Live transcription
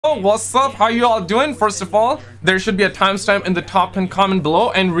What's up? How you all doing? First of all, there should be a timestamp in the top pin comment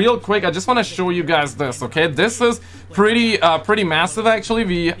below, and real quick I just want to show you guys this. Okay, this is pretty massive actually.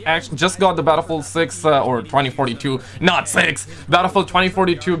 We actually just got the Battlefield 6 or 2042, not 6, Battlefield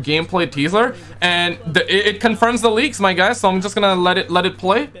 2042 gameplay teaser, and it confirms the leaks, my guys. So I'm just gonna let it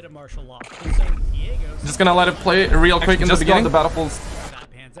play. Just gonna let it play real quick in the beginning. The Battlefield.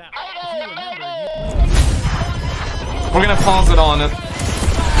 We're gonna pause it on it.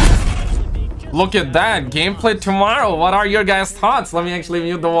 Look at that gameplay tomorrow. What are your guys' thoughts? Let me actually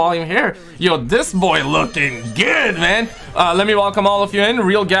mute the volume here. Yo, this boy looking good, man. Let me welcome all of you in.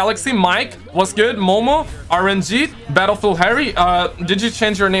 Real Galaxy, Mike, what's good? Momo, RNG, Battlefield Harry. Did you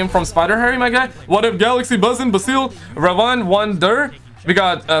change your name from Spider Harry, my guy? What up, Galaxy, Buzzin, Basil, Ravan, Wonder. We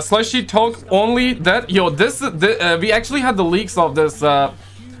got Slushy Talk only. That yo, we actually had the leaks of this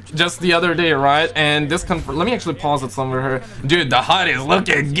just the other day, right? And this let me actually pause it somewhere here. Dude, the HUD is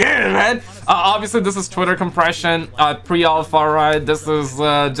looking good, man. Obviously this is Twitter compression, pre-alpha, right? This is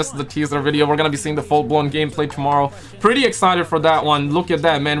just the teaser video. We're gonna be seeing the full-blown gameplay tomorrow. Pretty excited for that one. Look at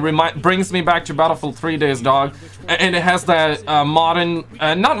that, man. Brings me back to Battlefield 3 days, dog. And it has that modern,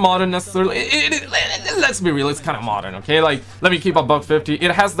 not modern necessarily, let's be real, it's kind of modern, okay? Like, let me keep a $150.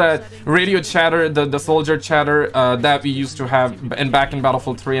 It has that radio chatter, the soldier chatter that we used to have back in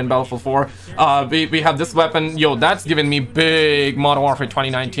Battlefield 3 and Battlefield 4. We have this weapon. Yo, that's giving me big Modern Warfare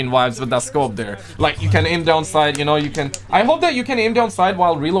 2019 vibes with that scope there. Like, you can aim down sight, you know, you can... I hope that you can aim down sight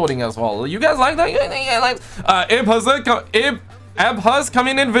while reloading as well. You guys like that? Yeah, like... Ab Huz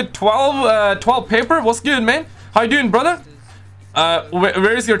coming in with 12 paper. What's good, man? How you doing, brother?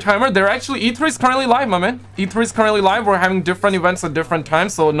 Where is your timer? They're actually... E3 is currently live, my man. E3 is currently live. We're having different events at different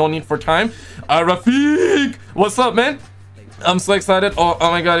times, so no need for time. Rafiq, what's up, man? I'm so excited. Oh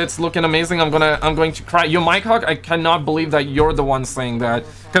my god, it's looking amazing. I'm going to cry. Yo, Mike Hawk, I cannot believe that you're the one saying that,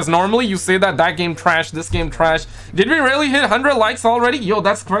 because normally you say that game trash, this game trash. Did we really hit 100 likes already? Yo,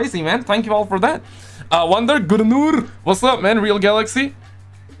 that's crazy, man. Thank you all for that. Wonder Gurnur, what's up, man? Real Galaxy,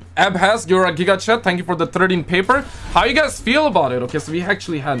 Abhas, you're a giga chat. Thank you for the 13 paper. How you guys feel about it? Okay, so we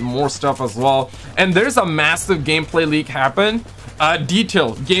actually had more stuff as well, and there's a massive gameplay leak happen.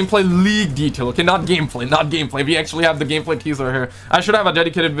 Gameplay leak detail. Okay, not gameplay. We actually have the gameplay teaser here. I should have a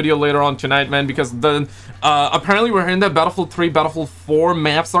dedicated video later on tonight, man, because the apparently we're hearing that Battlefield 3, Battlefield 4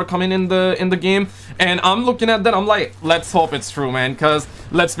 maps are coming in the game, and I'm looking at that. I'm like, let's hope it's true, man, because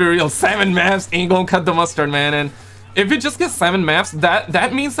let's be real, 7 maps ain't gonna cut the mustard, man. And if we just get 7 maps,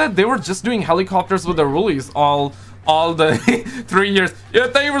 that means that they were just doing helicopters with the rullies all the 3 years. Yeah,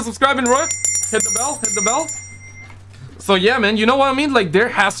 thank you for subscribing, Roy. Hit the bell. So yeah, man, you know what I mean? Like, there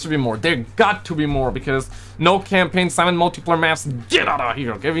has to be more. There got to be more, because no campaign, 7 multiplayer maps. Get out of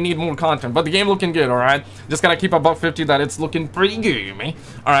here, okay? We need more content, but the game looking good, all right? Just gotta keep a $150 that it's looking pretty good, man.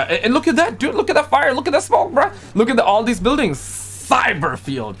 All right, and look at that, dude. Look at that fire. Look at that smoke, bro. Look at all these buildings.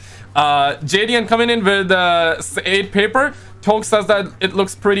 Cyberfield. JDN coming in with 8 paper. Toke says that it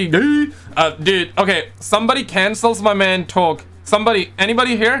looks pretty good. Dude, okay, somebody cancels my man Toke. Somebody,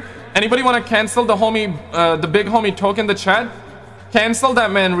 anybody here? Anybody want to cancel the homie, the big homie Toke in the chat? Cancel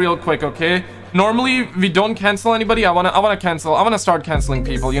that man real quick, okay? Normally we don't cancel anybody. I wanna cancel. I wanna start canceling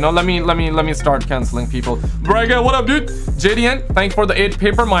people. You know, let me start canceling people. Braga, what up, dude? JDN, thank you for the 8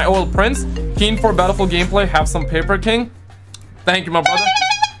 paper. My old prince, keen for Battlefield gameplay. Have some paper, king. Thank you, my brother.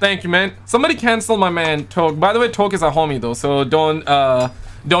 Thank you, man. Somebody cancel my man Toke. By the way, Toke is a homie though, so don't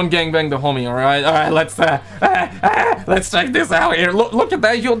gangbang the homie. All right, let's check this out here. Look at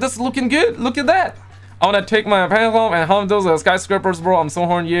that. Yo, this is looking good. Look at that. I want to take my pants off and hum those skyscrapers, bro. I'm so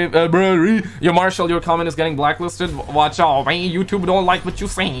horny. Yeah, bro. Yo, Marshall, your comment is getting blacklisted. Watch out, man. YouTube don't like what you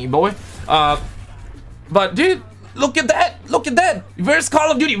saying, boy. But dude, look at that. Look at that. Where's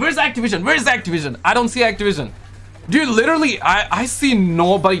Call of Duty? Where's Activision? Where's Activision? I don't see Activision. Dude, literally, I see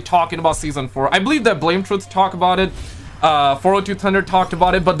nobody talking about Season 4. I believe that Blame Truth talk about it. 402 Thunder talked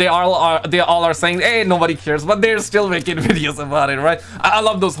about it, but they all are saying, hey, nobody cares, but they're still making videos about it, right? I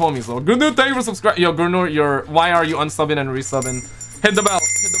love those homies though. Gurnur, thank you for subscribing. Yo, Gurnur, why are you unsubbing and resubbing? Hit the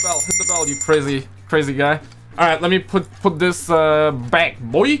bell, you crazy guy. All right, let me put this back,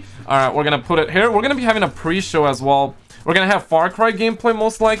 boy. All right, we're gonna put it here. We're gonna be having a pre-show as well. We're gonna have Far Cry gameplay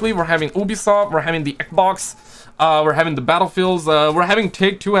most likely. We're having Ubisoft. We're having the Xbox. We're having the Battlefields. We're having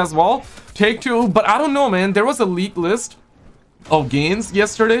Take-Two as well. Take-Two, but I don't know, man. There was a leak list of games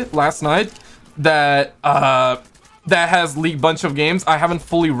last night, that has leaked bunch of games. I haven't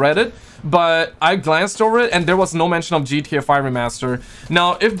fully read it, but I glanced over it and there was no mention of GTA 5 Remaster.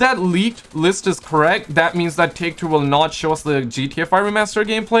 Now, if that leaked list is correct, that means that Take-Two will not show us the GTA 5 Remaster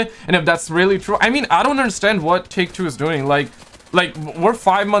gameplay. And if that's really true, I mean, I don't understand what Take-Two is doing. Like, Like, we're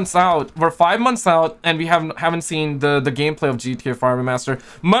 5 months out. We're 5 months out, and we haven't seen the gameplay of GTA 5 Remastered.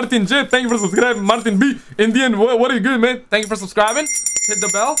 Martin J, thank you for subscribing. Martin B, Indian, what are you good, man? Thank you for subscribing. Hit the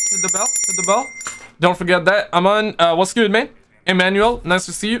bell, hit the bell, hit the bell. Don't forget that. Aman, what's good, man? Emmanuel, nice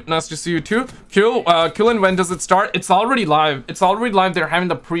to see you. Nice to see you too. Kulin, when does it start? It's already live. It's already live. They're having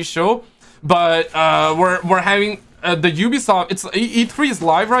the pre-show, but we're having the Ubisoft. It's E3 is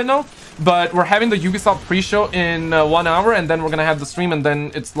live right now. But we're having the Ubisoft pre-show in 1 hour, and then we're gonna have the stream, and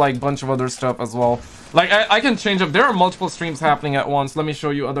then it's like a bunch of other stuff as well. Like, I can change up. There are multiple streams happening at once. Let me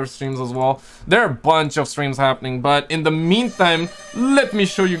show you other streams as well. There are a bunch of streams happening, but in the meantime, let me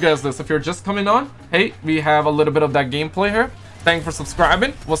show you guys this. If you're just coming on, hey, we have a little bit of that gameplay here. Thank you for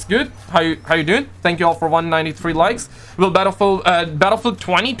subscribing. What's good? How you doing? Thank you all for 193 likes. Will Battlefield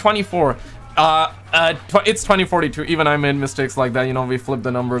 2024. It's 2042. Even I made mistakes like that, you know, we flipped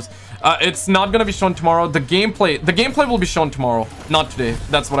the numbers. It's not gonna be shown tomorrow. The gameplay will be shown tomorrow, not today.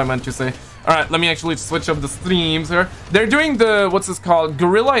 That's what I meant to say. All right, let me actually switch up the streams here. They're doing the, what's this called?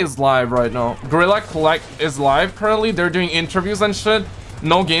 Gorilla is live right now. Gorilla Collect is live currently. They're doing interviews and shit.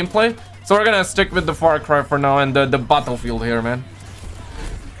 No gameplay. So we're gonna stick with the Far Cry for now and the Battlefield here, man.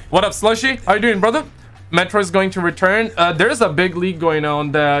 What up, Slushy? How you doing, brother? Metro is going to return. There's a big leak going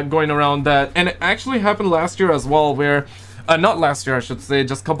around that, and it actually happened last year as well, where not last year, I should say,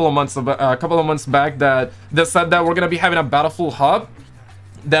 just a couple of months back, that they said that we're gonna be having a Battlefield hub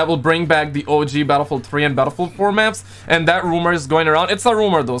that will bring back the OG Battlefield 3 and Battlefield 4 maps, and that rumor is going around. It's a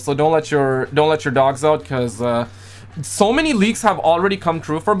rumor though, so don't let your dogs out, because so many leaks have already come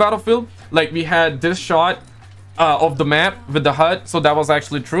true for Battlefield. Like, we had this shot of the map with the HUD, so that was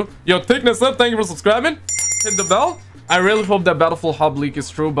actually true. Yo, Thickness Up, thank you for subscribing. Hit the bell. I really hope that Battlefield hub leak is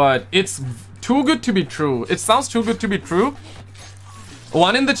true, but it's too good to be true. It sounds too good to be true.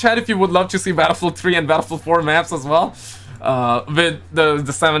 One in the chat if you would love to see Battlefield 3 and Battlefield 4 maps as well, with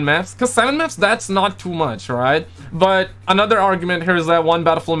the 7 maps, because 7 maps, that's not too much, right? But another argument here is that one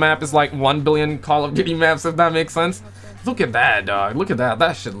Battlefield map is like 1 billion Call of Duty maps, if that makes sense. Look at that, dog. Look at that.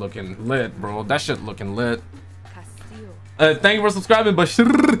 That shit looking lit, bro. That shit looking lit. Thank you for subscribing,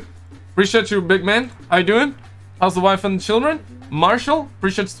 Bashir. Appreciate you, big man. How you doing? How's the wife and the children? Marshall,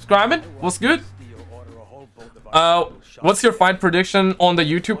 appreciate subscribing. What's good? What's your fight prediction on the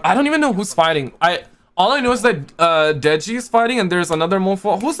YouTube? I don't even know who's fighting. All I know is that Deji is fighting, and there's another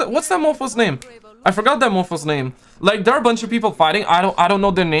mofo. Who's that? What's that mofo's name? I forgot that mofo's name. Like, there are a bunch of people fighting. I don't know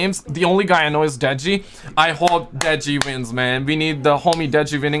their names. The only guy I know is Deji. I hope Deji wins, man. We need the homie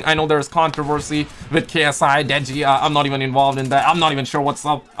Deji winning. I know there's controversy with KSI, Deji. I'm not even involved in that. I'm not even sure what's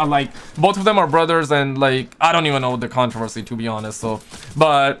up. Like, both of them are brothers, and like, I don't even know the controversy, to be honest. So,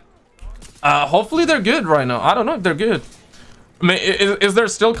 but hopefully they're good right now. I don't know if they're good. I mean, is there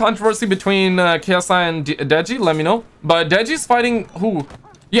still controversy between KSI and Deji? Let me know. But Deji's fighting who?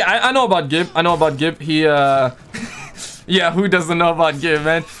 Yeah, I know about Gib. I know about Gib. He, yeah, who doesn't know about Gib,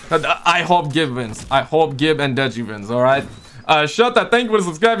 man? I hope Gib wins. I hope Gib and Deji wins, alright? Shota, thank you for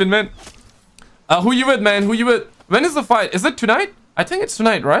subscribing, man. Who you with, man? Who you with? When is the fight? Is it tonight? I think it's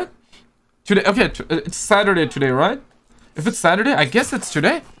tonight, right? Today, okay, it's Saturday today, right? If it's Saturday, I guess it's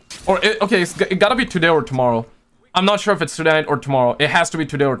today. Or, okay, it gotta be today or tomorrow. I'm not sure if it's tonight or tomorrow. It has to be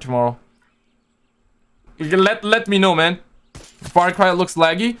today or tomorrow. Let me know, man. Far Cry looks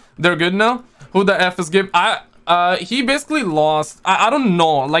laggy. They're good now. Who the F is Gib? He basically lost. I don't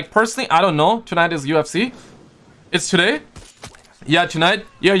know. Like, personally, I don't know. Tonight is UFC. It's today. Yeah, tonight.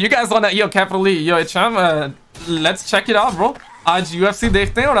 Yo, you guys on that? Yo, Capital E. Yo, Icham, let's check it out, bro. आज UFC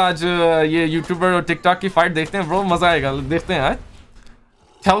देखते हैं और आज ये YouTuber और TikTok की fight देखते हैं, bro. मजा आएगा. देखते हैं,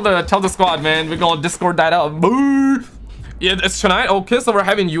 Tell the squad, man. We're gonna Discord that out. Boo! Yeah, it's tonight. Okay, so we're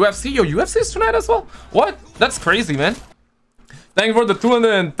having UFC. Yo, UFC is tonight as well. What? That's crazy, man. Thank you for the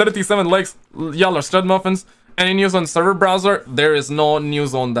 237 likes. Y'all are stud muffins. Any news on server browser? There is no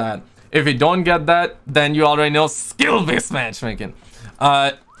news on that. If you don't get that, then you already know skill-based matchmaking.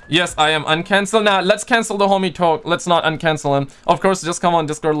 Yes, I am uncancelled. Now, let's cancel the homie talk. Let's not uncancel him. Of course, just come on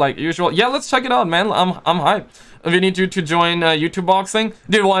Discord like usual. Yeah, let's check it out, man. I'm hyped. We need you to join YouTube boxing.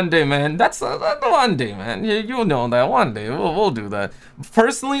 Dude, one day, man. That's one day, man. You know that. One day. We'll do that.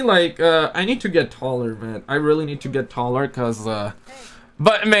 Personally, like, I need to get taller, man. I really need to get taller, because...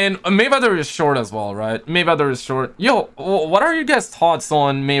 But, man, Mayweather is short as well, right? Mayweather is short. Yo, what are your guys' thoughts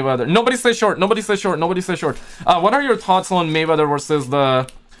on Mayweather? Nobody say short. Nobody say short. Nobody say short. What are your thoughts on Mayweather versus the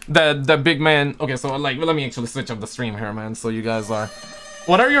big man? Okay, so, like, let me actually switch up the stream here, man, so you guys are...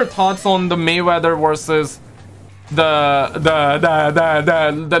 What are your thoughts on the Mayweather versus the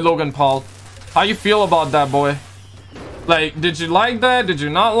Logan Paul? How you feel about that, boy? Like, did you like that? Did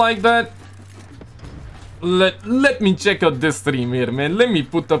you not like that? let me check out this stream here, man. Let me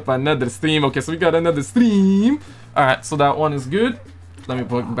put up another stream. Okay, so we got another stream. All right, so that one is good. Let me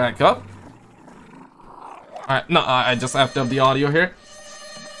put it back up. All right, no, I just effed up the audio here.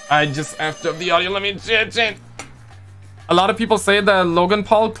 I just effed up the audio. Let me change. A lot of people say that Logan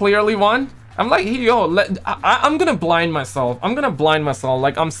Paul clearly won. I'm like, hey, yo, I'm gonna blind myself.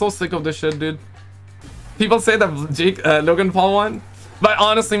 Like, I'm so sick of this shit, dude. People say that Logan Paul won. But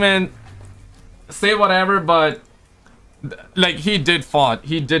honestly, man, say whatever, but like, he did fought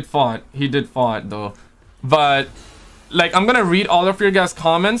though. But like, I'm gonna read all of your guys'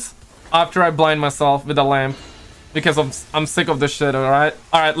 comments after I blind myself with a lamp, because I'm sick of this shit. All right,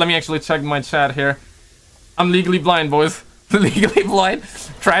 let me actually check my chat here. I'm legally blind, boys. Legally blind.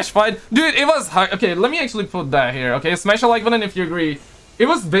 Trash fight, dude. It was okay. Let me actually put that here. Okay, smash a like button if you agree. It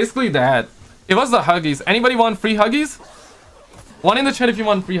was basically that. It was the Huggies. Anybody want free Huggies? One in the chat if you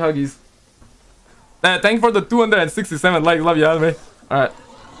want free Huggies. Thank you for the 267 likes. Love you, anime. Alright.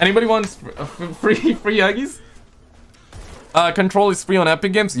 Anybody wants free Huggies? Control is free on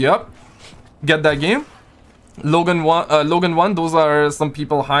Epic Games. Yep. Get that game. Logan 1. Those are some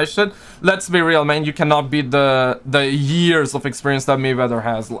people high shit. Let's be real, man. You cannot beat the years of experience that Mayweather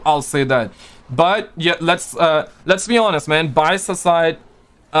has. I'll say that. But yeah, let's be honest, man. Bias aside,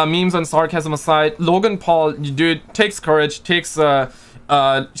 memes and sarcasm aside, Logan Paul, dude, takes courage, takes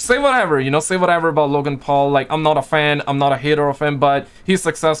say whatever, you know, say whatever about Logan Paul. Like, I'm not a fan, I'm not a hater of him, but he's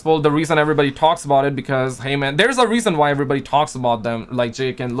successful. The reason everybody talks about it, because hey man, there's a reason why everybody talks about them, like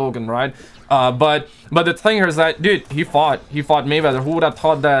Jake and Logan, right? But the thing here is that, dude, he fought Mayweather. Who would have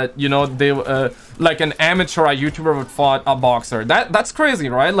thought that, you know, they like an amateur YouTuber would fought a boxer? That's crazy,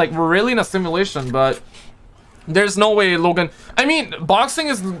 right? Like, we're really in a simulation, but there's no way Logan... I mean, boxing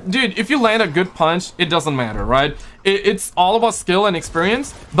is... Dude, if you land a good punch, it doesn't matter, right? It's all about skill and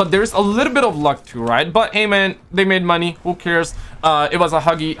experience, but there's a little bit of luck too, right? But hey, man, they made money. Who cares? It was a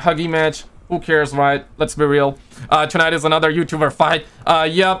huggy match. Who cares, right? Let's be real. Tonight is another YouTuber fight.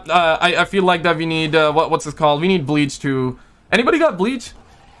 Yep, I feel like that we need... what's it called? We need Bleach too. Anybody got Bleach?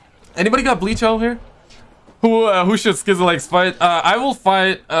 Anybody got Bleach out here? Who should Skizzlex fight? I will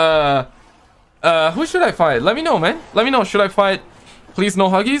fight... who should I fight? Let me know, man. Let me know. Should I fight Please No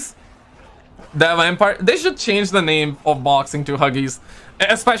Huggies? The Vampire? They should change the name of boxing to Huggies.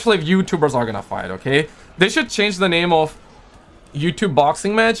 Especially if YouTubers are gonna fight, okay? They should change the name of YouTube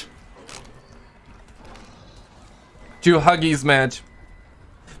boxing match to Huggies match.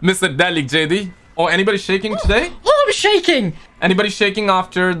 Mr. Dalik JD. Oh, anybody shaking today? Oh, I'm shaking! Anybody shaking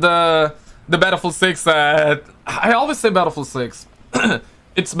after the Battlefield 6? I always say Battlefield 6.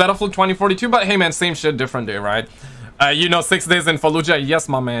 It's Battlefield 2042, but hey man, same shit, different day, right? You know, 6 days in Fallujah. Yes,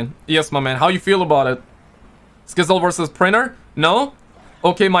 my man. Yes, my man. How you feel about it? Skizzle versus Printer? No?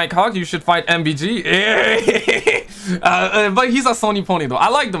 Okay, Mike Hawk, you should fight MBG. But he's a Sony pony, though. I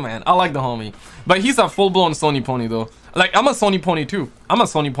like the man. I like the homie. But he's a full-blown Sony pony, though. Like, I'm a Sony pony, too.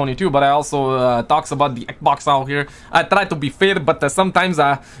 But I also talks about the Xbox out here. I try to be fair, but sometimes,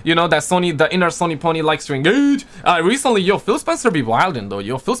 you know, that the inner Sony pony likes to engage. Recently, yo, Phil Spencer be wildin', though.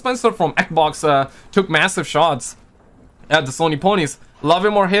 Yo, Phil Spencer from Xbox took massive shots at the Sony ponies. Love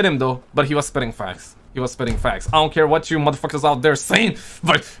him or hate him, though, but he was spitting facts. I don't care what you motherfuckers out there saying,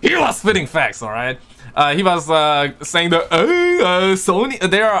 but he was spitting facts, alright? He was saying that Sony,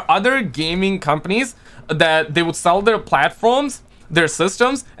 there are other gaming companies that they would sell their platforms, their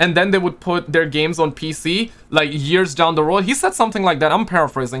systems, and then they would put their games on PC like years down the road. He said something like that. I'm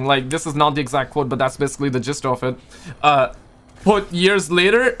paraphrasing, like, this is not the exact quote, but that's basically the gist of it. Put years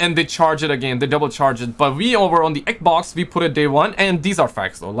later, and they charge it again, they double charge it. But we over on the Xbox, we put it day one, and these are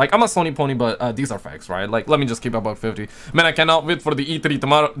facts though. Like, I'm a Sony pony, but these are facts, right? Like, let me just keep about 50. Man, I cannot wait for the E3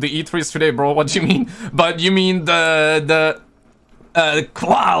 tomorrow. The E3 is today, bro. What do you mean? But you mean the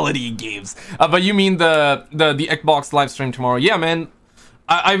quality games. But you mean the Xbox live stream tomorrow. Yeah, man.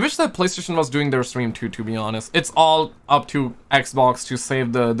 I wish that PlayStation was doing their stream too, to be honest. It's all up to Xbox to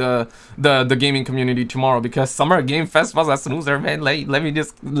save the gaming community tomorrow, because Summer Game Fest was a snoozer, man. Let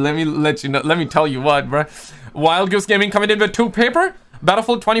me tell you what, bro. Wild Goose Gaming coming in with 2 paper.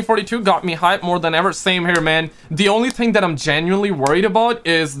 Battlefield 2042 got me hyped more than ever. Same here, man. The only thing that I'm genuinely worried about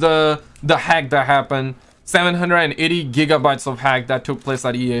is the hack that happened. 780 gigabytes of hack that took place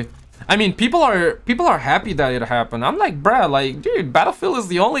at EA. I mean, people are happy that it happened. I'm like, bruh, like, dude, Battlefield is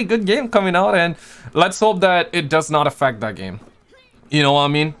the only good game coming out, and let's hope that it does not affect that game. You know what I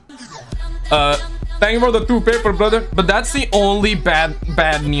mean? Thank you for the 2 paper, brother. But that's the only bad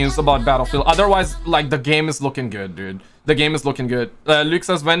news about Battlefield. Otherwise, like, the game is looking good, dude. The game is looking good. Luke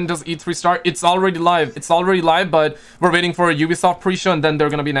says, when does E3 start? It's already live. But we're waiting for a Ubisoft pre-show, and then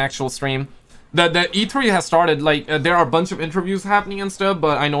they're gonna be an actual stream. The E3 has started. Like there are a bunch of interviews happening and stuff,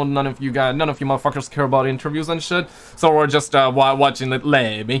 but I know none of you motherfuckers care about interviews and shit. So we're just watching the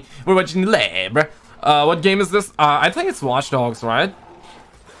lab. We're watching the lab. What game is this? I think it's Watch Dogs, right?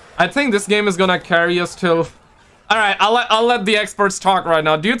 I think this game is gonna carry us till. All right, I'll let the experts talk right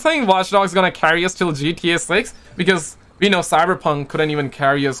now. Do you think Watch Dogs is gonna carry us till GTA 6? Because we know Cyberpunk couldn't even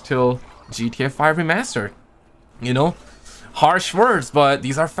carry us till GTA 5 Remastered. You know, harsh words, but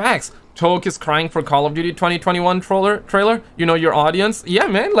these are facts. Toke is crying for Call of Duty 2021 trailer. You know your audience. Yeah,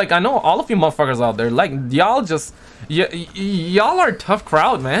 man. Like I know all of you motherfuckers out there. Like y'all just y'all are a tough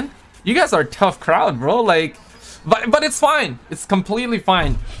crowd, man. You guys are a tough crowd, bro. Like. But it's fine. It's completely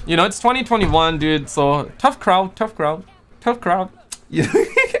fine. You know, it's 2021, dude. So tough crowd, tough crowd, tough crowd.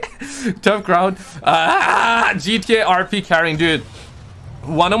 Tough crowd. GTA RP carrying, dude.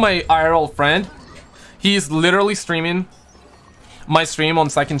 One of my IRL friend, he's literally streaming my stream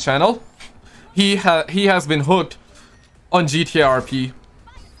on second channel. He has been hooked on GTA RP.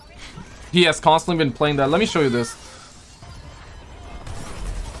 He has constantly been playing that. Let me show you this.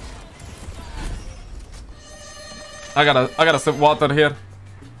 I gotta sip water here,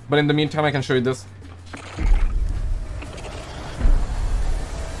 but in the meantime I can show you this.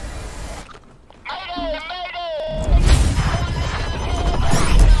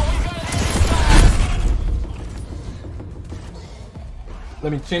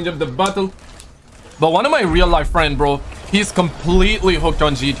 Let me change up the bottle. But one of my real life friend, bro, he's completely hooked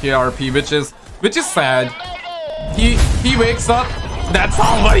on GTA RP, which is sad. He wakes up, that's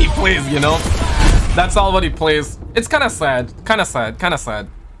all what he plays, you know. That's all what he plays. It's kind of sad. Kind of sad.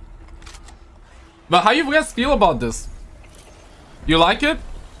 But how you guys feel about this? You like it?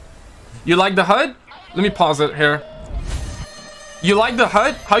 You like the HUD? Let me pause it here. You like the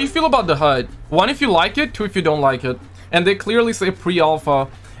HUD? How you feel about the HUD? 1, if you like it. 2, if you don't like it. And they clearly say pre-alpha.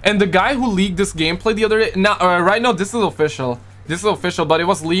 And the guy who leaked this gameplay the other day... Now, right now, this is official. This is official, but it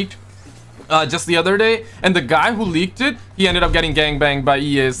was leaked just the other day, and the guy who leaked it, he ended up getting gangbanged by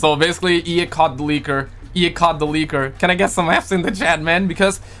EA. So basically, EA caught the leaker. EA caught the leaker. Can I get some F's in the chat, man?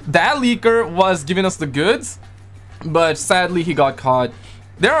 Because that leaker was giving us the goods, but sadly he got caught.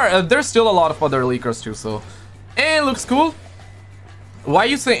 There's still a lot of other leakers too. So, it looks cool. Why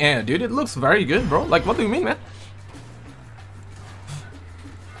you say dude? It looks very good, bro. Like, what do you mean, man?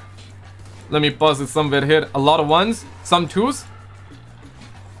 Let me pause it some bit here. A lot of 1s, some 2s.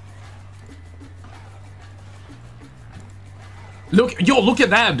 Look at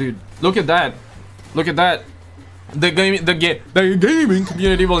that, dude. Look at that. The gaming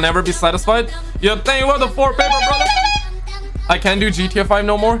community will never be satisfied. Yo, thank you for the 4 paper, brother. I can't do GTA 5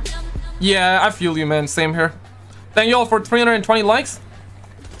 no more. Yeah, I feel you, man. Same here. Thank you all for 320 likes.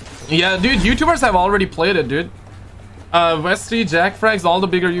 Yeah, dude, YouTubers have already played it, dude. Westy, Jack Frags, all the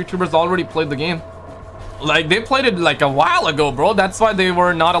bigger YouTubers already played the game. Like, they played it like a while ago, bro. That's why they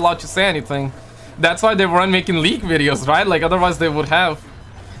were not allowed to say anything. That's why they weren't making leak videos, right? Like, otherwise they would have.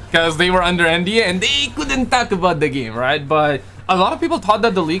 Because they were under NDA and they couldn't talk about the game, right? But a lot of people thought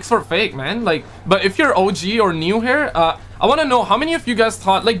that the leaks were fake, man. Like, but if you're OG or new here, I want to know how many of you guys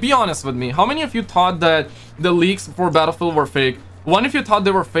thought, like, be honest with me. How many of you thought that the leaks for Battlefield were fake? 1, if you thought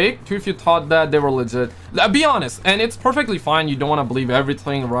they were fake. 2, if you thought that they were legit. Be honest. And it's perfectly fine. You don't want to believe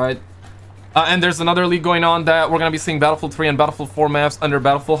everything, right? And there's another leak going on that we're going to be seeing Battlefield 3 and Battlefield 4 maps under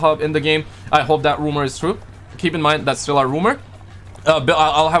Battlefield Hub in the game. I hope that rumor is true. Keep in mind, that's still a rumor.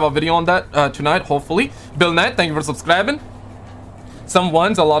 I'll have a video on that tonight, hopefully. Bill Knight, thank you for subscribing. Some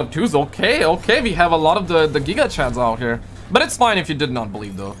 1s, a lot of 2s. Okay, we have a lot of the Giga Chads out here. But it's fine if you did not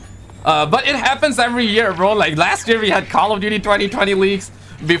believe, though. But it happens every year, bro. Like, last year we had Call of Duty 2020 leaks.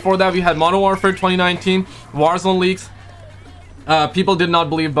 Before that, we had Modern Warfare 2019, Warzone leaks. People did not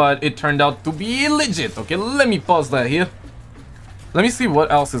believe, but it turned out to be legit. Okay, let me pause that here. Let me see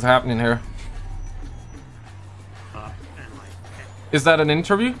what else is happening here. Is that an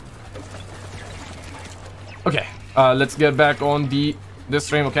interview? Okay, let's get back on this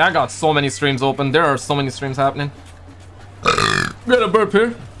stream. Okay, I got so many streams open. There are so many streams happening. Got a burp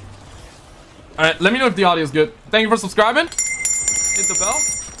here. Alright, let me know if the audio is good. Thank you for subscribing. Hit the bell.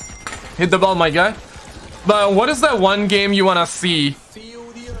 Hit the bell, my guy. But what is that one game you want to see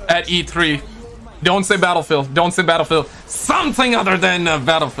at E3? Don't say Battlefield. Don't say Battlefield. Something other than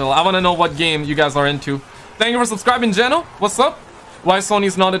Battlefield. I want to know what game you guys are into. Thank you for subscribing, Jeno. What's up? Why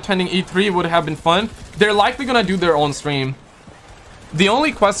Sony's not attending E3 would have been fun. They're likely gonna do their own stream. The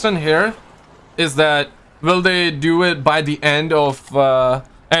only question here is that will they do it by the end of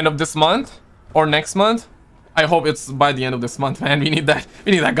this month or next month? I hope it's by the end of this month, man. We need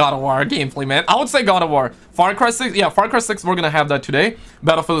that God of War gameplay, man. I would say God of War. Far Cry 6, yeah, Far Cry 6, we're gonna have that today.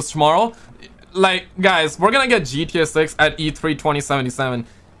 Battlefield is tomorrow. like, guys, we're gonna get GTA 6 at E3 2077.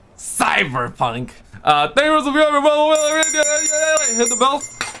 Cyberpunk. Thank you for the hit the bell.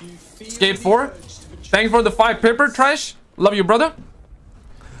 Skate 4. Thank you for the 5 paper trash. Love you, brother.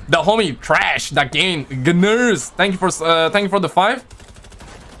 The homie trash that game. Gunners. Thank you for the 5.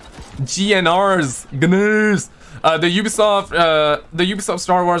 GNRs. Gunners. The Ubisoft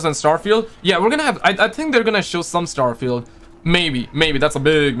Star Wars and Starfield. Yeah, we're gonna have. I think they're gonna show some Starfield. Maybe that's a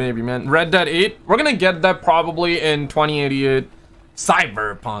big maybe, man. Red Dead 8. We're gonna get that probably in 2088.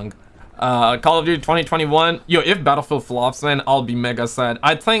 Cyberpunk. Call of Duty 2021. Yo, if Battlefield flops, man, I'll be mega sad.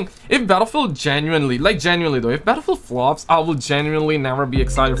 I think if Battlefield genuinely though, if Battlefield flops, I will genuinely never be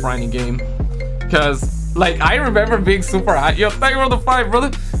excited for any game. Cause like I remember being super high. Yo, thank you for the 5,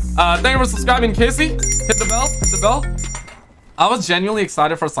 brother. Thank you for subscribing, Casey. Hit the bell. I was genuinely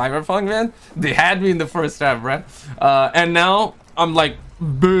excited for Cyberpunk, man. They had me in the first half, right? And now I'm like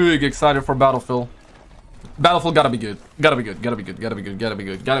big excited for Battlefield. Battlefield gotta be good.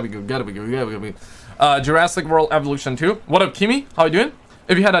 Jurassic World Evolution 2. What up, Kimi? How you doing?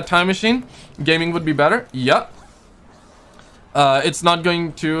 If you had a time machine, gaming would be better. Yeah. It's gonna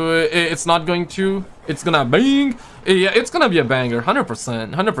bang. Yeah, it's gonna be a banger.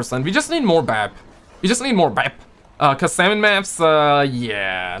 100%. We just need more BAP. Cause 7 maps,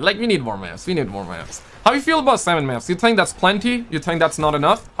 yeah, like we need more maps. How you feel about 7 maps? You think that's plenty? You think that's not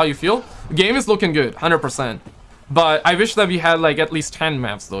enough? How you feel? The game is looking good, 100%. But I wish that we had like at least 10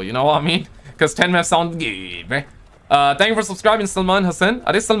 maps though, you know what I mean? Because 10 maps sound good, right? Thank you for subscribing, Salman Hassan.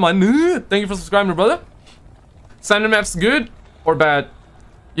 Are Salman? Thank you for subscribing, brother. 7 maps good or bad?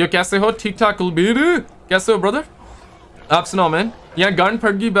 Yo, kaise ho? Theek thaak kulbir? Kaise ho, brother? आप सुनाओ, man. यहाँ gun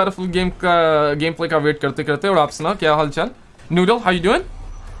फट गई battlefield game play का wait करते करते. और आप सुनाओ क्या हालचाल? Noodle, how you doing?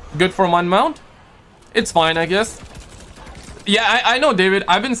 Good for one mount? It's fine, I guess. Yeah, I know, David.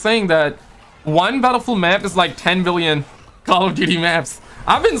 I've been saying that one Battlefield map is like 10 billion Call of Duty maps.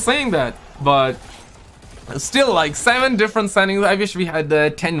 I've been saying that, but still, like 7 different settings. I wish we had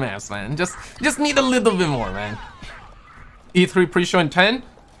 10 maps, man. Just need a little bit more, man. E3 pre-show in 10.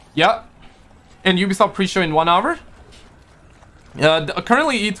 Yeah. And Ubisoft pre-show in 1 hour.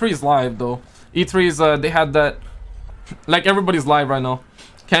 Currently E3 is live though. E3 is they had that, like everybody's live right now.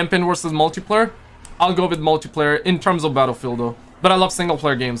 Campaign versus multiplayer. I'll go with multiplayer in terms of Battlefield though. But I love single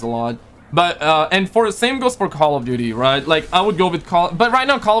player games a lot. But and for the same goes for Call of Duty, right? Like I would go with but right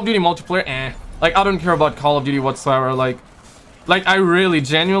now Call of Duty multiplayer, like I don't care about Call of Duty whatsoever. Like I really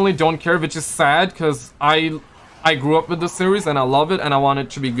genuinely don't care, which is sad because I grew up with the series and I love it and I want it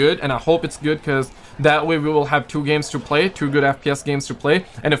to be good and I hope it's good because that way we will have 2 games to play, 2 good FPS games to play.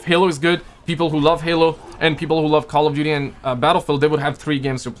 And if Halo is good, people who love Halo and people who love Call of Duty and Battlefield, they would have 3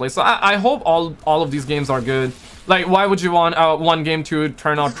 games to play. So I hope all of these games are good. Like, why would you want one game to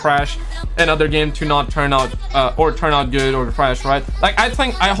turn out trash, another game to not turn out or turn out good or trash, right? Like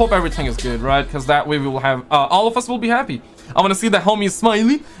I hope everything is good, right? Because that way we will have all of us will be happy. I want to see the homies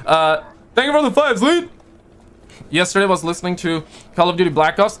smiley. Thank you for the 5s, dude. Yesterday was listening to Call of Duty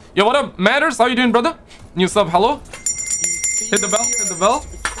Black Ops. Yo, what up, Matters? How you doing, brother? New sub, hello. Hit the bell.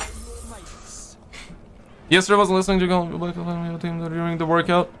 Yesterday was listening to Call of Duty during the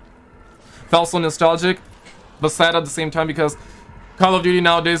workout. Felt so nostalgic, but sad at the same time because Call of Duty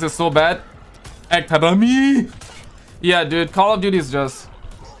nowadays is so bad. Yeah, dude, Call of Duty is just...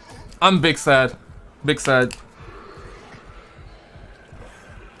 I'm big sad.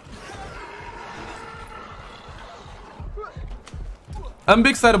 I'm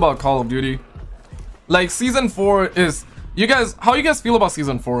big sad about Call of Duty. Like season 4 is, how you guys feel about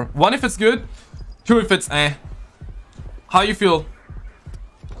season 4? 1, if it's good, 2, if it's How you feel?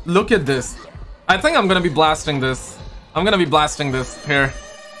 Look at this. I think I'm gonna be blasting this. Here.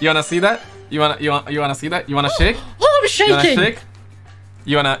 You wanna see that? You wanna see that? You wanna shake? Oh, I'm shaking.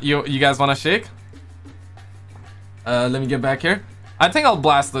 You guys wanna shake? Let me get back here. I think I'll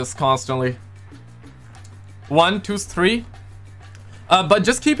blast this constantly. 1, 2, 3. But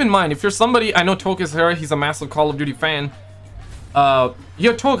just keep in mind, if you're somebody, I know Tok is here, he's a massive Call of Duty fan.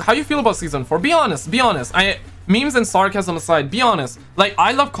 Yo, Tok, how you feel about season 4? Be honest. Memes and sarcasm aside, be honest. Like,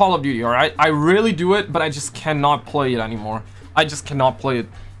 I love Call of Duty, alright? I really do it, but I just cannot play it anymore. I just cannot play it.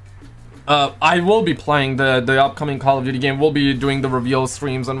 I will be playing the upcoming Call of Duty game. We'll be doing the reveal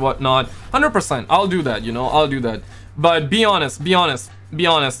streams and whatnot. 100%, I'll do that, you know, I'll do that. But be honest.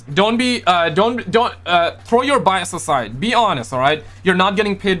 Don't throw your bias aside. Be honest, all right? You're not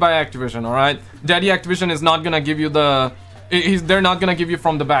getting paid by Activision, all right? Daddy Activision is not gonna give you they're not gonna give you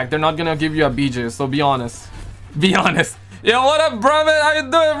from the back. They're not gonna give you a BJ, so be honest. Yo, what up, Brahman? How you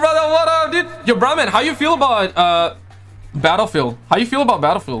doing, brother? What up, dude? Yo, Brahman, how you feel about Battlefield?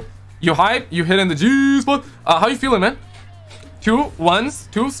 You hype, you hit in the G spot. How you feeling, man? 2 1s,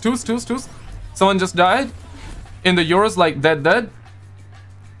 2s. Someone just died. In the Euros, like dead.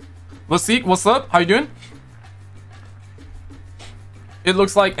 Vasik, what's up? How you doing? It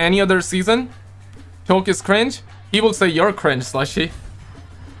looks like any other season. Toke is cringe. He will say you're cringe, Slushy.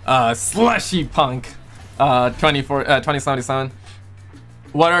 Slushy punk. 2077.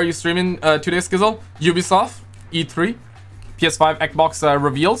 What are you streaming today, Skizzle? Ubisoft, E3, PS5, Xbox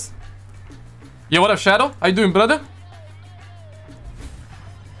reveals. Yo, what up, Shadow? How you doing, brother?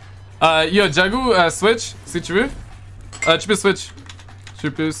 Yo, Jagu, Switch, si tu veux. Tu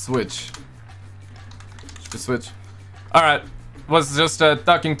peux switch. Alright. Was just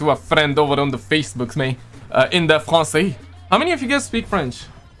talking to a friend over on the Facebooks, man. In the Francais. How many of you guys speak French?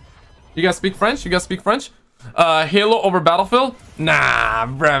 You guys speak French? Halo over Battlefield? Nah,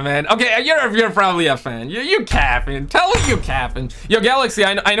 bruh, man. Okay, you're probably a fan. You capping. Tell me you capping. Yo, Galaxy,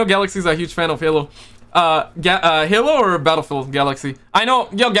 I know Galaxy's a huge fan of Halo. Halo or Battlefield, Galaxy? I know,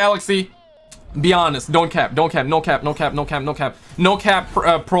 yo, Galaxy. Be honest. Don't cap. No cap. No cap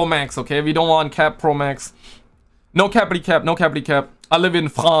Pro Max, okay? We don't want cap Pro Max. No cap recap. I live in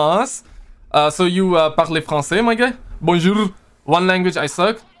France. So you parle français, my guy? Bonjour. One language I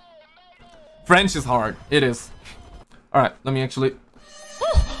suck. French is hard. It is. Alright, let me actually...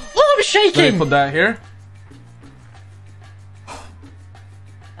 Oh, I'm shaking! Let me put that here.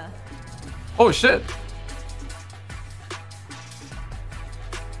 Oh, shit.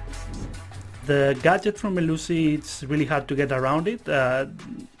 The gadget from Melusi, it's really hard to get around it.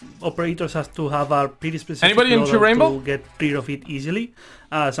 Operators have to have a pretty specific Anybody into Rainbow? to get rid of it easily.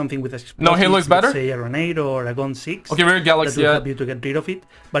 Something with explosives, no Halo is better? say a grenade or a gun 6. Okay, we're Galaxy. That will help you to get rid of it.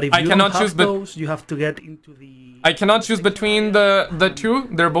 But if I you cannot don't choose have those, you have to get into the... I cannot choose between the two.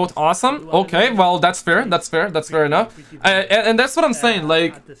 They're both awesome. Okay, well, that's fair. That's fair enough. And that's what I'm saying.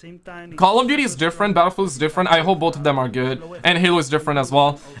 Like, at the same time, Call of Duty is different. Battlefield is different. I hope both of them are good. And Halo is different as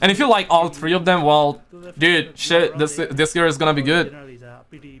well. And if you like all three of them, well, dude, shit, this year is gonna be good.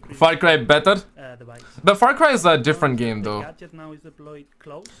 Far Cry better. But Far Cry is a different game, though.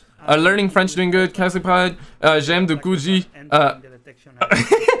 Learning French doing good. Cassipad. J'aime de Kuji.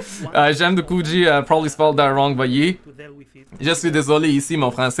 J'aime de Kuji. Probably spelled that wrong, but ye. Je suis désolé ici,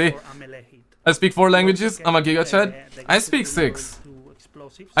 mon français. I speak 4 languages. I'm a giga chad. I speak 6.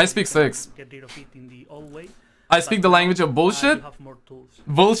 I speak the language of bullshit.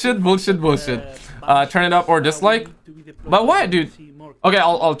 Bullshit. Turn it up or dislike. But why, dude? Okay,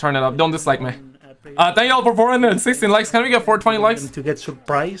 I'll turn it up. Don't dislike me. Thank you all for 416 likes. Can we get 420 likes? To get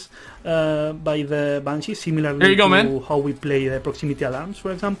surprised by the Banshee, similarly Here you go, to man. how we play the proximity alarms,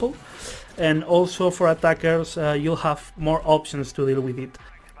 for example. And also for attackers, you'll have more options to deal with it.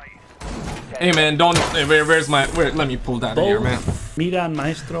 Hey man, don't. Where's my? Let me pull that in here, man. Mira and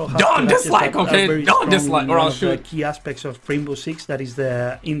Maestro have Don't dislike, okay? Don't dislike, or I'll shoot. The key aspects of Rainbow Six, that is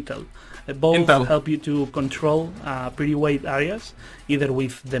the intel. Both help you to control pretty wide areas, either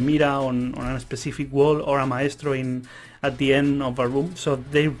with the Mira on a specific wall or a Maestro at the end of a room. So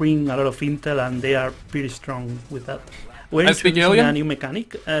they bring a lot of intel and they are pretty strong with that. We're introducing a new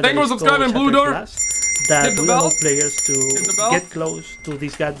mechanic. Thank you for subscribing, Blue Door. That will allow players to get close to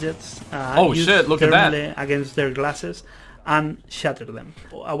these gadgets. Oh shit! Look at that. Against their glasses and shatter them.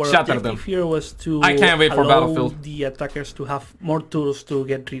 Our Shatter objective them. here was to I can't wait for allow Battlefield. the attackers to have more tools to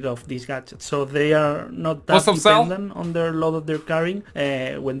get rid of these gadgets, so they are not that What's up, Sal? dependent on their load that they're carrying.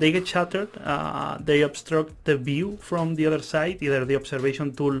 When they get shattered, they obstruct the view from the other side, either the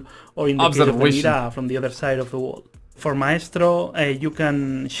observation tool or in the case of the Mira from the other side of the wall. For Maestro, you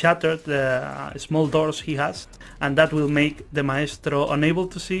can shatter the small doors he has, and that will make the Maestro unable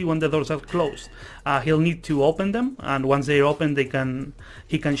to see when the doors are closed. He'll need to open them, and once they're open,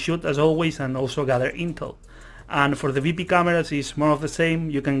 he can shoot as always and also gather intel. And for the VP cameras, it's more of the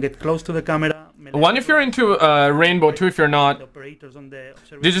same. You can get close to the camera. One if you're into Rainbow, 2 if you're not.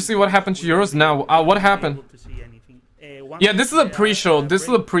 Did you see what happened to yours? Now, what happened? Yeah, this is a pre-show.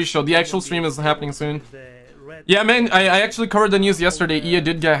 The actual stream is happening soon. Yeah, man, I actually covered the news yesterday. EA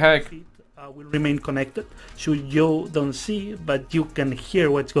did get hacked. Will remain connected, so you don't see, but you can hear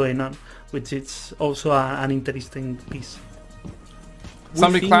what's going on, which is also an interesting piece.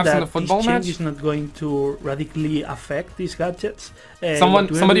 Somebody claps in the football this match? Change is not going to radically affect these gadgets.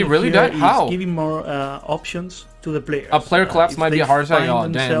 Somebody really died? How? Giving more options to the players. A player collapse might be a hard attack. Oh,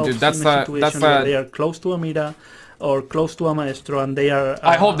 damn, dude, that's they are close to a Mira or close to a Maestro, and they are.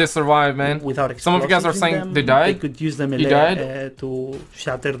 I hope they survive, man. Without some of you guys are saying they died. They could use the melee to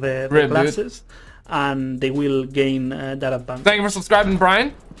shatter the glasses, and they will gain that advantage. Thank you for subscribing,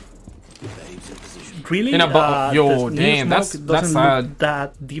 Brian. really. In a yo, damn, that's sad. Look that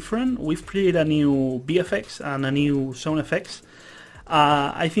different. We've created a new VFX and a new sound effects.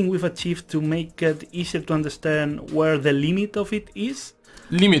 I think we've achieved to make it easier to understand where the limit of it is.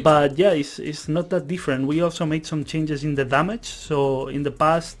 But yeah, it's not that different. We also made some changes in the damage. So in the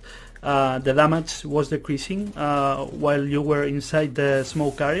past, the damage was decreasing while you were inside the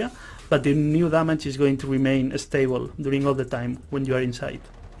smoke area, but the new damage is going to remain stable during all the time when you are inside.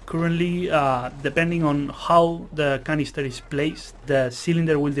 Currently, depending on how the canister is placed, the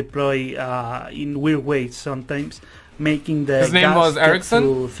cylinder will deploy in weird ways sometimes, making the gas get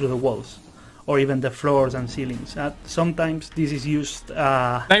through the walls, or even the floors and ceilings. Sometimes this is used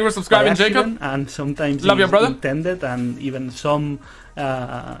thank you for subscribing, Jacob, and sometimes love you, brother. Intended, and even some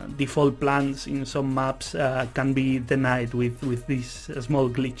default plans in some maps can be denied with this small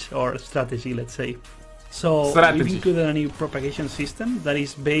glitch or strategy, let's say. So we've included a new propagation system that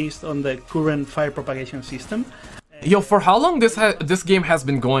is based on the current fire propagation system. Yo, for how long this game has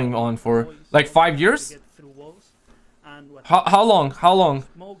been going on for? Like 5 years? How long?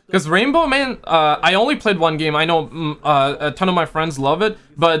 Because Rainbow, man, I only played one game. I know a ton of my friends love it,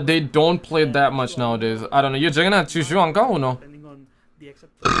 but they don't play it that much nowadays. I don't know. You're gonna choose you on or no?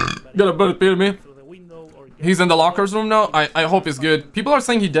 Gotta beat me. He's in the locker room now. I hope he's good. People are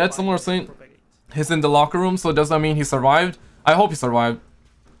saying he's dead. Some are saying he's in the locker room, so does that mean he survived? I hope he survived.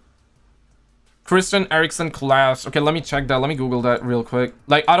 Christian Eriksen collapsed. Okay, let me check that. Let me Google that real quick.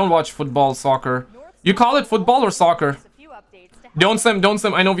 Like, I don't watch football, soccer. You call it football or soccer? Don't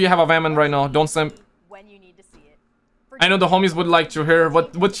simp. I know we have a Vaman right now. Don't simp. I know the homies would like to hear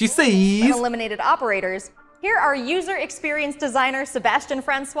what she says. Eliminated operators. Here are user experience designer Sebastian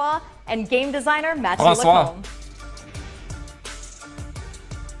Francois and game designer Mathieu Lacombe.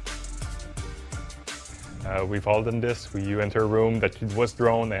 We've all done this. You enter a room that was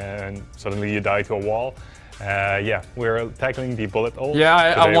drawn and suddenly you die to a wall. Yeah, we're tackling the bullet holes. Yeah,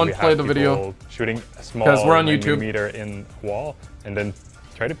 I won't play the video. Shooting a small we're on YouTube. meter in wall and then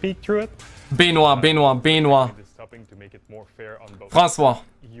try to peek through it. Benoit. To make it more fair on both. Francois.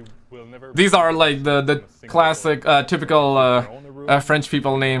 These are like the classic, typical French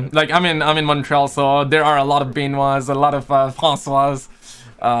people name. Like I'm in Montreal, so there are a lot of Benoits, a lot of Francois.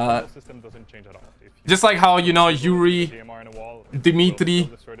 Just like how, you know, Yuri, Dmitry,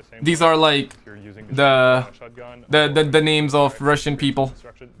 these are like the names of Russian people.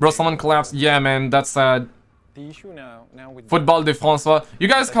 Bro, someone collapsed. Yeah, man, that's sad. Football de François. You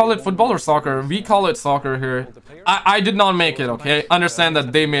guys call it football or soccer? We call it soccer here. I did not make it, okay? Understand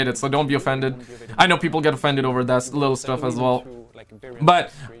that they made it, so don't be offended. I know people get offended over that little stuff as well.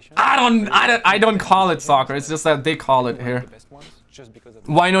 But I don't call it soccer. It's just that they call it here.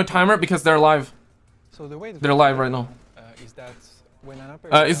 Why no timer? Because they're live. They're live right now.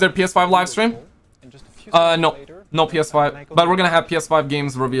 Is there PS5 live stream? No PS5. But we're gonna have PS5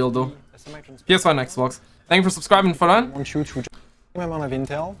 games revealed though. PS5 and Xbox. Thank you for subscribing, Farhan. Want you to amount of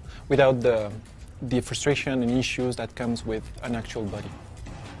intel without the frustration and issues that comes with an actual body.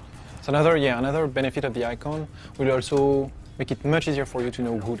 So another benefit of the icon will also make it much easier for you to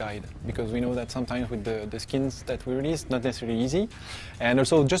know who died, because we know that sometimes with the skins that we release, not necessarily easy, and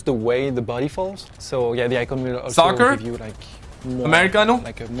also just the way the body falls. So yeah, the icon will also give you like more, Americano,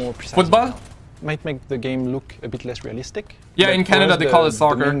 like a more precise football. Intel. Might make the game look a bit less realistic. Yeah, in Canada they call it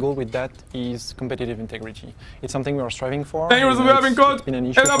soccer. The main goal with that is competitive integrity. It's something we are striving for. Thank you for having code. It's been an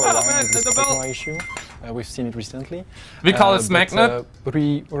issue for a while. It's a issue. We've seen it recently. We call it SmackNet. But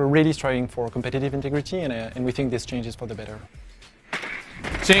we're really striving for competitive integrity, and we think this changes for the better.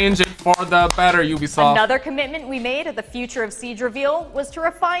 Change it for the better, Ubisoft. Another commitment we made at the Future of Siege reveal was to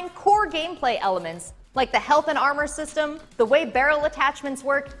refine core gameplay elements, like the health and armor system, the way barrel attachments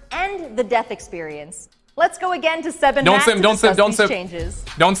work, and the death experience. Let's go again to Seb and Matt to discuss these changes.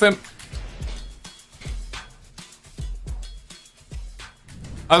 Don't simp.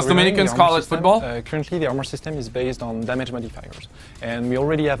 As Dominicans call it football? Currently, the armor system is based on damage modifiers. And we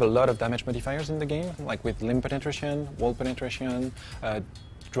already have a lot of damage modifiers in the game, like with limb penetration, wall penetration,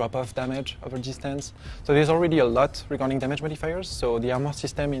 drop-off damage over distance. So there's already a lot regarding damage modifiers. So the armor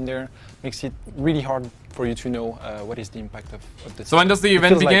system in there makes it really hard for you to know what is the impact of the. So when does the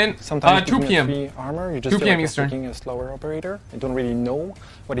event begin? Like 2 p.m. Armor, you just 2 p.m. Eastern. Picking a slower operator. You don't really know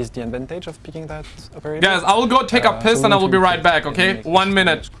what is the advantage of picking that operator. Guys, I will go take a piss and I will be right back, okay? 1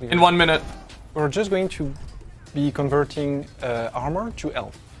 minute. In 1 minute. We're just going to be converting armor to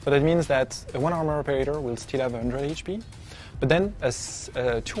health. So that means that a 1 armor operator will still have 100 HP. But then a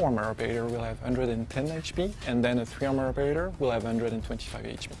 2 armor operator will have 110 HP, and then a 3 armor operator will have 125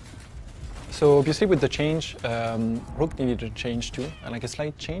 HP. So obviously with the change, Rook needed a change too, and like a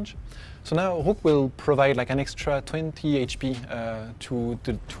slight change. So now Rook will provide like an extra 20 HP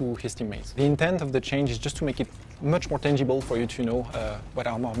to his teammates. The intent of the change is just to make it much more tangible for you to know what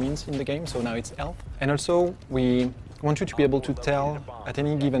armor means in the game. So now it's health. And also we want you to be able to tell at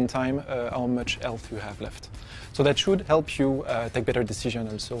any given time how much health you have left. So that should help you take better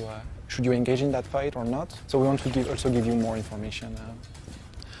decisions also, should you engage in that fight or not. So we want to also give you more information.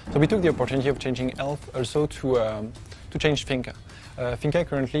 So we took the opportunity of changing health also to change Finca. Finca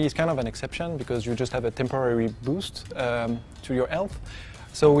currently is kind of an exception because you just have a temporary boost to your health.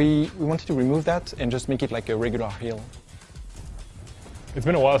 So we wanted to remove that and just make it like a regular heal. It's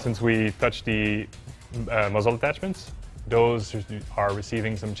been a while since we touched the muzzle attachments. Those are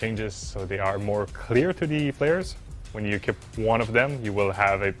receiving some changes, so they are more clear to the players. When you equip one of them, you will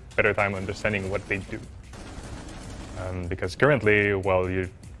have a better time understanding what they do. Because currently, well, you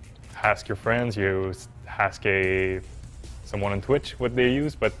ask your friends, you ask someone on Twitch what they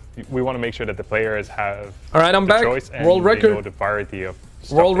use, but we want to make sure that the players have choice and world record. They know the variety of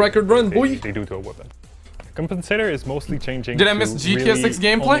stuff World record run, boy. They do to a weapon. Compensator is mostly changing Did I miss to GTA really 6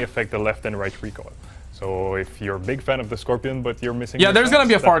 gameplay? only affect the left and right recoil. So if you're a big fan of the Scorpion, but you're missing, yeah, there's gonna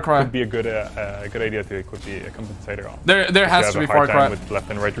be a Far Cry. Could be a good idea to equip the compensator on. There has to be Far Cry. With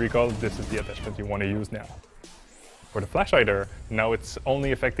left and right recoil, this is the attachment you want to use now. For the flash hider, now it's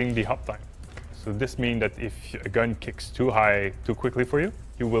only affecting the hop time. So this means that if a gun kicks too high too quickly for you,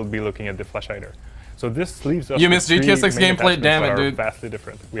 you will be looking at the flash hider. So this leaves us. You missed GTA 6 gameplay, damn it, dude. Vastly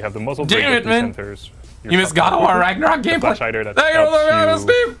different. We have the muzzle damn brake it, man. centers. You missed God of War Ragnarok gameplay. The flash hider that helps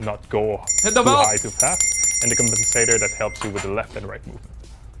you not go too high too fast, and the compensator that helps you with the left and right movement.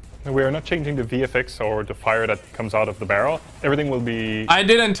 And we are not changing the VFX or the fire that comes out of the barrel. Everything will be. I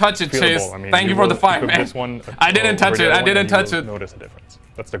didn't touch it, Chase. I mean, Thank you for the fire, man. This one, I didn't touch it. I didn't touch it. Notice a difference.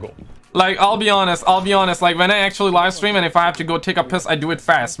 That's the goal. Like, I'll be honest. Like, when I actually live stream and if I have to go take a piss, I do it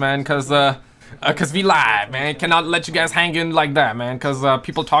fast, man. Cause we live, man. Cannot let you guys hang in like that, man. Cause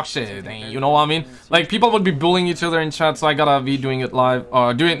people talk shit, you know what I mean? Like, people would be bullying each other in chat, so I gotta be doing it live,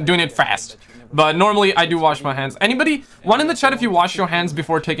 or doing it fast. But normally, I do wash my hands. Anybody, one in the chat if you wash your hands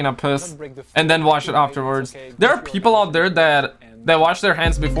before taking a piss, and then wash it afterwards. There are people out there that wash their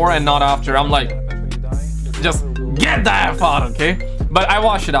hands before and not after. I'm like, just get the F out, okay? But I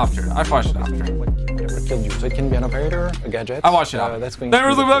wash it after. I wash it after. So it can be an operator, a gadget. I wash it after. That's going there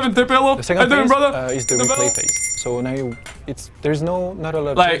is to the second phase brother? Is the replay phase. So now there's not a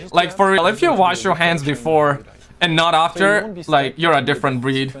lot of like for real, if you wash your hands before and not after, like, you're a different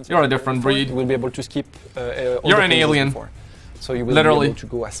breed. You're a different breed. You will be able to skip you're an alien. Before. So you will literally be able to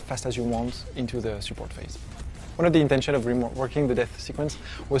go as fast as you want into the support phase. One of the intentions of reworking the death sequence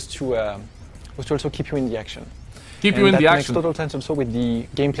was to also keep you in the action. Keep you in the action. That makes total sense also with the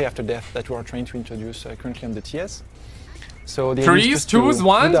gameplay after death that we are trying to introduce currently on the TS. So the 3s, 2s,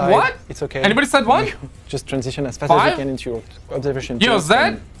 1s, what? It's okay. Anybody said 1? Just transition as fast as you can into your observation. Yo,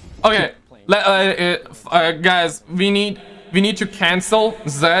 Zed? Okay, guys, we need to cancel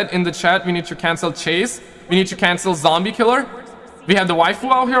Zed in the chat. We need to cancel Chase. We need to cancel Zombie Killer. We have the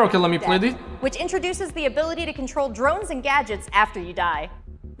waifu out here. Okay, let me play this. Which introduces the ability to control drones and gadgets after you die.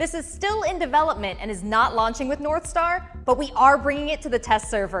 This is still in development and is not launching with North Star, but we are bringing it to the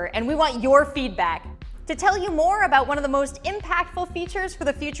test server, and we want your feedback. To tell you more about one of the most impactful features for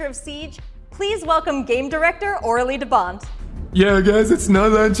the future of Siege, please welcome Game Director Aurélie Debont. Yeah, guys, it's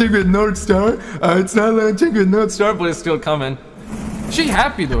not launching with North Star. It's not launching with North Star, but it's still coming. She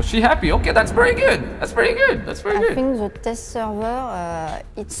happy though. She happy. Okay, that's very good. That's very good. That's very good. I think the test server,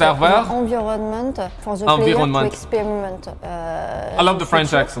 it's an environment for the player to experiment. I love the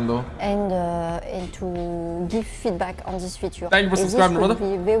French accent though. And to give feedback on this feature. Thank you for subscribing, brother. This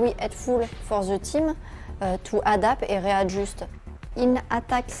will be very helpful for the team to adapt and readjust. In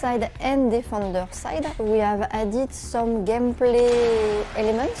attack side and defender side, we have added some gameplay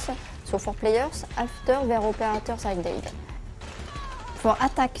elements, so for players after their operators are dead. For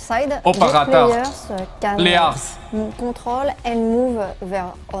attack side, players can control and move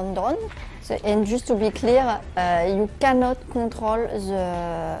their own drone. So, and just to be clear, you cannot control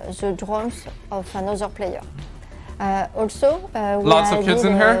the drones of another player. Also, lots of kids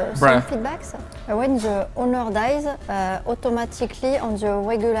in here. Some feedbacks. When the owner dies, automatically on the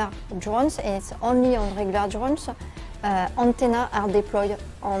regular drones, and it's only on regular drones, antennas are deployed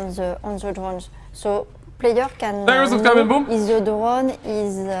on the drones. So player can know if the drone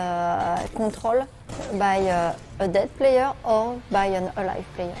is controlled by a dead player or by an alive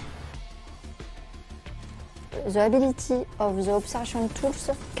player. The ability of the observation tools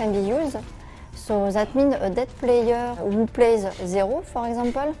can be used. So that means a dead player who plays Zero, for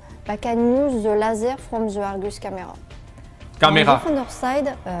example, can use the laser from the Argus camera. On the defender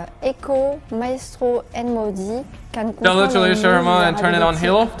side, Echo, Maestro, and Modi can control and turn it on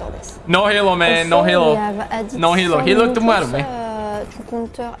Halo. No Halo, man. Also, no Halo. No Halo. Halo tomorrow, man.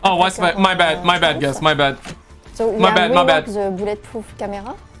 Oh, what's my bad? My bad, guys. My bad. So my bad. The bulletproof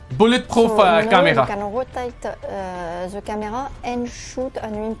camera. Bulletproof camera. You can rotate the camera and shoot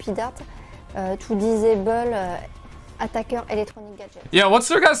an UMP dart to disable attacker electronic gadgets. Yeah, what's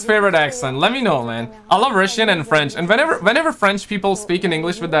your guys' favorite accent? Let me know, man. I love Russian and French, and whenever French people speak in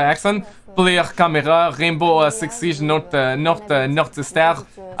English with the accent, Player Camera, Rainbow Six Siege, North Star,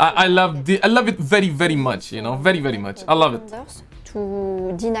 I love it very much. You know, very much. I love it.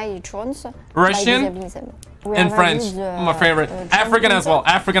 To deny drones. Russian and French, my favorite. African as well.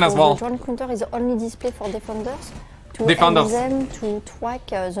 African as well. The drone counter is only displayed for defenders. To enable them to track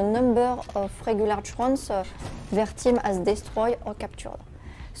the number of regular drones their team has destroyed or captured.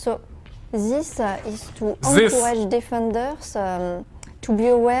 So this is to encourage defenders to be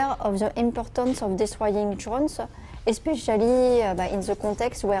aware of the importance of destroying drones, especially in the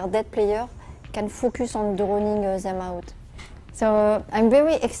context where dead players can focus on droning them out. So I'm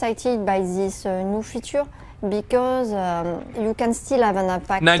very excited by this new feature because you can still have an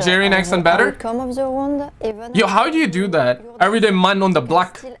impact Nigerian accent on the better? outcome of the round. Even Yo, how do you do that? Everyday man on the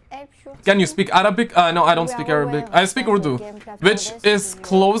block. Can you speak Arabic? No, I don't speak Arabic. I speak Urdu, which is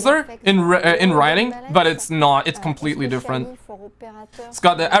closer in writing, but it's not. It's completely different. It's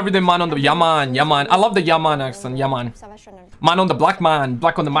got the everyday man on the Yaman. I love the Yaman accent. Yaman. Man on the black man.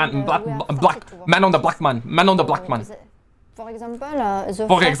 Black on the man. Black man on the black man. Man on the black man. For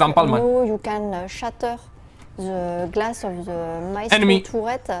example, you can shatter the glass of the Maestro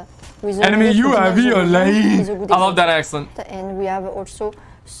turret with enemy UAV online. I love that accent. And we have also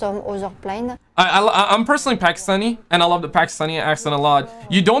some other plane. I'm personally Pakistani, and I love the Pakistani accent a lot.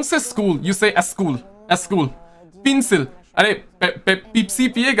 You don't say school, you say a school. A school. Pencil. Pepsi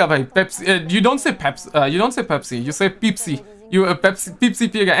piega, bhai. You don't say Pepsi. You don't say Pepsi. You say Pepsi. You Pepsi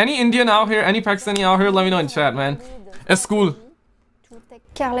piega. Any Indian out here, any Pakistani out here, let me know in chat, man. A school. To take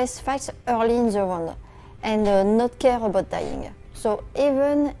careless fights early in the round and not care about dying. So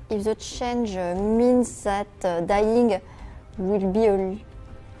even if the change means that dying will be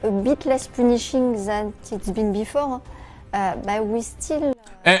a bit less punishing than it's been before, but we still...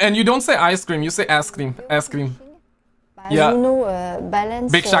 And you don't say ice cream, you say ice cream. Ice cream. Yeah. You know,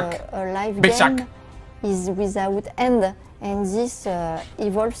 balance a live Big game Shack. is without end, and this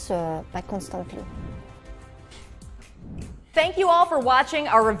evolves constantly. Thank you all for watching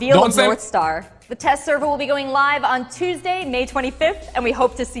our reveal of North Star. The test server will be going live on Tuesday, May 25th, and we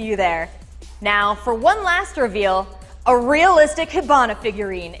hope to see you there. Now, for one last reveal, a realistic Hibana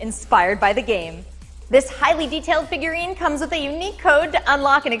figurine inspired by the game. This highly detailed figurine comes with a unique code to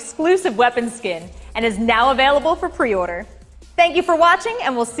unlock an exclusive weapon skin and is now available for pre-order. Thank you for watching,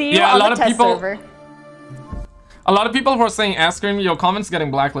 and we'll see you on the test server. A lot of people who are saying ice cream, your comments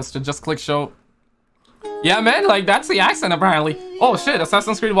getting blacklisted, just click show. Yeah, man, like that's the accent apparently. Oh shit,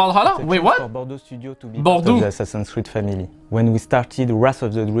 Assassin's Creed Valhalla? Wait, what? For Bordeaux Studio to be part of the Assassin's Creed family. When we started Wrath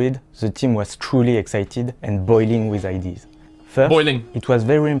of the Druid, the team was truly excited and boiling with ideas. First, it was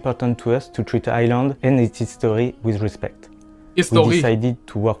very important to us to treat Ireland and its history with respect. We decided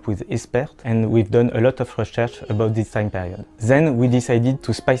to work with experts, and we've done a lot of research about this time period. Then we decided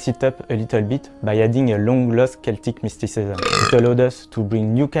to spice it up a little bit by adding a long-lost Celtic mysticism. It allowed us to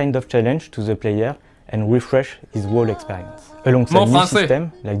bring new kind of challenge to the player and refresh his whole experience. Alongside new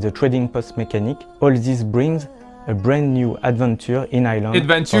systems, like the trading post mechanic, all this brings a brand new adventure in Ireland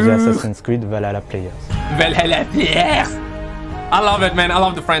for the Assassin's Creed Valhalla players. Valhalla players! I love it, man. I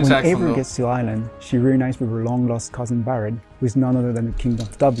love the French accent. When Avery gets to Ireland, she reunites with her long-lost cousin Barrett, who is none other than the King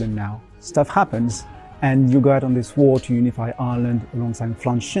of Dublin now. Stuff happens, and you go out on this war to unify Ireland alongside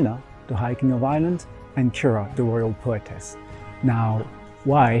Flanshina, the High King of Ireland, and Kira, the royal poetess. Now,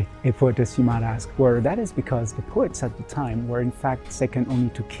 why a poetess, you might ask? Well, that is because the poets at the time were in fact second only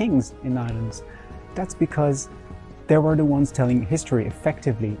to kings in Ireland. That's because they were the ones telling history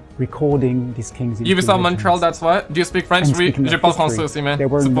effectively, recording these kings. Ubisoft Montreal, that's why. Do you speak French? Oui, je parle français aussi, man.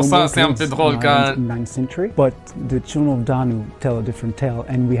 C'est pour ça, c'est un peu drôle quand... 9th century, but the children of Danu tell a different tale,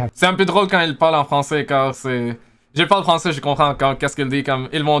 and we have... C'est un peu drôle quand ils parlent en français, car c'est... Je parle français, je comprends qu'est-ce qu'ils disent, comme...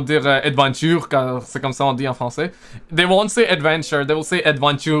 Ils vont dire adventure, car c'est comme ça on dit en français. They won't say adventure, they will say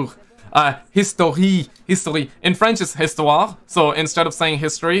adventure. History. In French, it's histoire, so instead of saying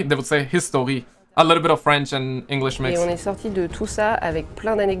history, they would say history. a little bit of French and English mix. Et on est sorti de tout ça avec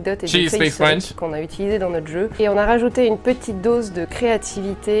plein d'anecdotes et de faits historiques qu'on a utilisés dans notre jeu. Et on a rajouté une petite dose de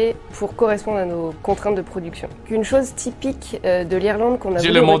créativité pour correspondre à nos contraintes de production. Une chose typique de l'Irlande qu'on a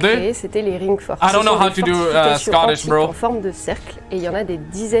voulu recréer, c'était les ring forts. I don't know how to do Scottish, bro. En forme de cercle, et il y en a des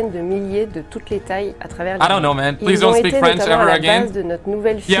dizaines de milliers de toutes les tailles à travers les I don't know, man. Please don't speak French ever again. De notre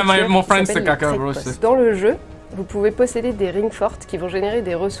nouvelle feature my friends c'est caca, bro. Dans le jeu, vous pouvez posséder des rings fortes qui vont générer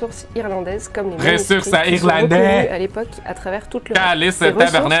des ressources irlandaises comme les manuscrits qui sont reconnus à l'époque à travers toute l'Europe. Ces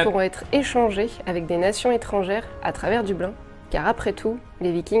ressources pourront être échangées avec des nations étrangères à travers Dublin, car après tout,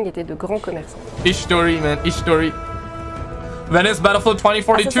 les Vikings étaient de grands commerçants. History, man, history. Venice Battlefield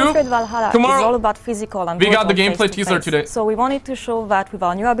 2042. Tomorrow, all about physical and we got the gameplay teaser today. So we wanted to show that with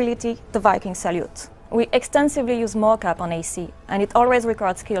our new ability, the Viking Salute. We extensively use mocap on AC, and it always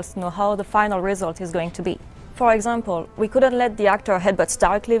requires skills to know how the final result is going to be. For example, we couldn't let the actor headbutt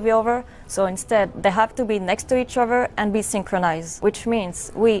directly over, so instead they have to be next to each other and be synchronized, which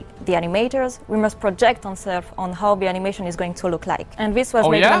means we, the animators, we must project ourselves on how the animation is going to look like. And this was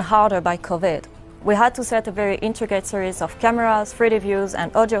made even harder by COVID. We had to set a very intricate series of cameras, 3D views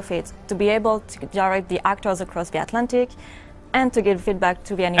and audio feeds to be able to direct the actors across the Atlantic and to give feedback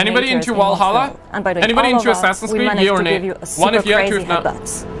to the animators. Anybody into Valhalla? And by doing anybody all into of Assassin's we Creed? managed Yeah or to nay? give you a super crazy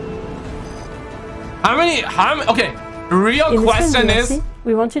headbutts. Okay, real question is,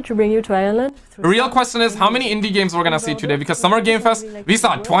 we wanted to bring you to Ireland. Real question is, how many indie games we're gonna see today? Because Summer Game Fest, we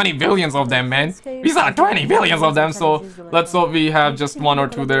saw 20 billions of them, man. We saw 20 billions of them, so let's hope we have just one or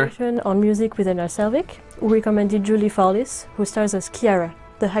two there. On music within our Selvig, we recommended Julie Follis, who stars as Kiara,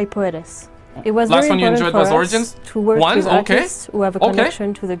 the High Poetess. It was Last very one you important enjoyed for was us Origins? to work with artists who have a Okay.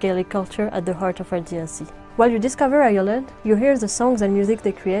 connection to the Gaelic culture at the heart of our DLC. While you discover Ireland, you hear the songs and music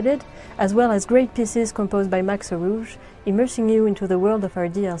they created, as well as great pieces composed by Max Rouge, immersing you into the world of our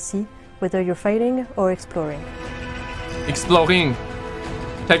DLC, whether you're fighting or exploring. Exploring.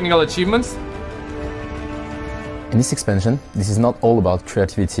 Technical achievements? In this expansion, this is not all about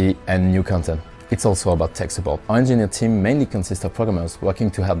creativity and new content. It's also about tech support. Our engineer team mainly consists of programmers working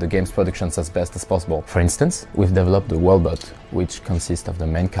to help the game's productions as best as possible. For instance, we've developed the Worldbot, which consists of the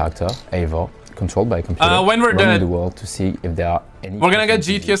main character, Eivor, controlled by a computer, when we're dead, the world to see if there are any. We're gonna get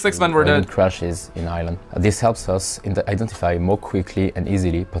GTA 6 when we're dead. Crashes in Ireland. This helps us identify more quickly and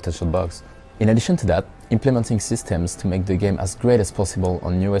easily potential bugs. In addition to that, implementing systems to make the game as great as possible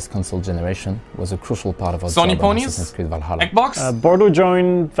on newest console generation was a crucial part of our Sony job on Assassin's Creed Valhalla. Xbox? Bordeaux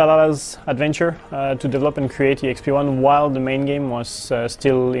joined Valhalla's adventure to develop and create the XP1 while the main game was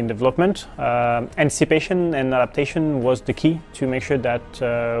still in development. Anticipation and adaptation was the key to make sure that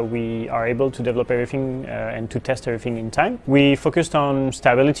we are able to develop everything and to test everything in time. We focused on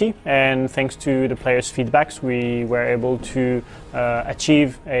stability, and thanks to the players' feedbacks, we were able to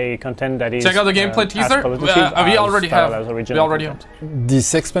achieve a content that is. Check out the gameplay teaser. We already have.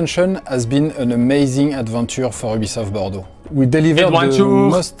 This expansion has been an amazing adventure for Ubisoft Bordeaux. We delivered the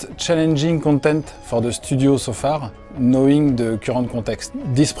most challenging content for the studio so far, knowing the current context.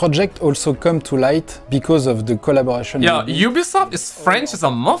 This project also come to light because of the collaboration. Yeah, Ubisoft is French as a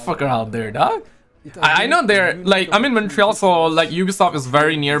motherfucker out there, dog. I know they're like, I'm in Montreal, so like Ubisoft is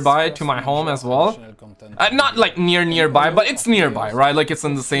very nearby to my home as well. Not like nearby, but it's nearby, right? Like it's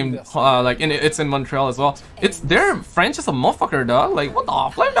in the same, it's in Montreal as well. They're French as a motherfucker, dog. Like what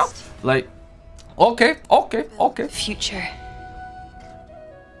the flame, dog? Like, okay. Future.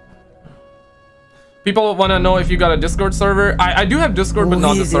 People want to know if you got a Discord server. I do have Discord, but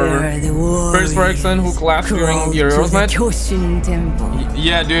not the server. First Ferguson, who collapsed during the Euros match.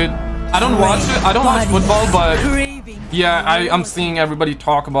 Yeah, dude. I don't watch it. I don't watch football, but yeah, I'm seeing everybody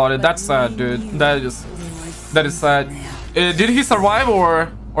talk about it. That's sad, dude. That is sad. Did he survive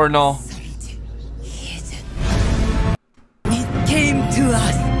or no? It came to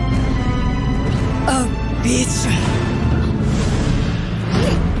us. A vision.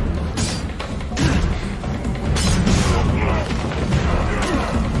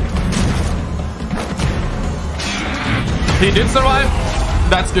 He did survive?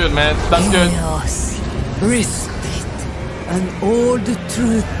 That's good, man. That's good. Risked it, and all the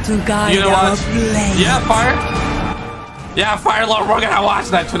truth to guide our blade. Yeah, Fire. Yeah, Fire Lord. We're gonna watch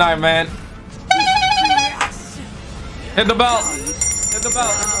that tonight, man. Hit the bell. Hit the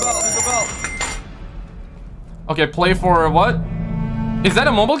bell. Hit the bell. Hit the bell. Okay, play for what? Is that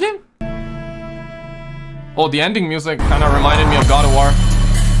a mobile game? Oh, the ending music kind of reminded me of God of War.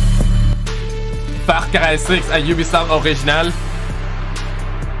 Far Cry 6 à Ubisoft original.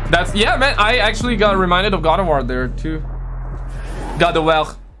 That's, yeah, man, I actually got reminded of God of War there too. God of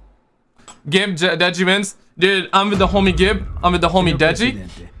War. Gib, Deji wins. Dude, I'm with the homie Gib. I'm with the homie Deji.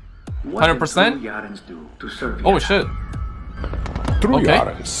 100%? Oh shit. True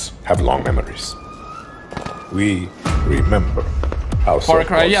Yarans have long memories. We remember how Far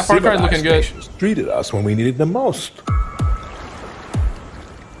Cry, yeah, Far Cry is looking good. Treated us when we needed them most.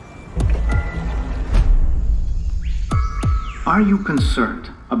 Are you concerned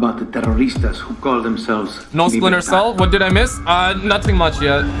about the terroristas who call themselves No Splinter Cell? What did I miss? Nothing much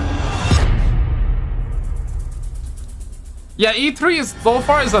yet. Yeah, E3 is so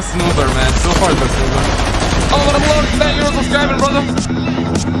far is a snoozer, man. So far is a snoozer. Oh, what a blow! Thank you for subscribing, brother.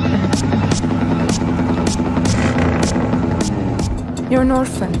 You're an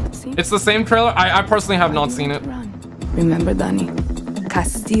orphan. See? It's the same trailer. I personally have not seen it. Remember, Danny,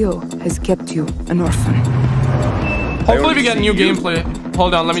 Castillo has kept you an orphan. Hopefully we get new gameplay.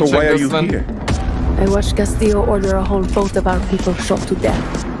 Hold on, let me check this then. I watched Castillo order a whole boat of our people shot to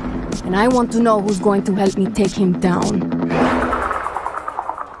death. And I want to know who's going to help me take him down.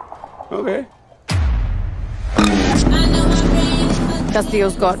 Okay.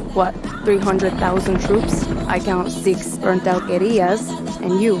 Castillo's got, what, 300,000 troops? I count 6 burnt-out guerrillas,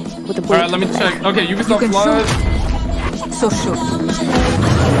 and you, with a bullet. Alright, let me check. Okay, Ubisoft Forward. So shoot.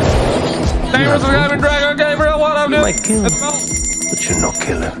 Thank you for subscribing, Dragon. Okay, bro, what up, dude? You might kill, but you're no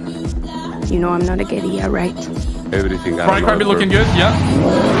killer. You know I'm not a guerrilla, right? Everything I Far Cry be looking good, yeah.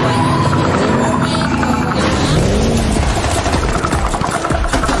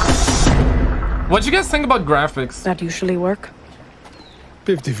 What'd you guys think about graphics? That usually work.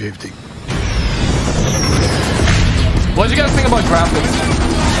 50-50. What'd you guys think about graphics?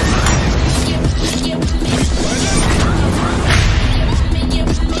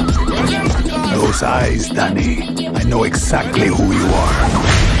 Those eyes, Danny. I know exactly who you are.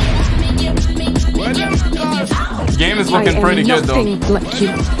 Game is looking pretty good, though. Like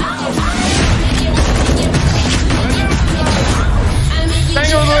you. Thank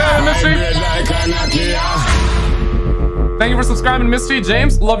you for Misty. Thank you for subscribing, Misty.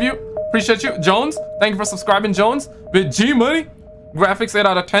 James, love you. Appreciate you. Jones, thank you for subscribing, Jones. With G Money. Graphics 8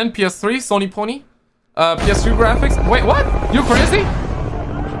 out of 10. PS3, Sony Pony. PS2 graphics. Wait, what? You crazy?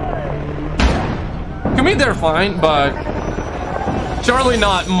 To me, they're fine, but surely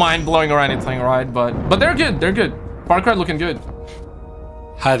not mind-blowing or anything, right? But they're good. They're good. Far Cry looking good.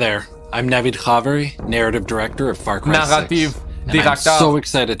 Hi there. I'm Navid Khaveri, narrative director of Far Cry 6. And I'm so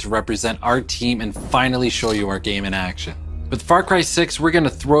excited to represent our team and finally show you our game in action. With Far Cry 6, we're going to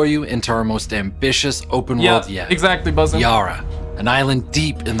throw you into our most ambitious open world yet. Exactly, Buzzin'. Yara, an island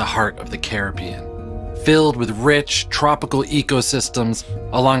deep in the heart of the Caribbean, filled with rich tropical ecosystems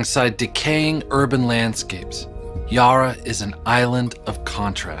alongside decaying urban landscapes. Yara is an island of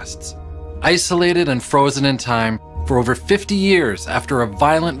contrasts. Isolated and frozen in time for over 50 years after a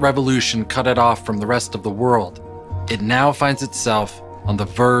violent revolution cut it off from the rest of the world, it now finds itself on the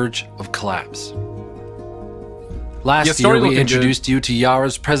verge of collapse. Last year, we introduced you to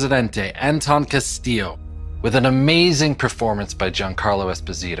Yara's Presidente, Anton Castillo, with an amazing performance by Giancarlo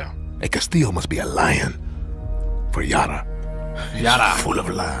Esposito. A Castillo must be a lion. For Yara. Yara. Full of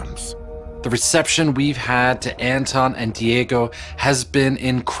lambs. The reception we've had to Anton and Diego has been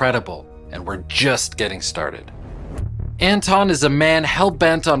incredible, and we're just getting started. Anton is a man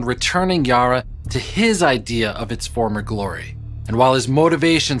hell-bent on returning Yara to his idea of its former glory. And while his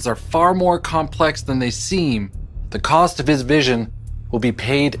motivations are far more complex than they seem, the cost of his vision will be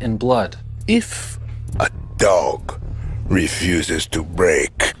paid in blood. If a dog refuses to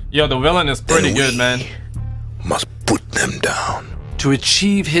break... Yo, the villain is pretty good, man. Must put them down. To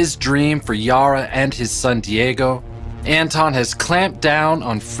achieve his dream for Yara and his son Diego, Anton has clamped down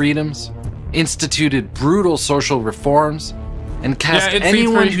on freedoms, instituted brutal social reforms, and cast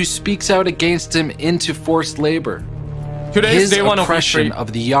anyone who speaks out against him into forced labor. Today's day one oppression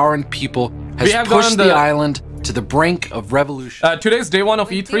of the Yaran people has pushed the island to the brink of revolution. Today's day one of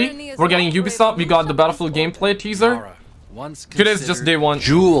E3. We're getting Ubisoft. We got the Battlefield gameplay teaser. Today's just day one.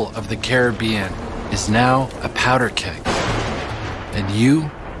 Jewel of the Caribbean is now a powder keg. And you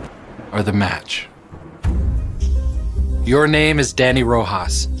are the match. Your name is Danny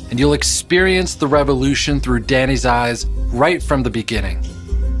Rojas, and you'll experience the revolution through Danny's eyes right from the beginning.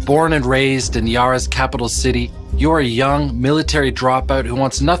 Born and raised in Yara's capital city, you're a young military dropout who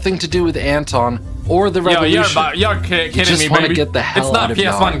wants nothing to do with Anton or the revolution. You're kidding you just me, want baby. to get the hell out of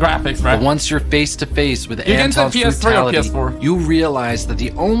Yara. It's not PS1 graphics, right? But once you're face to face with Anton's brutality, you realize that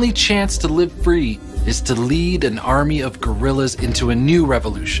the only chance to live free is to lead an army of guerrillas into a new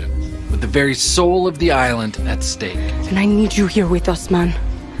revolution, with the very soul of the island at stake. And I need you here with us, man.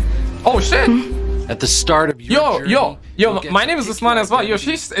 Oh shit! At the start of your journey, yo, my name is Usman as well. Yo,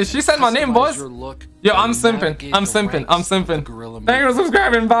 she said my name, boys. Yo, I'm simping. Thank you for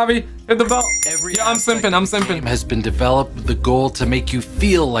subscribing, Bobby. Hit the bell. Yo, I'm simping. Has been developed with the goal to make you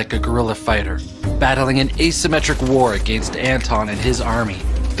feel like a guerrilla fighter, battling an asymmetric war against Anton and his army.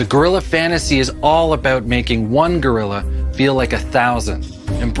 The guerrilla fantasy is all about making one guerrilla feel like 1,000.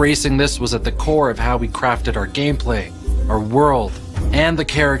 Embracing this was at the core of how we crafted our gameplay, our world, and the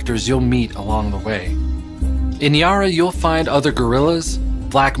characters you'll meet along the way. In Yara, you'll find other guerrillas,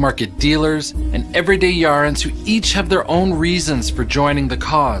 black market dealers, and everyday Yarans who each have their own reasons for joining the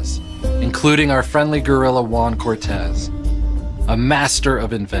cause, including our friendly guerrilla Juan Cortez, a master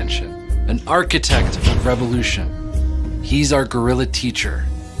of invention, an architect of revolution. He's our guerrilla teacher.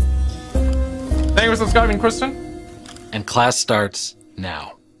 Thank you for subscribing, Christian. And class starts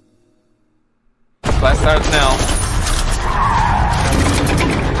now. Class starts now.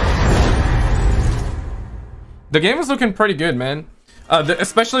 The game is looking pretty good, man.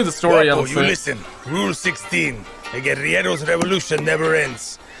 Especially the story. Guapo, you listen. Rule 16. The guerrilleros' revolution never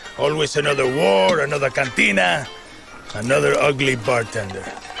ends. Always another war, another cantina, another ugly bartender.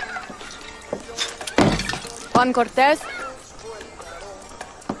 Juan Cortez?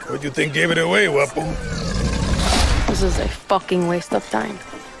 What do you think gave it away, Guapo? This is a fucking waste of time.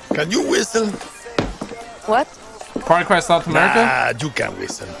 Can you whistle? What? Far Cry South America? Nah, you can't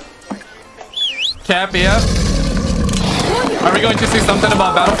whistle. Cap, yeah. Are we going to see something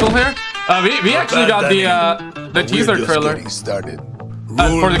about Battlefield here? We actually got the teaser trailer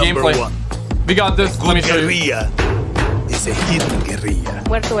for the gameplay. We got this. Let me show you. Is a hidden guerrilla.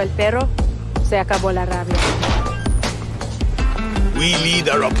 Muerto el perro, se acabó la rabia. We lead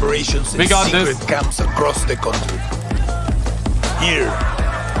our operations in secret camps across the country. Here,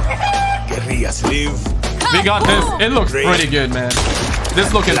 guerrillas live. We got this. It looks pretty good, man.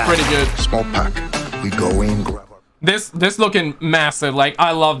 This looking pretty good. Small pack. We go in, grab. This looking massive. Like,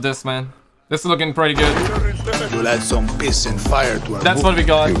 I love this, man. This is looking pretty good. You'll add some piss and fire to our That's what we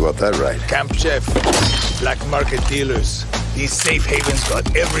got. You got that right. Camp chef, black market dealers. These safe havens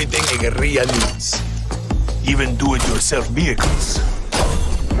got everything a guerrilla needs. Even do-it-yourself vehicles.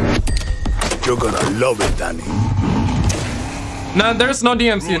 You're gonna love it, Danny. Nah, there's no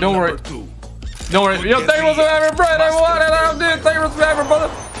DMC. Don't worry. Don't worry. Yo, thank you for having bread. I want it. I did. Thank you for having brother.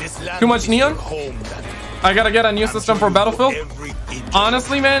 Too much neon? I gotta get a new system for Battlefield.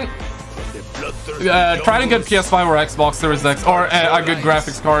 Honestly, man, try to get PS5 or Xbox Series X or a good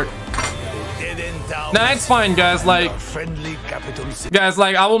graphics card. Nah, it's fine, guys. Like,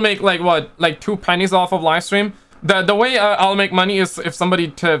 I will make like 2 pennies off of livestream. The way I'll make money is if somebody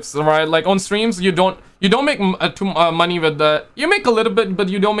tips, right? Like on streams, you don't make money with the. You make a little bit, but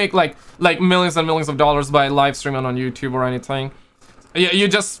you don't make like millions and millions of dollars by live streaming on YouTube or anything. Yeah,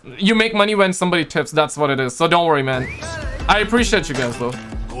 you make money when somebody tips. That's what it is. So don't worry, man. I appreciate you guys, though.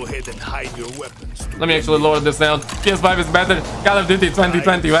 Go ahead and hide your weapons. Let me actually lower this down. PS5 is better. Call of Duty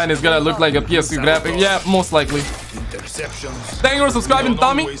 2021 is gonna look like a PS2 graphic. Yeah, most likely. Thank you for subscribing,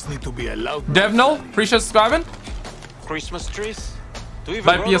 Tommy. Devno, appreciate subscribing. Christmas trees?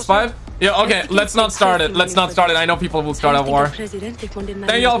 By PS5? Yeah, okay, let's not start it. Let's not start it. I know people will start a war.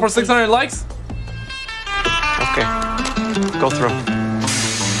 Thank you all for 600 likes. Okay, go through.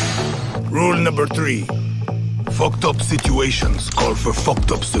 Rule number 3. Fucked up situations call for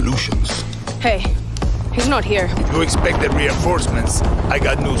fucked up solutions. Hey, he's not here. You expected reinforcements. I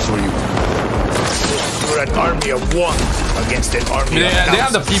got news for you. You're an army of one against an army of thousands. They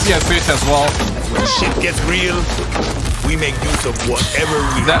have the PPS fish as well. When shit gets real, we make use of whatever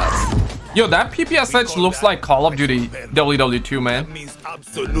we have. Yo, that PPS edge looks like Call of Duty WW2, man. That means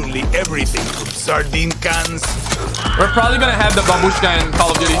absolutely everything from sardine cans. We're probably gonna have the babushka in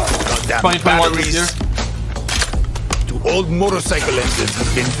Call of Duty 2021 this year. To old motorcycle engines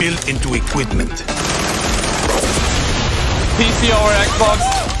have been built into equipment. PC over Xbox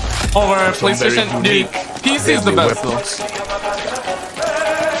over PlayStation. Dude, PC is the best though.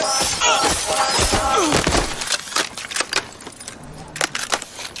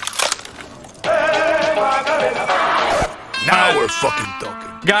 Now we're fucking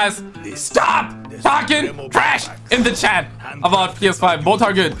talking. Guys, stop talking trash in the chat about PS5. Both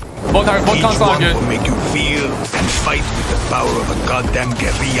are good. Both consoles are good. Will make you feel and fight with the power of a goddamn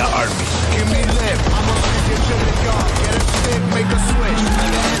guerrilla army. Give me lip. I'm a get a stick, make a switch.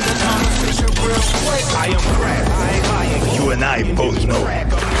 I am Crab. You and I both know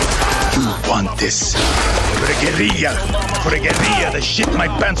you want this. For a guerrilla, the shit my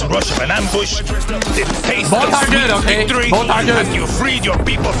pants rush of an ambush. The taste both are good, okay? Victory. Both are good. Have you freed your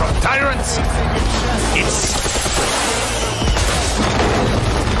people from tyrants?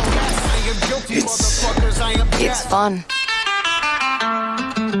 It's fun.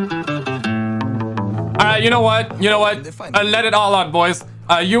 Alright, you know what? Let it all out, boys.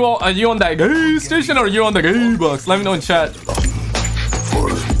 You on that gay station or you on the gay box? Let me know in chat.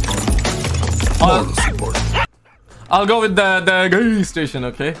 I'll go with the gay station,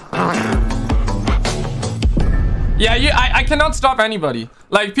 okay? Yeah, I cannot stop anybody.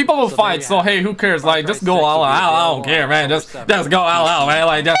 Like, people will fight, so hey, who cares? Like, just go all out. I don't care, man. Just go all out, man.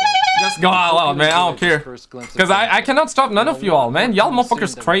 Like, just go all out, man. I don't care. Because I cannot stop none of you all, man. Y'all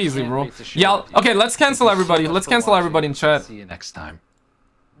motherfuckers crazy, bro. Y'all. Okay, let's cancel everybody. Let's cancel everybody in chat. See you next time.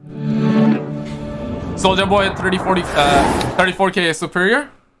 Soldier Boy at 34K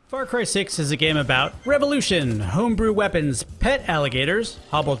superior. Far Cry 6 is a game about revolution, homebrew weapons, pet alligators,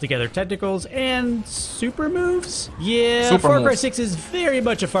 hobbled together tentacles, and super moves? Yeah, Far Cry 6 is very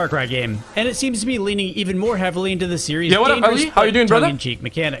much a Far Cry game, and it seems to be leaning even more heavily into the series' dangerous How you doing, brother? tongue-in-cheek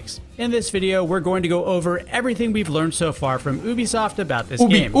mechanics. In this video, we're going to go over everything we've learned so far from Ubisoft about this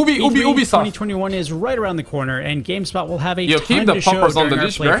game. Ubisoft. 2021 is right around the corner, and GameSpot will have a ton to show during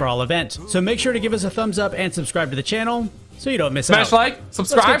our Play for All event. So make sure to give us a thumbs up and subscribe to the channel, so you don't miss out. Smash like,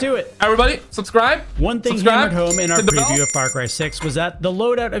 subscribe. Let's get to it. Everybody, subscribe. One thing hammered home in our preview of Far Cry 6 was that the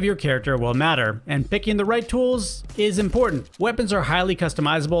loadout of your character will matter, and picking the right tools is important. Weapons are highly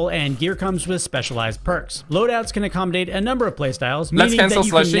customizable, and gear comes with specialized perks. Loadouts can accommodate a number of playstyles, meaning that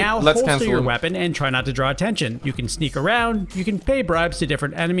you can now holster your weapon and try not to draw attention. You can sneak around, you can pay bribes to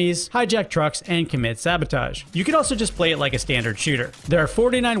different enemies, hijack trucks, and commit sabotage. You can also just play it like a standard shooter. There are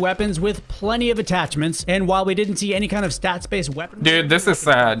 49 weapons with plenty of attachments, and while we didn't see any kind of stats-based weapon... Dude, this is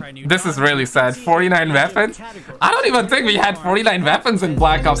sad. This is really sad. 49 weapons? I don't even think we had 49 weapons in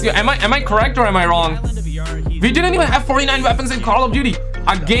Black Ops. Am I correct or am I wrong? We didn't even have 49 weapons in Call of Duty.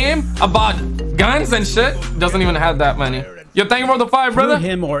 A game about guns and shit doesn't even have that many. Yo, thank you for the 5, brother. Through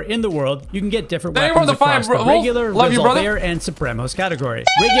him or in the world, you can get different weapons across the regular, Resolver, and Supremos categories.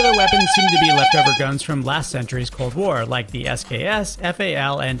 Regular weapons seem to be leftover guns from last century's Cold War, like the SKS,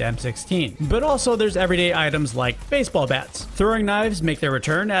 FAL, and M16. But also there's everyday items like baseball bats. Throwing knives make their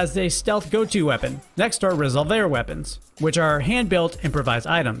return as a stealth go-to weapon. Next are Resolver weapons, which are hand-built improvised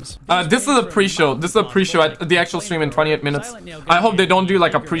items. This is a pre-show. This is a pre-show at the actual stream in 28 minutes. I hope they don't do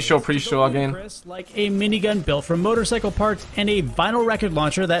like a pre-show again. Like a minigun built from motorcycle parts and a vinyl record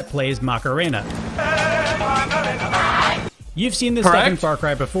launcher that plays Macarena. You've seen this stuff in Far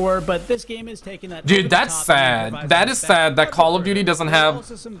Cry before, but this game is taking that... Dude, that's sad. That is sad that Call of Duty doesn't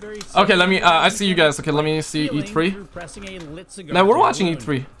have... Okay, let me... I see you guys. Okay, let me see E3. Now, we're watching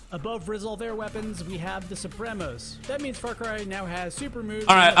E3. Above Resolver weapons, we have the Supremos. That means Far Cry now has super moves...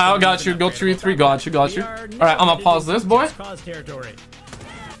 Alright, I got you. Go through E3. Got you. Alright, I'm gonna pause this, boy.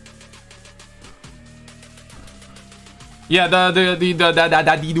 Yeah, the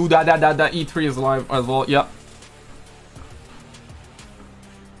E3 is live as well. Yep.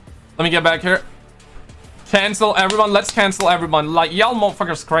 Let me get back here. Cancel everyone. Let's cancel everyone. Like, y'all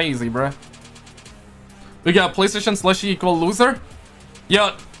motherfuckers crazy, bruh. We got PlayStation slushy equal loser.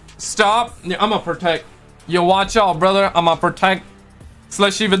 Yo, stop. I'ma protect. Yo, watch out, brother. I'ma protect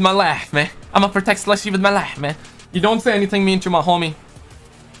slushy with my life, man. I'ma protect slushy with my life, man. You don't say anything mean to my homie.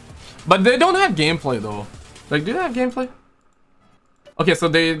 But they don't have gameplay, though. Like, do they have gameplay? Okay, so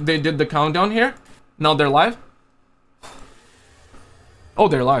they did the countdown here. Now they're live. Oh,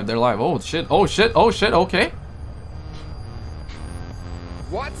 they're live. Oh shit. Okay.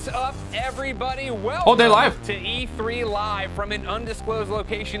 What's up, everybody? Welcome they're live. To E3 Live from an undisclosed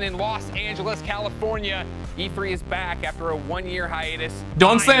location in Los Angeles, California. E3 is back after a one-year hiatus.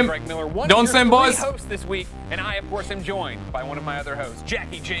 Don't say, boys. Host this week, and I, of course, am joined by one of my other hosts,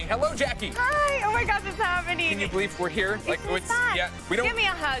 Jackie Jing. Hello, Jackie. Hi. Oh my God, it's happening. Can you believe we're here? We don't. Give me a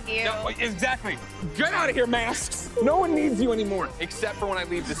hug, you. No, exactly. Get out of here, masks. No one needs you anymore, except for when I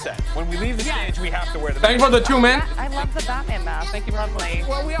leave the set. When we leave the stage, we have to wear the mask. Thank you for the 2, man. I love the Batman mask. Thank you, lovely.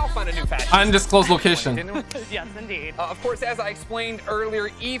 Well, we all find a new fashion. Undisclosed location. Yes, indeed. Of course, as I explained earlier,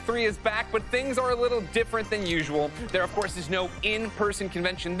 E3 is back, but things are a little different than usual. There, of course, is no in-person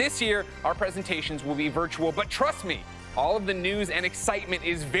convention this year. Our presentations will be virtual, but trust me, all of the news and excitement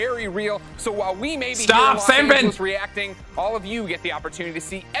is very real. So while we may be here in Los Angeles reacting, all of you get the opportunity to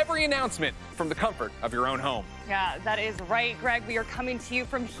see every announcement from the comfort of your own home. Yeah, that is right, Greg. We are coming to you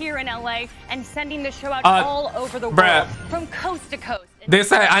from here in LA and sending the show out all over the world, from coast to coast. They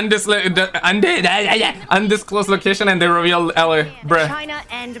say undisclosed location and they reveal LA, bruh. China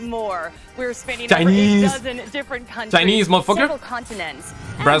and more. We're spinning over a dozen different countries, Chinese, motherfucker. several continents.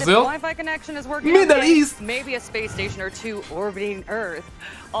 Brazil. Wi-Fi connection is working. Middle East. Maybe a space station or two orbiting Earth.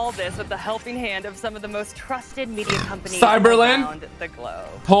 All this with the helping hand of some of the most trusted media companies around the globe.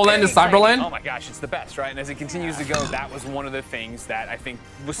 Poland is Cyberland. Oh my gosh, it's the best, right? And as it continues to go, that was one of the things that I think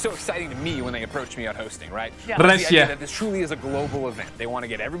was so exciting to me when they approached me on hosting, right? Yeah. The idea that this truly is a global event. They want to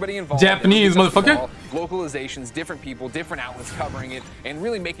get everybody involved. Japanese motherfucker. Localizations, different people, different outlets covering it, and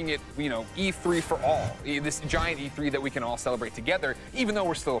really making it, you know, E3 for all. This giant E3 that we can all celebrate together, even though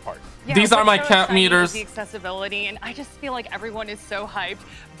we're still apart. Yeah, these are my cap meters. The accessibility, and I just feel like everyone is so hyped.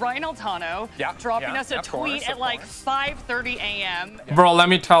 Brian Altano dropping us a tweet at like 5:30 a.m. Bro, let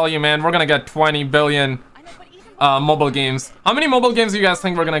me tell you, man, we're gonna get 20 billion mobile games. How many mobile games do you guys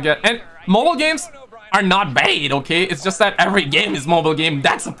think we're gonna get? And mobile games are not bad, okay? It's just that every game is mobile game.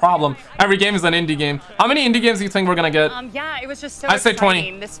 That's the problem. Every game is an indie game. How many indie games do you think we're gonna get? Yeah, it was just so I say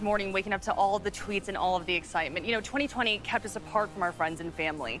exciting 20. this morning, waking up to all of the tweets and all of the excitement. You know, 2020 kept us apart from our friends and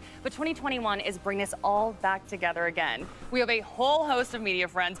family, but 2021 is bringing us all back together again. We have a whole host of media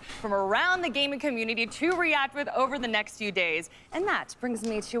friends from around the gaming community to react with over the next few days. And that brings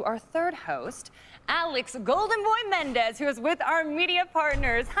me to our third host, Alex Golden Boy Mendez, who is with our media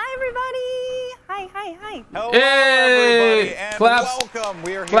partners. Hi, everybody. Hi. Hello, hey, everybody, and claps. welcome.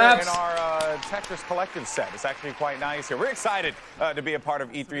 We are here Claps. in our Tetris Collective set. It's actually quite nice here. We're excited to be a part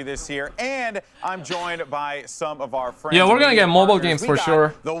of E3 this year, and I'm joined by some of our friends. Yeah, we're gonna get mobile games for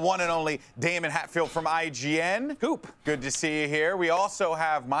sure. The one and only Damon Hatfield from IGN. Coop, good to see you here. We also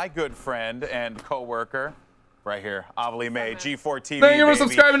have my good friend and co-worker, right here, Avali May, G4 TV. Thank you for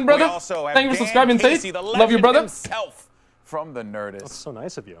subscribing, brother. Thank you for subscribing, Tate. Love you, brother. Himself from the Nerdist. That's so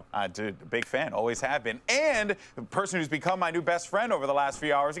nice of you. Dude, big fan, always have been. And the person who's become my new best friend over the last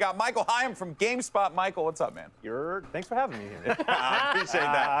few hours, we got Michael Hyam from GameSpot. Michael, what's up, man? Thanks for having me here. I appreciate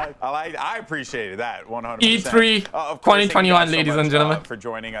that. I appreciated that 100%. E3 2021, ladies and gentlemen. For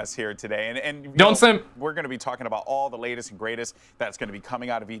joining us here today. And Don't simp. We're going to be talking about all the latest and greatest that's going to be coming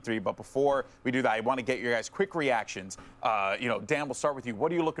out of E3. But before we do that, I want to get your guys' quick reactions. Dan, we'll start with you.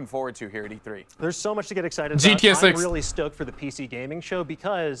 What are you looking forward to here at E3? There's so much to get excited about. GTA 6. I'm really stoked for the PC gaming show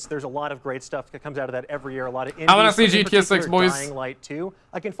because there's a lot of great stuff that comes out of that every year. A lot of indies. I want to see GTA 6, boys. Dying Light 2.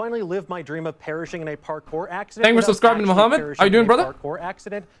 I can finally live my dream of perishing in a parkour accident. Thank you for subscribing, Mohammed. How you doing, brother? Parkour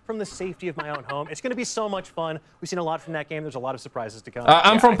accident from the safety of my own home. It's going to be so much fun. We've seen a lot from that game. There's a lot of surprises to come.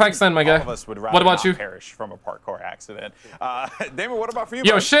 I'm from Pakistan, my guy. All of us would rather what about you? Perish from a parkour accident. Damon, what about for you?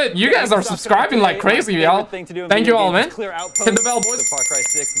 Yo, shit, you guys are subscribing like crazy, y'all. Thank you all, man. Hit the bell, boys. Far Cry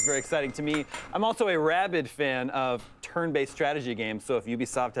 6 is very exciting to me. I'm also a rabid fan of turn-based strategy games, so if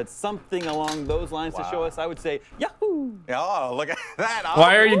Ubisoft had something along those lines to show us, I would say, yahoo! Oh, look at that.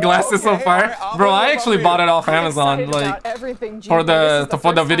 Why are your glasses so fire? Bro, I actually bought it off Amazon, like, for the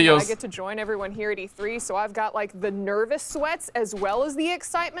videos. I get to join everyone here at E3, so I've got like the nervous sweats as well as the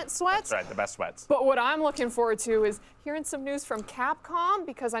excitement sweats. That's right, the best sweats. But what I'm looking forward to is hearing some news from Capcom,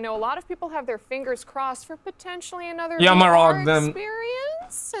 because I know a lot of people have their fingers crossed for potentially another VR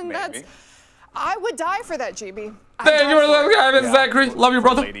experience, and that's... I would die for that, GB. Thank you for subscribing, Zachary. Love you,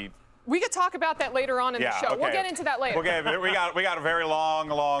 brother. We could talk about that later on in the show. Okay. We'll get into that later. Okay, we got a very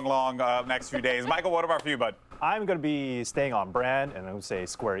long next few days. Michael, what about for you, bud? I'm going to be staying on brand, and I would say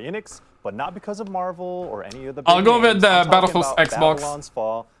Square Enix, but not because of Marvel or any of the big I'll go names. with Battlefield Xbox. Babylon's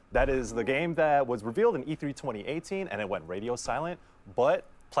Fall. That is the game that was revealed in E3 2018, and it went radio silent. But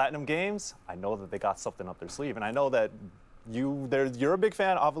Platinum Games, I know that they got something up their sleeve, and I know that you're a big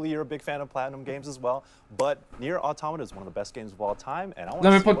fan. Obviously, you're a big fan of Platinum Games as well. But Nier Automata is one of the best games of all time, and I want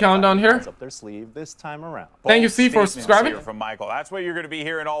to see put countdown here up their sleeve this time around. Thank you, C, for subscribing. From Michael, that's what you're going to be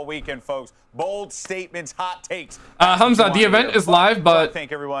hearing all weekend, folks. Bold statements, hot takes. Hamza, the event is live, but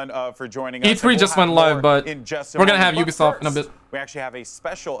thank everyone for joining us. E3 just went live, but we're gonna have Ubisoft in a bit. We actually have a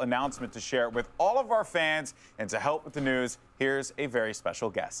special announcement to share with all of our fans, and to help with the news, here's a very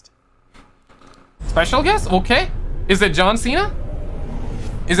special guest. Special guest? Okay. Is it John Cena?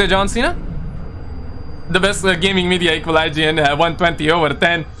 Is it John Cena? The best gaming media equal IGN 120 over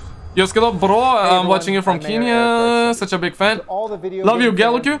 10. Yo, Skillo, bro, I'm watching you from Kenya. Such a big fan. Love you,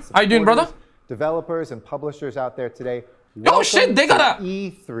 Galuku. How you doing, brother? Developers and publishers out there today. Oh shit, they got a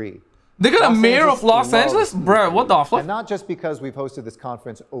E3. They got a mayor of Los Angeles? Bruh, what the fuck? And not just because we've hosted this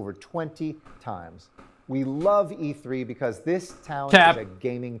conference over 20 times. We love E3 because this town is a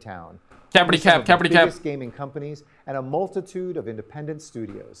gaming town. Biggest gaming companies and a multitude of independent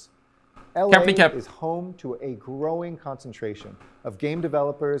studios. LA is home to a growing concentration of game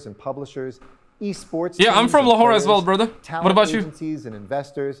developers and publishers, esports. Yeah, I'm from Lahore as well, brother. What about you? Agencies and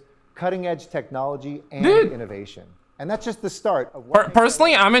investors, cutting-edge technology and innovation. And that's just the start of what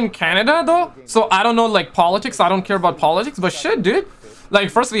personally, I'm in Canada though, so I don't know like politics. I don't care about politics, but shit, dude. Like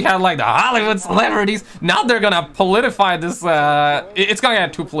first we had like the Hollywood celebrities. Now they're gonna politify this. It's gonna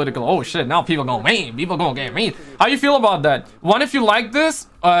get too political. Oh shit! Now people gonna mean. People gonna get mean. How you feel about that? 1, if you like this.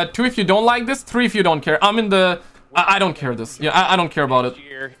 2, if you don't like this. 3, if you don't care. I'm in the. I don't care this. Yeah, I don't care about it.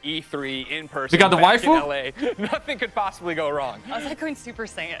 E3 in person. We got the back waifu? in LA. Nothing could possibly go wrong. I was like going Super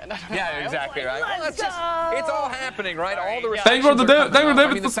Saiyan. Yeah, exactly right. Well, it's all happening, right? All the Thank you for the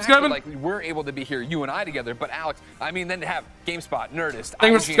fact subscribing. that, like, we're able to be here, you and I together. But Alex, I mean, then to have GameSpot, Nerdist,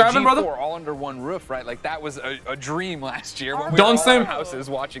 thank you for subscribing, brother. all under one roof, right? Like that was a dream last year when we Don't were all in say our houses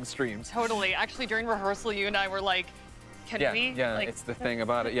watching streams. Totally. Actually, during rehearsal, you and I were like, can we? Yeah, like, it's the thing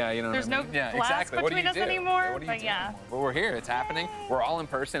about it. Yeah, you know. There's what I no mean? Yeah, glass exactly. between us anymore. But yeah. But we're here. It's happening. We're all in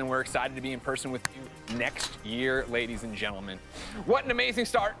person, and we're excited to be in person with you next year, ladies and gentlemen. What an amazing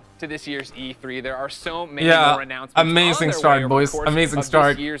start to this year's E3. There are so many more announcements. Amazing start, boys. Amazing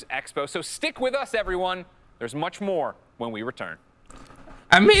start. This year's Expo. So stick with us, everyone. There's much more when we return.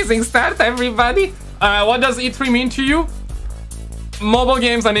 Amazing start, everybody. What does E3 mean to you? Mobile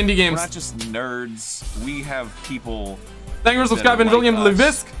games and indie games. We're not just nerds. We have people. Thank you for subscribing, William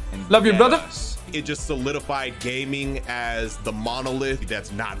Levisk. Love you, brother. It just solidified gaming as the monolith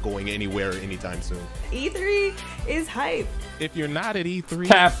that's not going anywhere anytime soon. E3 is hype. If you're not at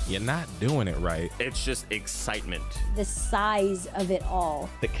E3, you're not doing it right. It's just excitement. The size of it all.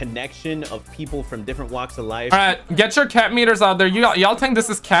 The connection of people from different walks of life. All right, get your cap meters out there. Y'all think this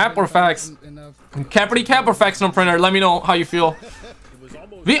is cap or facts? Cappity cap or facts no printer? Let me know how you feel.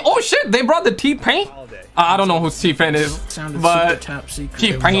 Oh shit, they brought the T-Pain? I don't know who T-Pain is, but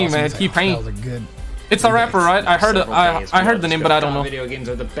T-Pain, man, T-Pain. It's a rapper, right? I heard I heard the name, but I don't know. Video games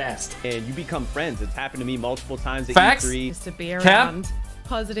are the best, and you become friends. It's happened to me multiple times at Facts? E3. Just to be around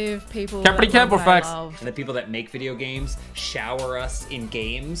positive people. Cappity cap or facts? And the people that make video games shower us in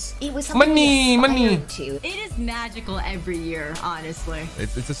games. It was money. It is magical every year, honestly.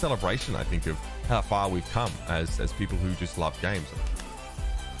 It's a celebration, I think, of how far we've come as people who just love games.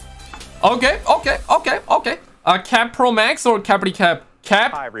 Okay. Cap Pro Max or Cappity Cap?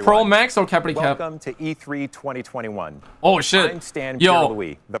 Cap Pro Max or Cappity Cap? Welcome to E3 2021. Oh shit. I'm Stan yo,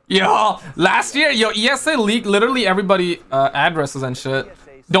 Louis, last year, ESA leaked literally everybody addresses and shit.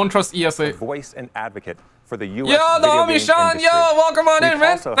 Don't trust ESA. Voice and advocate for the US the homie game Sean, industry. welcome on in,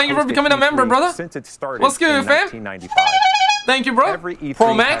 man. Thank you for becoming a member, brother. Since it started What's good, in fam? 1995. Thank you, bro. Every E3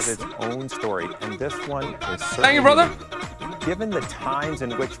 Pro Max has its own story, and this one is thank you, brother. Given the times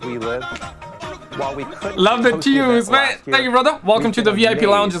in which we live, while we couldn't love the tunes, man. Thank you, brother. Welcome to the VIP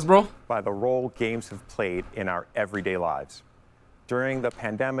lounges, bro. By the role games have played in our everyday lives. During the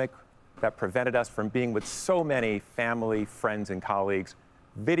pandemic that prevented us from being with so many family, friends, and colleagues,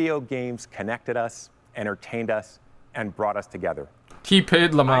 video games connected us, entertained us, and brought us together.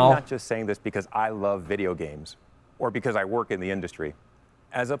 T-Pid Lamal. I'm not just saying this because I love video games or because I work in the industry.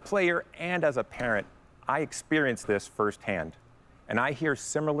 As a player and as a parent, I experience this firsthand. And I hear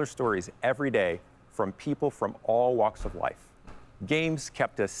similar stories every day from people from all walks of life. Games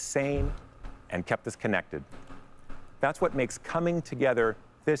kept us sane and kept us connected. That's what makes coming together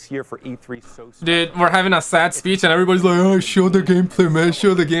this year for E3 so special. Dude, we're having a sad speech and everybody's like, oh, show the gameplay, man,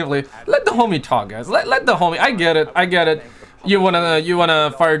 show the gameplay. Let the homie talk, guys. Let the homie, I get it. You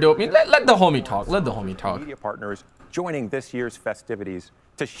wanna fire dope me? Let the homie talk. Let the homie talk. Media partners joining this year's festivities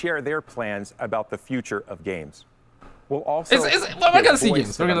to share their plans about the future of games. We'll also we're gonna see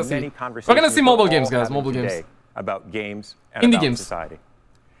games. We're gonna see mobile games, guys. Mobile games about games and indie about games. Society.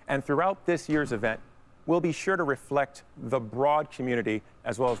 And throughout this year's event, we'll be sure to reflect the broad community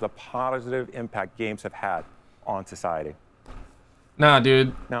as well as the positive impact games have had on society. Nah,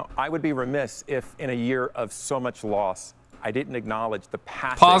 dude. Now, I would be remiss if in a year of so much loss, I didn't acknowledge the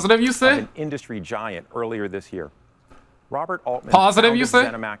passing positive, you say? of an industry giant earlier this year. Robert Altman positive, you say?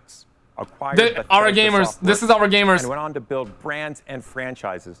 ZeniMax, acquired our gamers. Software, this is our gamers. And went on to build brands and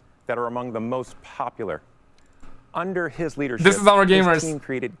franchises that are among the most popular. Under his leadership, this is our gamers. His team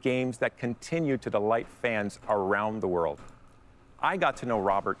created games that continue to delight fans around the world. I got to know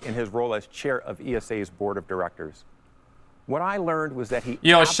Robert in his role as chair of ESA's board of directors. What I learned was that he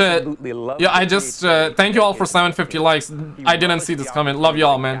absolutely loved I just thank you all for 750 likes. I didn't see this coming. Love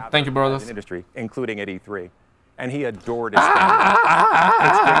y'all, man. Thank you, brothers. Industry, including at E3. And he adored his family.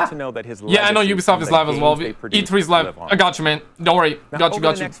 It's great to know that his I know Ubisoft is live as well. E3's live. I got you, man. Don't worry. Got you.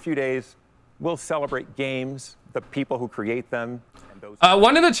 Over the next few days, we'll celebrate games, the people who create them. And those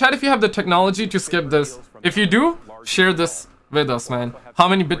one in the chat if you have the technology to skip this. If you do, share this with us, man. How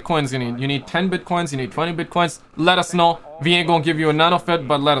many bitcoins you need? You need 10 bitcoins? You need 20 bitcoins? Let us know. We ain't gonna give you none of it,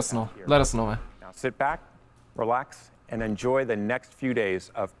 but let us know. Let us know, man. Now sit back, relax, and enjoy the next few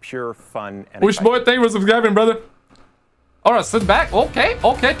days of pure fun and Wish boy, thank you for subscribing, brother. Alright, sit back. Okay,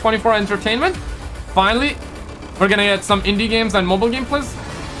 okay. 24 entertainment. Finally, we're gonna get some indie games and mobile gameplays.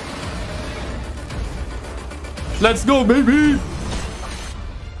 Let's go, baby.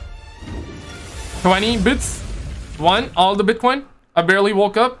 20 bits. All the Bitcoin. I barely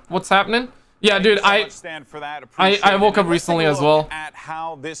woke up. What's happening? Yeah, dude, I woke up recently as well. At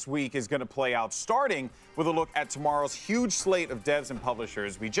how this week is going to play out, starting with a look at tomorrow's huge slate of devs and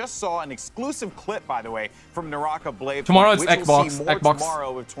publishers. We just saw an exclusive clip, by the way, from Naraka Blade. Tomorrow it's which Xbox. we'll see more Xbox.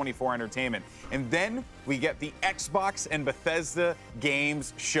 Tomorrow with 24 Entertainment. And then we get the Xbox and Bethesda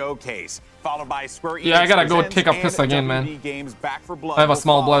Games Showcase, followed by Square Enix. Yeah, I gotta go take a piss again, man. Games Back for Blood I have a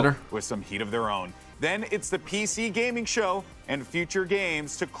small bladder. with some heat of their own. Then it's the PC Gaming Show and future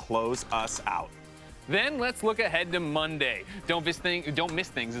games to close us out. Then let's look ahead to Monday. Don't miss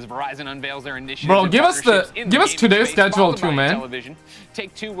things as Verizon unveils their initiatives. Bro, give us today's schedule too, man. Television.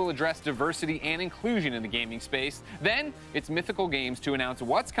 Take-Two will address diversity and inclusion in the gaming space. Then it's Mythical Games to announce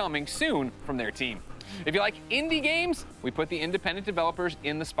what's coming soon from their team. If you like indie games, we put the independent developers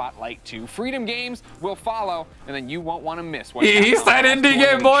in the spotlight too. Freedom Games will follow, and then you won't want to miss what he said indie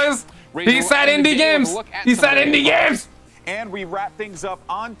game, boys. He said indie games. He said indie games. And we wrap things up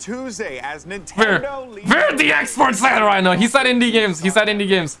on Tuesday as Nintendo We're the experts there right now. He said indie games. He said indie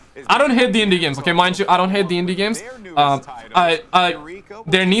games. I don't hate the indie games. Okay, mind you, I don't hate the indie games.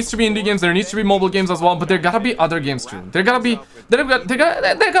 There needs to be indie games. There needs to be mobile games as well. But there gotta be other games too. There gotta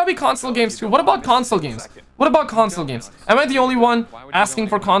be console games too. What about console games? What about console games? Am I the only one asking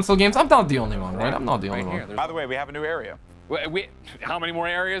for console games? I'm not the only one, right? I'm not the only one. By the way, we have a new area. How many more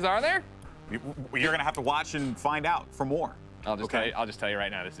areas are there? You're gonna have to watch and find out for more. I'll just tell you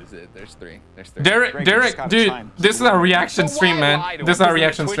right now. This is it. There's three. Derek, dude, this is our reaction stream, man. This is our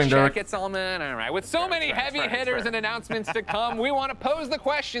reaction stream, Derek. All right. With so many heavy hitters and announcements to come, we want to pose the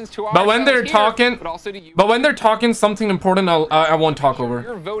questions to our. But when they're talking, something important, I won't talk over.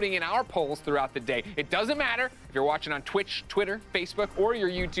 You're voting in our polls throughout the day. It doesn't matter if you're watching on Twitch, Twitter, Facebook, or your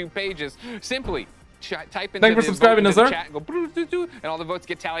YouTube pages. Simply type into the chat and go, and all the votes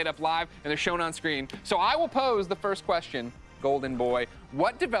get tallied up live and they're shown on screen. So I will pose the first question, Golden Boy.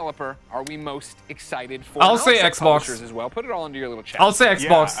 What developer are we most excited for? I'll say Xbox as well. Put it all into your little chat. I'll say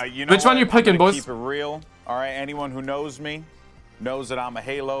Xbox. Yeah, you know which one you picking, boys? Keep it real. All right, anyone who knows me knows that I'm a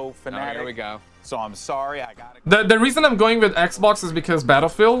Halo fanatic. Here we go. So I'm sorry, I gotta. The reason I'm going with Xbox is because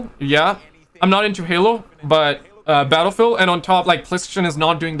Battlefield. Yeah, I'm not into Halo, but Battlefield, and on top, like, PlayStation is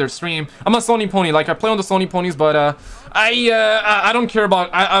not doing their stream. I'm a Sony pony. Like, I play on the Sony ponies, but I don't care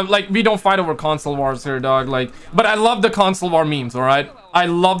about. Like, we don't fight over console wars here, dog. Like, but I love the console war memes. All right, I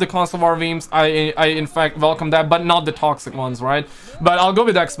love the console war memes. I in fact welcome that, but not the toxic ones, right? But I'll go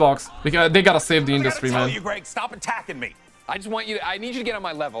with Xbox because they gotta save the industry, man. You, Greg, stop attacking me. I just want you. I need you to get on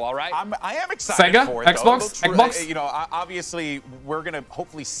my level, all right? I am excited Sega? for it. Xbox? Xbox? You know, obviously, we're gonna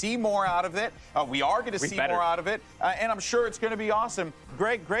hopefully see more out of it. We are gonna see more out of it, and I'm sure it's gonna be awesome.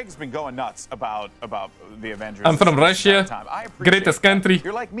 Greg's been going nuts about the Avengers. I'm from Russia, greatest country.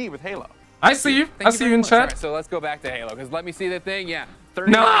 You're like me with Halo. I see you. I see you in chat. Right, so let's go back to Halo, because let me see the thing. Yeah.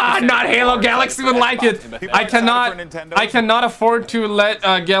 Nah, not Halo. Galaxy would like it. I cannot afford to let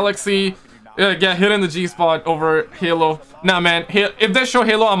Galaxy get hit in the G spot over Halo. Nah, man. If they show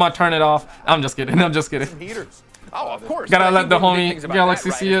Halo, I'm gonna turn it off. I'm just kidding. I'm just kidding. Oh, of course. Gotta let the homie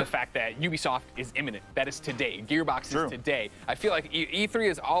Galaxy see it. The fact that Ubisoft is imminent. That is today. Gearbox is today. I feel like E3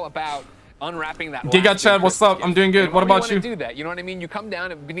 is all about unwrapping that. Giga Chad, what's up? I'm doing good. What about you? Do that. You know what I mean? You come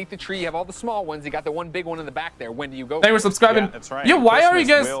down and beneath the tree, you have all the small ones. You got the one big one in the back there. When do you go? Thanks for subscribing. Yeah, that's right. Yo, why are you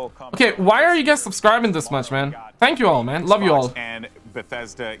guys? Okay, why are you guys subscribing this much, man? Thank you all, man. Love you all. And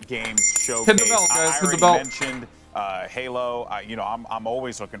Bethesda Games Showcase. Hit the bell, guys. Hit the bell. Mentioned Halo. You know, I'm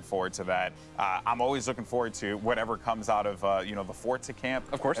always looking forward to that. I'm always looking forward to whatever comes out of you know, the Forza camp,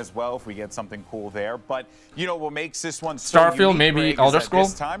 of course, as well. If we get something cool there, but you know, what makes this one Starfield, maybe Elder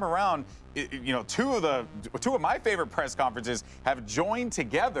Scrolls. This time around, you know, two of my favorite press conferences have joined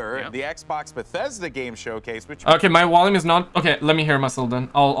together. The Xbox Bethesda Game Showcase, which okay, my volume is not okay. Let me hear myself then.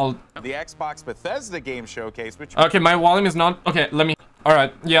 I'll the Xbox Bethesda Game Showcase, which okay, my volume is not okay. Let me. All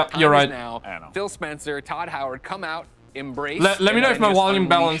right, yeah, you're right. Now, Phil Spencer, Todd Howard, come out. Embrace. Let me know if my volume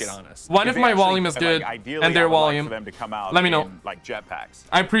balance. One, if my volume is good, and their volume. For them to come out let me know. Like jetpacks.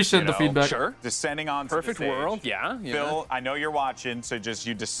 I appreciate the feedback. Sure. Descending on perfect the stage. World. Yeah. Phil, I know you're watching, so just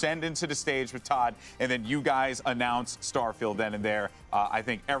you descend into the stage with Todd, and then you guys announce Starfield then and there. I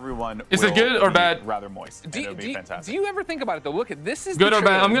think everyone. Is it good or bad? Rather moist. It'll be fantastic. Do you ever think about it though? Look at this is good or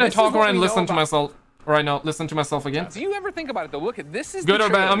bad. I'm gonna talk around and listen to myself. Right now, listen to myself again. Do you ever think about it though? Look at this is good or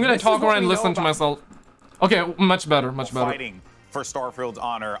bad. I'm gonna talk around and listen to myself. Okay, much better, much better. Fighting for Starfield's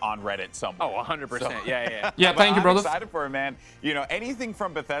honor on Reddit somewhere. Oh, 100%. So, Yeah. Yeah, thank you, brother. I'm excited for it, man. You know, anything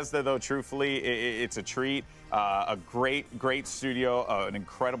from Bethesda, though, truthfully, it's a treat. A great studio, an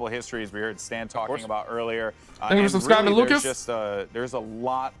incredible history, as we heard Stan talking about earlier. Thank you for subscribing, really, Lucas. There's a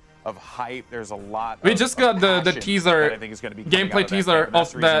lot of hype. There's a lot. We just got the teaser, that I think is going to be gameplay teaser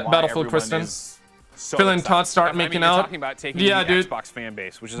of that Battlefield Kristen. Phil and Todd start making out. Talking about taking yeah, the dude. Xbox fan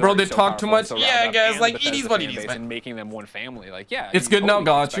base, which is bro, they so talk too much. so Yeah, guys, like it is what it is, man. And making them one family, like yeah. It's good now.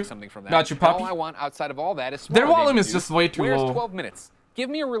 Got you. Something from that. Got you, puppy. All I want outside of all that is their volume is just way too low. Where's 12 minutes? Give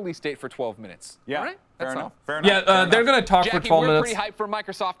me a release date for 12 minutes. Yeah. All right? Fair enough. Yeah, they're gonna talk Jackie, for 12 minutes. We're pretty hyped for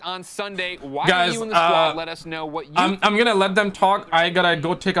Microsoft on Sunday. Why guys, are you in the squad? Let us know what you. I'm gonna let them talk. I gotta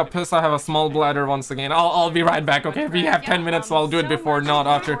go take a piss. I have a small bladder once again. I'll be right back. Okay, we have 10 minutes, so I'll do it before, not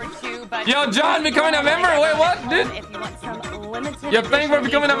after. Yo, John, becoming a member. Wait, what, dude? Yeah, thanks for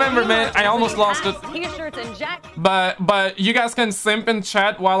becoming a member, man. I almost lost it. But you guys can simp in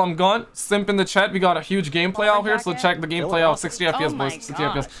chat while I'm gone. Simp in the chat. We got a huge gameplay out here, so check the gameplay out. 60 FPS, boys. 60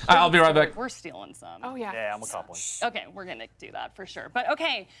 FPS. I'll be right back. We're stealing some. Oh yeah. Yeah, I'm a couple. Okay, we're gonna do that for sure. But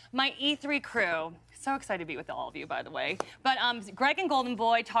okay, my E3 crew. So excited to be with all of you, by the way. But Greg and Golden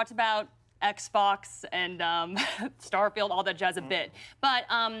Boy talked about Xbox and Starfield, all that jazz a bit. But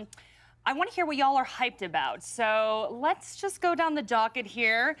I want to hear what y'all are hyped about. So let's just go down the docket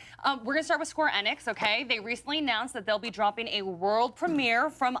here. We're going to start with Square Enix, okay? They recently announced that they'll be dropping a world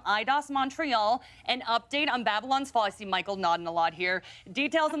premiere from IDOS Montreal, an update on Babylon's Fall. I see Michael nodding a lot here.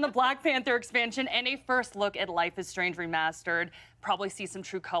 Details on the Black Panther expansion, and a first look at Life is Strange Remastered. Probably see some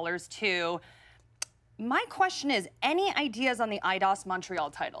true colors, too. My question is, any ideas on the IDOS Montreal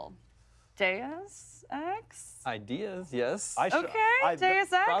title? Deus Ex? Ideas, yes. Okay,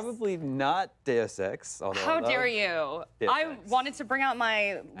 Deus Ex? Probably not Deus Ex. How dare you? I wanted to bring out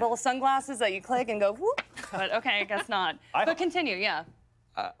my little sunglasses that you click and go whoop, but okay, I guess not. But continue, yeah.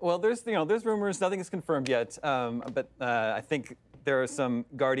 Well, there's rumors. Nothing is confirmed yet. But I think there are some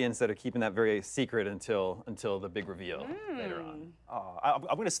Guardians that are keeping that very secret until the big reveal later on. I'm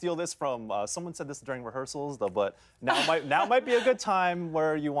going to steal this from someone said this during rehearsals, though. But now might be a good time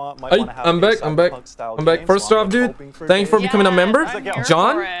where you might want to have. I'm back. First off, dude, thanks for becoming a member,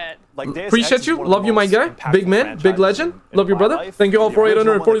 John. Appreciate you. Love you, my guy. Big man, big legend. Love you, brother. Thank you all for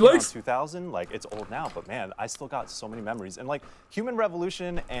 840 likes. 2000, like it's old now, but man, I still got so many memories. And like Human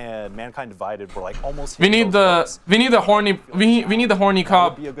Revolution and Mankind Divided were like almost. We need the horny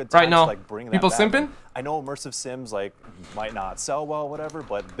cop right now. People simping. I know immersive sims like might not sell well, whatever,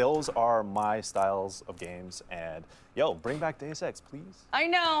 but those are my styles of games. And yo, bring back Deus Ex, please. I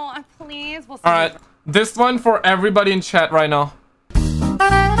know, please. We'll see. All right, this one for everybody in chat right now.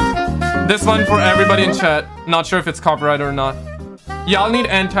 This one for everybody in chat. Not sure if it's copyright or not. Y'all need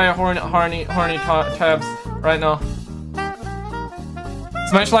anti-horny tabs right now.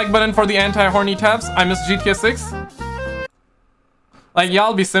 Smash like button for the anti-horny tabs. I miss GTA 6. Like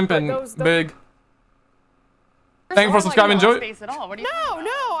y'all be simping big. Thank you for subscribing, Joey.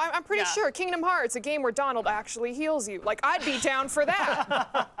 No, I'm pretty sure Kingdom Hearts, a game where Donald actually heals you. Like, I'd be down for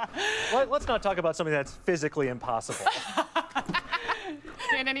that. Let's not talk about something that's physically impossible.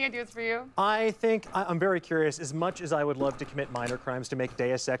 Dan, any ideas for you? I think I'm very curious. As much as I would love to commit minor crimes to make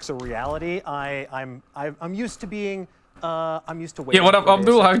Deus Ex a reality, I'm used to being. I'm used to waiting. Yeah, what up,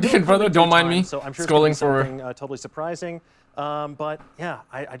 Abdul? How you doing, brother? Don't mind me. So I'm sure scrolling for something totally surprising. But yeah,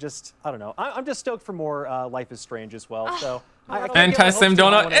 I don't know. I'm just stoked for more Life is Strange as well. So anti-sim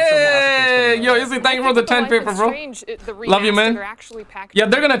donut. Hey, yo, Izzy, thank you for the 10 paper, bro. Love you, man. Yeah,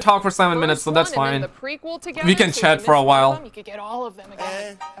 they're gonna talk for 7 minutes, so that's fine. We can chat for a while. You could get all of them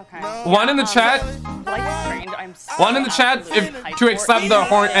again. Okay. One in the chat. One in the chat to accept the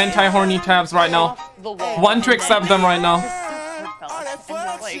anti-horny tabs right now. One to accept them right now.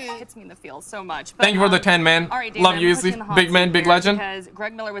 Like, hits me in the feels so much. But, thank you for the 10, man. All right, David, love you, Izzy. Big man, big legend. Because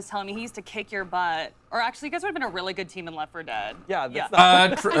Greg Miller was telling me he used to kick your butt. Or actually, you guys would have been a really good team in Left 4 Dead. Yeah.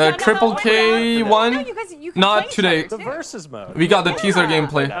 Triple K1. You not today. The versus mode. We got the teaser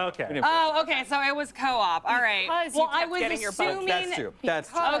gameplay. Okay. Oh, okay. So it was co-op. All right. Well, I was assuming. That's true. That's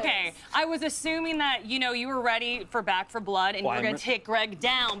true. Okay. I was assuming that you were ready for Back 4 Blood and you were gonna take Greg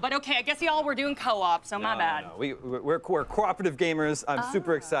down. But okay, I guess y'all were doing co-op. So my bad. No. We're cooperative gamers. I'm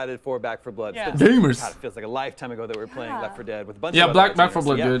super excited for Back 4 Blood. Yeah. Gamers. God, it feels like a lifetime ago that we were playing Left 4 Dead with a bunch of Back 4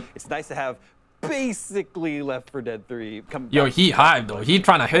 Blood, good. It's nice to have basically Left 4 Dead 3 come back. Yo, he hyped though. He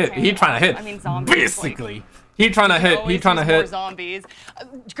trying to hit. He trying to hit. I mean, zombies. Basically. He trying to hit. He trying to hit. Zombies.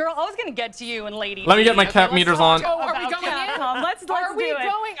 Girl, I was gonna get to you and Lady. Let me get my cap meters on. Oh, are we going in? Let's do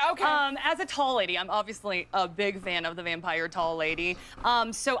it. Okay. As a tall lady, I'm obviously a big fan of the vampire tall lady.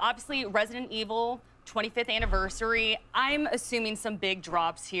 So obviously Resident Evil 25th anniversary. I'm assuming some big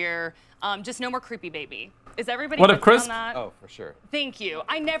drops here. Just no more creepy baby. Is everybody What if Chris? on that? Oh, for sure. Thank you.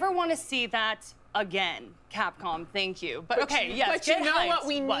 I never want to see that again, Capcom. Thank you. But okay, yes. But you know what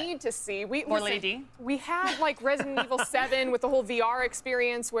we need to see? Lady D? We had like Resident Evil 7 with the whole VR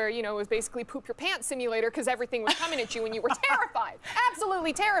experience where, you know, it was basically poop your pants simulator because everything was coming at you and you were terrified.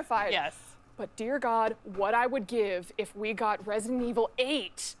 Absolutely terrified. Yes. But dear God, what I would give if we got Resident Evil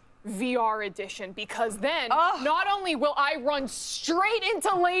 8 VR edition, because then not only will I run straight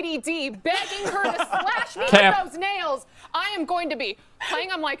into Lady D begging her to slash me with those nails, I am going to be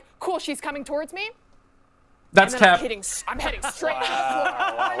playing. I'm like, cool, she's coming towards me. That's Cap. I'm heading straight for the floor.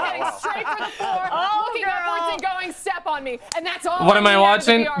 I'm heading straight for the floor, looking upwards and going, step on me. And that's all. What am I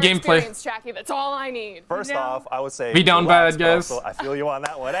watching? Gameplay. Jackie, that's all I need. First off, I would say be down bad, guys. So I feel you on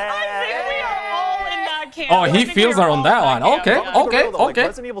that one. I think we are all in that camp. Oh, he feels her on that one. Okay. Like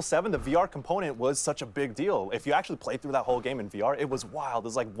Resident Evil 7, the VR component was such a big deal. If you actually played through that whole game in VR, it was wild. It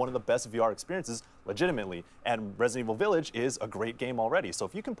was like one of the best VR experiences, legitimately. And Resident Evil Village is a great game already. So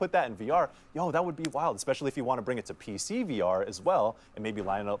if you can put that in VR, yo, that would be wild, especially if you want to bring it to PC VR as well, and maybe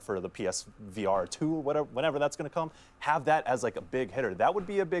line it up for the PS VR 2, whatever, whenever that's going to come. Have that as like a big hitter. That would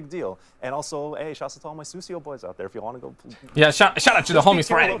be a big deal. And also, hey, shouts out to all my Susio boys out there if you want to go. Yeah, shout out to the homies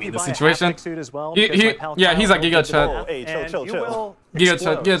for adding me in the situation. As well, yeah, he's like Giga Chat. Oh, hey, chill. Giga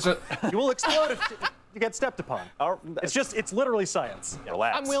Chat. You will explode if you get stepped upon. It's literally science.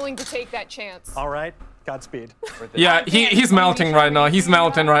 Relax. I'm willing to take that chance. All right. Godspeed. Yeah, he's melting right now. He's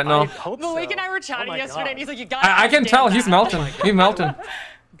melting right now. Malik and I were chatting yesterday, and he's like, "You got." I can tell he's melting. He's melting.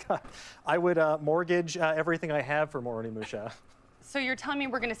 God, I would mortgage everything I have for Moronimusha. So you're telling me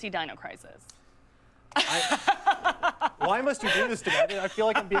we're going to see Dino Crisis? Why must you do this to me? I feel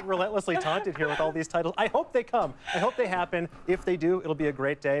like I'm being relentlessly taunted here with all these titles. I hope they come. I hope they happen. If they do, it'll be a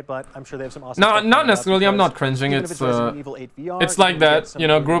great day, but I'm sure they have some awesome stuff not necessarily. I'm not cringing. It's like that. You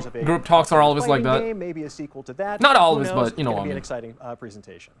know, group talks are always like that. Maybe a sequel to that. Not always, but you know what I mean. It's going to be an exciting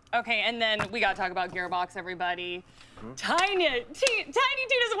presentation. Okay, and then we got to talk about Gearbox, everybody. Tiny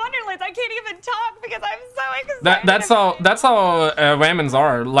Tina's Wonderlands. I can't even talk because I'm so excited. That's how Whammons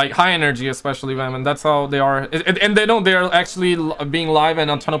are, like high energy, especially Whammon. That's how they are, and they know they're actually being live and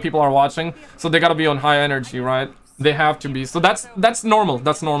a ton of people are watching, so they gotta be on high energy, right? They have to be. So that's normal.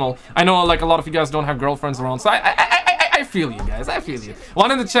 That's normal. I know like a lot of you guys don't have girlfriends around, so I feel you guys. I feel you. One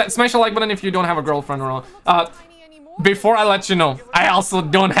in the chat, smash a like button if you don't have a girlfriend around. Before I let you know, I also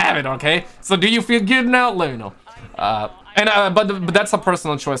don't have it. Okay, so do you feel good now? Let me know. But that's a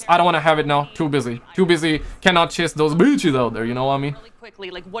personal choice. I don't want to have it now. Too busy. Cannot chase those bitches out there. You know what I mean? Really quickly,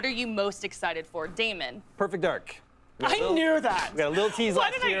 like, what are you most excited for, Damon? Perfect Dark. I knew that. We got a little tease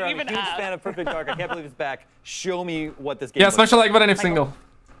last year. I'm a huge fan of Perfect Dark. I can't believe it's back. Show me what this game. Yeah, smash a like button if single.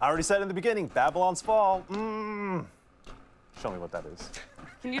 I already said in the beginning, Babylon's Fall. Show me what that is.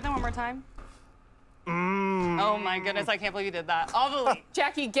 Can you do that one more time? Oh my goodness, I can't believe you did that. I'll believe.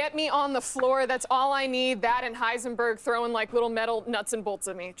 Jackie, get me on the floor. That's all I need. That and Heisenberg throwing like little metal nuts and bolts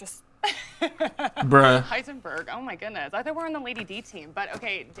at me. Just. Bruh. Heisenberg, oh my goodness. I thought we were on the Lady D team, but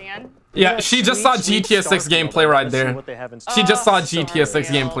okay, Dan. Yeah, she just saw GTA 6 gameplay right there. She just saw GTA 6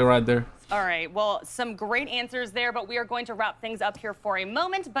 gameplay right there. All right, well, some great answers there, but we are going to wrap things up here for a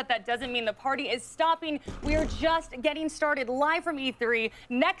moment, but that doesn't mean the party is stopping. We are just getting started live from E3.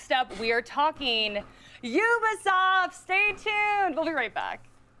 Next up, we are talking Ubisoft. Stay tuned. We'll be right back.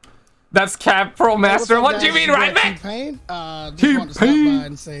 That's Cap Pro Master. Hey, what do you mean, right back? Just want to stop by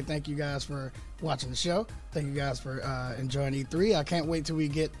and say thank you guys for watching the show. Thank you guys for enjoying E3. I can't wait till we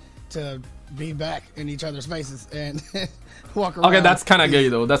get to be back in each other's faces and walk around. Okay, that's kind of gay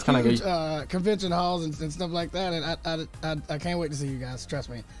though. That's kind of gay. Convention halls and stuff like that, and I can't wait to see you guys. Trust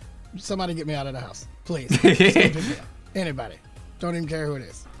me. Somebody get me out of the house, please. Just come pick me up. Anybody. Don't even care who it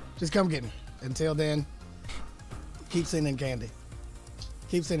is. Just come get me. Until then, keep singing Candy.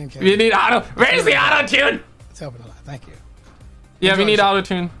 Keep singing Candy. We need auto. Where's the auto tune? It's helping a lot. Thank you. Yeah, we need auto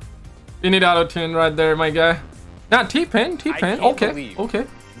tune. We need auto tune right there, my guy. Not T-Pin. Okay.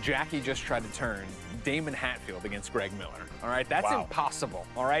 Jackie just tried to turn Damon Hatfield against Greg Miller. All right, that's impossible.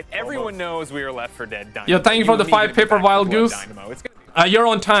 All right, everyone knows we are Left 4 Dead Dynamo. Yeah, thank you for the 5 paper wild goose. You're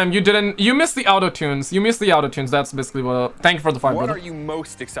on time. You missed the auto tunes. That's basically what. Thank you for the 5. What brother. are you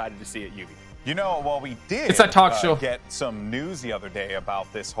most excited to see at Ubi? You know, well, we did. It's a talk show. Get some news the other day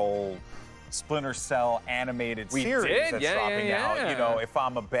about this whole Splinter Cell animated series that's dropping out. You know, if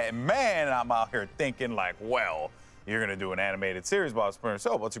I'm a betting man, I'm out here thinking like, well, you're going to do an animated series about Splinter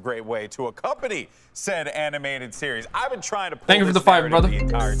Cell. Well, it's a great way to accompany said animated series. I've been trying to pull Thank you for the 5, brother. The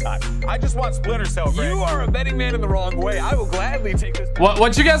entire time. I just want Splinter Cell. You are a betting man in the wrong way. I will gladly take this.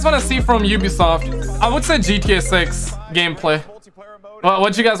 What you guys want to see from Ubisoft? I would say GTA 6 gameplay.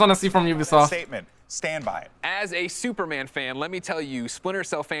 What do you guys want to see from Ubisoft? Statement. Stand by it. As a Superman fan, let me tell you, Splinter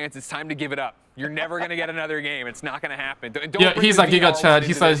Cell fans, it's time to give it up. You're never going to get another game. It's not going to happen. Yeah, he's like Giga Chad.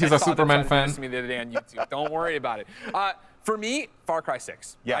 He says he's a Superman fan. Me the other day on YouTube. Don't worry about it. For me, Far Cry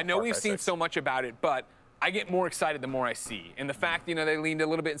 6. Yeah, I know we've seen so much about it, but I get more excited the more I see. And the fact, you know, they leaned a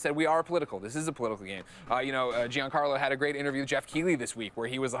little bit and said, we are political. This is a political game. Giancarlo had a great interview with Jeff Keighley this week where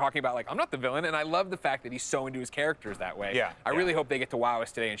he was talking about, like, I'm not the villain. And I love the fact that he's so into his characters that way. Yeah. I really hope they get to wow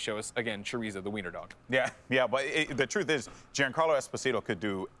us today and show us, again, Chorizo, the wiener dog. Yeah, but the truth is, Giancarlo Esposito could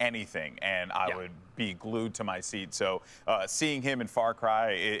do anything, and I would be glued to my seat. So seeing him in Far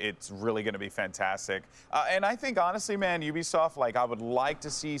Cry, it's really going to be fantastic. And I think, honestly, man, Ubisoft, like, I would like to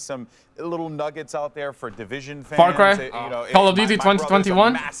see some little nuggets out there for Division fans. Far Cry? Call of Duty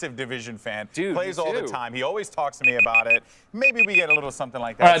 2021? Massive Division fan. Dude, plays all the time. He always talks to me about it. Maybe we get a little something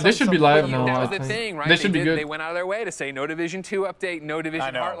like that. All right, this should be live now. That was the thing, right? This should be good. They went out of their way to say no Division 2 update, no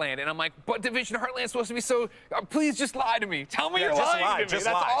Division Heartland. And I'm like, but Division Heartland's supposed to be so... please just lie to me. Tell me you're lying to me. That's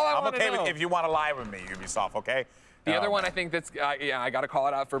all I want to know. I'm okay if you want to lie with me, Ubisoft, okay? The other one I think that's, I got to call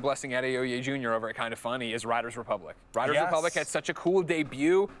it out for blessing Adeoye Jr. over at Kind of Funny is Riders Republic. Riders Republic had such a cool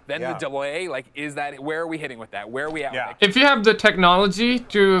debut, then the delay, like, where are we hitting with that? Where are we at with that? If you have the technology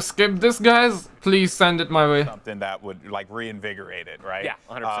to skip this, guys, please send it my way. Something that would, like, reinvigorate it, right? Yeah,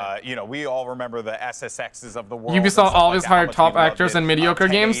 100%. You know, we all remember the SSXs of the world. Ubisoft always hired top actors in mediocre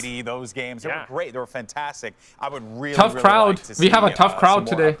games. Those games, they were great. They were fantastic. I would really, tough crowd. Like to see, we have a tough crowd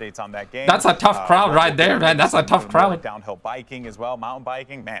today. On that game. That's a tough crowd right there, man. That's a tough crowd. Downhill biking as well, mountain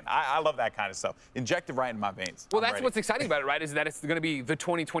biking. Man, I love that kind of stuff. Injected right in my veins. Well, that's what's exciting about it, right? Is that it's going to be the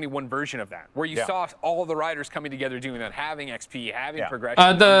 2021 version of that, where you saw all the riders coming together doing that, having XP, having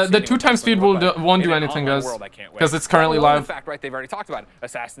progression. The 2x speed won't do anything, guys, because it's currently live. In fact, right, they've already talked about it.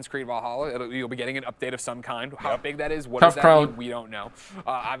 Assassin's Creed Valhalla, you'll be getting an update of some kind. How big that is, what does that mean, we don't know.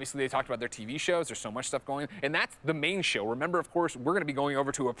 Obviously, they talked about their TV shows. There's so much stuff going on, and that's the main show. Remember, of course, we're going to be going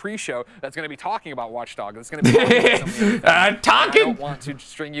over to a pre-show that's going to be talking about Watch Dogs. It's going to be talking. I don't want to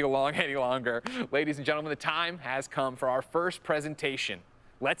string you along any longer. Ladies and gentlemen, the time has come for our first presentation.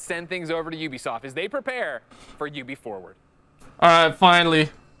 Let's send things over to Ubisoft as they prepare for Ubi Forward. All right, finally.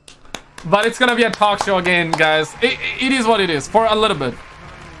 But it's going to be a talk show again, guys. It is what it is for a little bit.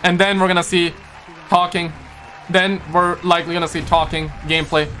 And then we're going to see talking. Then we're likely going to see talking,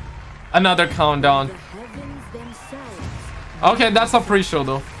 gameplay. Another countdown. Okay, that's a pre-show,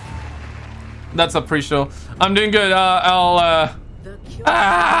 though. That's a pre-show. I'm doing good.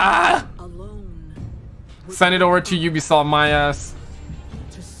 Send it over to Ubisoft, my ass.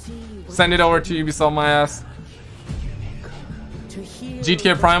 Send it over to Ubisoft, my ass.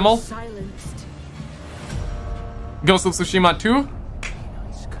 GTA Primal. Ghost of Tsushima 2.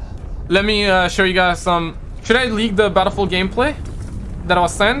 Let me show you guys some. Should I leak the Battlefield gameplay that I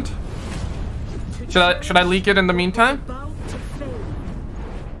was sent? Should I leak it in the meantime?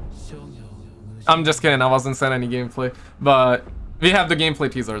 I'm just kidding, I wasn't sent any gameplay. But we have the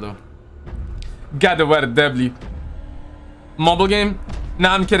gameplay teaser though. Got the weather deadly. Mobile game?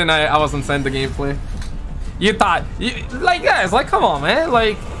 Nah, I'm kidding, I wasn't sent the gameplay. You thought, like, guys, like, come on, man.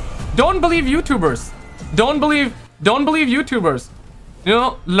 Like, don't believe YouTubers. Don't believe YouTubers. You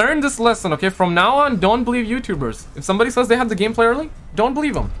know, learn this lesson, okay? From now on, don't believe YouTubers. If somebody says they have the gameplay early, don't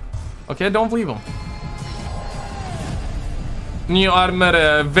believe them. Okay, don't believe them. New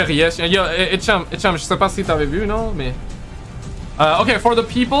armor variation. Yo, Icham, je sais pas si t'avais vu, non? Mais okay, for the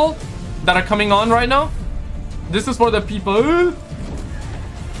people that are coming on right now, this is for the people.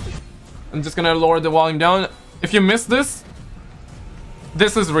 I'm just gonna lower the volume down. If you missed this,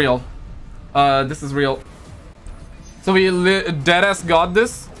 this is real. This is real. So we deadass got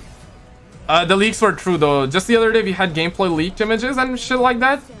this. The leaks were true though. Just the other day we had gameplay leaked images and shit like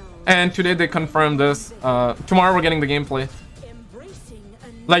that, and today they confirmed this. Tomorrow we're getting the gameplay.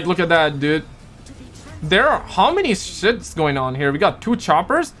 Like, look at that, dude. There are how many shits going on here? We got 2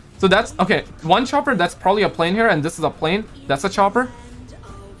 choppers. So that's okay. 1 chopper, that's probably a plane here, and this is a plane. That's a chopper.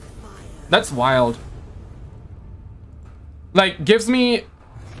 That's wild. Like, gives me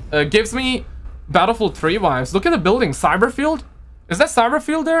Battlefield 3 vibes. Look at the building. Cyberfield? Is that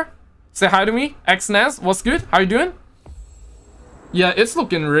Cyberfield there? Say hi to me. XNAS, what's good? How you doing? Yeah, it's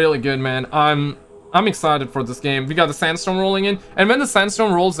looking really good, man. I'm excited for this game. We got the sandstorm rolling in, and when the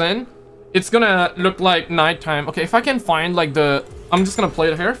sandstorm rolls in, it's gonna look like nighttime. Okay, if I can find like I'm just gonna play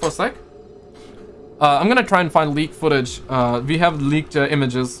it here for a sec. I'm gonna try and find leaked footage. We have leaked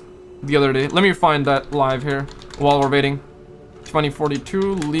images the other day. Let me find that live here while we're waiting.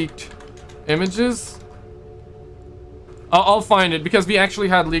 2042 leaked images. I'll find it because we actually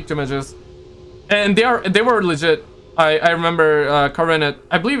had leaked images. And they were legit. I remember covering it.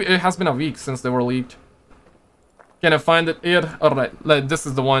 I believe it has been a week since they were leaked. Can I find it here? Alright, this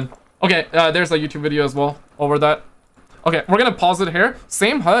is the one. Okay, there's a YouTube video as well over that. Okay, we're gonna pause it here.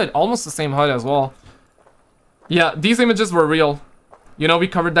 Same HUD, almost the same HUD as well. Yeah, these images were real. You know, we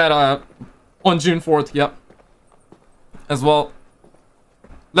covered that on June 4th, yep. As well.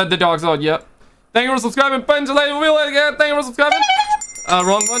 Let the dogs out, yep. Thank you for subscribing, Pendulate Wheel again. Thank you for subscribing.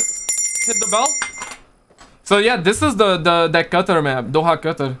 Wrong one. Hit the bell. So yeah, this is that Qatar map, Doha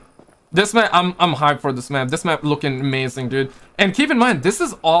Qatar. This map, I'm hyped for this map. This map looking amazing, dude. And keep in mind, this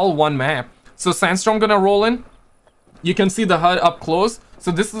is all one map. So Sandstorm gonna roll in. You can see the HUD up close.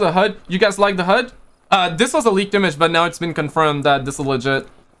 So this is a HUD. You guys like the HUD? This was a leaked image, but now it's been confirmed that this is legit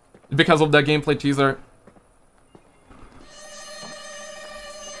because of the gameplay teaser.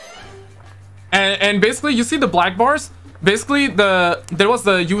 And basically, you see the black bars. Basically, there was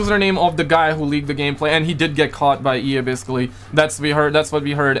the username of the guy who leaked the gameplay, and he did get caught by EA. Basically, that's what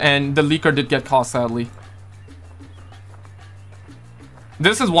we heard, and the leaker did get caught, sadly.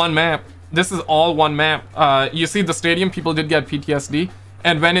 This is one map. This is all one map. You see the stadium, people did get PTSD,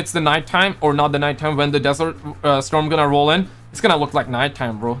 and when it's the nighttime, or not the nighttime, when the desert storm gonna roll in, it's gonna look like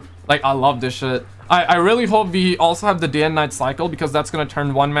nighttime, bro. Like, I love this shit. I really hope we also have the day and night cycle, because that's gonna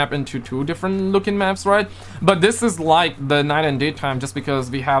turn one map into 2 different looking maps, right? But this is like the night and daytime, just because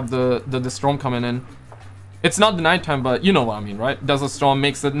we have the storm coming in. It's not the nighttime, but you know what I mean, right? Desert storm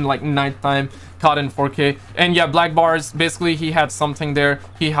makes it in like nighttime, caught in 4K. And yeah, black bars, basically he had something there.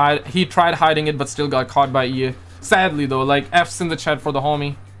 He tried hiding it, but still got caught by EA. Sadly though, like F's in the chat for the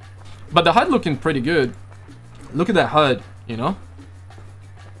homie. But the HUD looking pretty good. Look at that HUD, you know?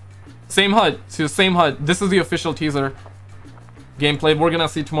 Same HUD, so same HUD. This is the official teaser. Gameplay, we're gonna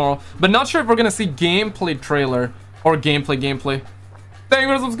see tomorrow. But not sure if we're gonna see gameplay trailer or gameplay. Thank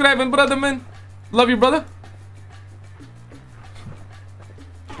you for subscribing, brother, man. Love you, brother.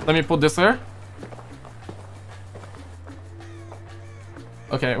 Let me put this here.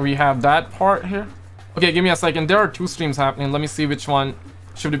 Okay, we have that part here. Okay, give me a second. There are 2 streams happening. Let me see which one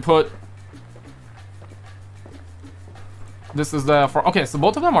should we put. This is the okay, so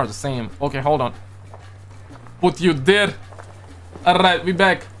both of them are the same. Okay, hold on. Put you there. Alright, we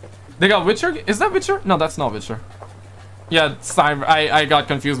back. They got Witcher? Is that Witcher? No, that's not Witcher. Yeah, Cyber. I got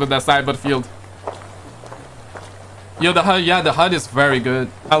confused with that Cyberfield. Yo, the HUD, yeah, the HUD is very good.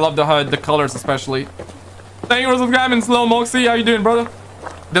 I love the HUD, the colors especially. Thank you for subscribing, Slow Moxie. How you doing, brother?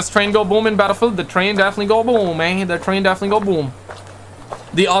 Does train go boom in Battlefield? The train definitely go boom, man. The train definitely go boom.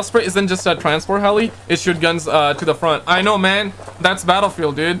 The Osprey isn't just a transport heli, it shoots guns to the front. I know, man. That's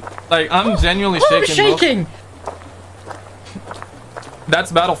Battlefield, dude. Like, I'm genuinely shaking, bro.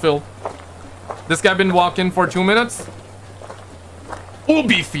 That's Battlefield. This guy been walking for 2 minutes.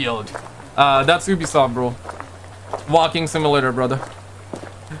 Ubifield. That's Ubisoft, bro. Walking simulator, brother.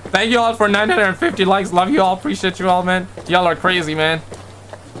 Thank you all for 950 likes. Love you all. Appreciate you all, man. Y'all are crazy, man.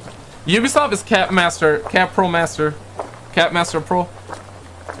 Ubisoft is Cap Master. Cap Pro Master. Cap Master Pro.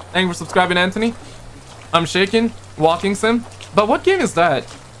 Thank you for subscribing, Anthony. I'm shaking. Walking sim. But what game is that?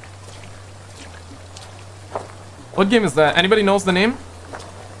 What game is that? Anybody knows the name?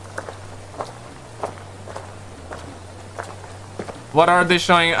 What are they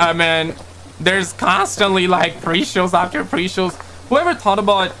showing? Man, there's constantly like pre-shows after pre-shows. Whoever thought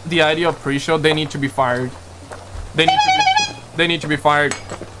about the idea of pre-show, they need to be fired. They need to be fired.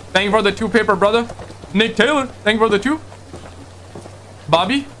 Thank you for the 2 paper, brother. Nick Taylor, thank you for the 2.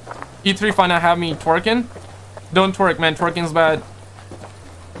 Bobby, E3 finna have me twerking. Don't twerk, man. Twerking's bad.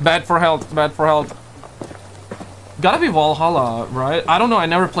 Bad for health. Bad for health. Gotta be Valhalla, right? I don't know. I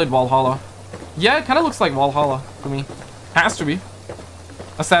never played Valhalla. Yeah, it kind of looks like Valhalla to me. Has to be.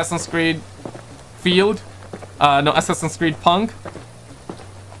 Assassin's Creed Field. No, Assassin's Creed Punk.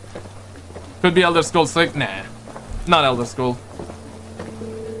 Could be Elder Scrolls 6. Nah, not Elder Scrolls.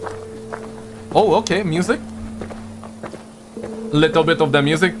 Oh, okay, music. Little bit of the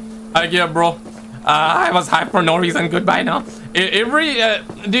music. I get, bro. I was hyped for no reason. Goodbye now.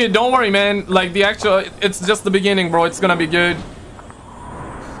 Dude, don't worry, man. Like the actual, it's just the beginning, bro. It's gonna be good.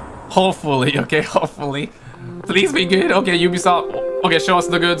 Hopefully, okay, hopefully. Please be good. Okay, Ubisoft. Okay, show us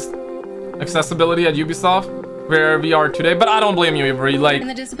the goods. Accessibility at Ubisoft, where we are today. But I don't blame you, Avery. Like, in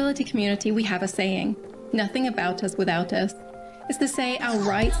the disability community, we have a saying: "Nothing about us without us." It's to say our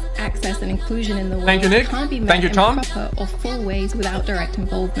rights, access, and inclusion in the world can't be met in proper or full ways without direct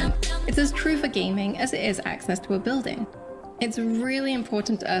involvement. It's as true for gaming as it is access to a building. It's really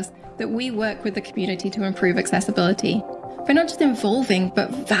important to us that we work with the community to improve accessibility. We're not just involving,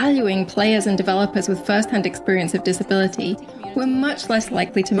 but valuing players and developers with first-hand experience of disability we're much less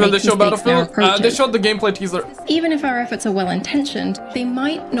likely to make They show mistakes in our approaches. They showed the gameplay teaser. Even if our efforts are well-intentioned, they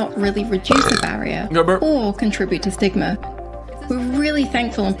might not really reduce a barrier or contribute to stigma. We're really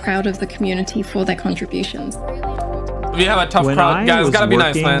thankful and proud of the community for their contributions. We have a tough crowd, guys. Gotta be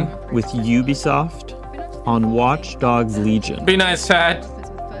nice, man. With Ubisoft on Watch Dogs Legion. Be nice, chat.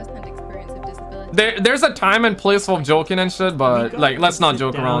 There's a time and place for joking and shit, but like, let's not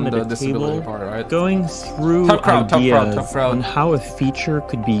joke around the disability part, right? Going through ideas on how a feature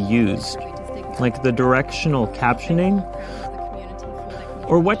could be used, like the directional captioning,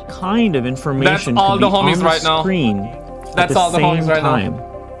 or what kind of information could be on the screen. That's all the homies right now.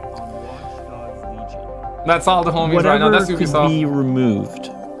 That's all the homies right now. That's Ubisoft. Whatever could be removed.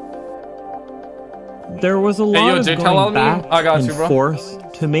 There was a lot of going back and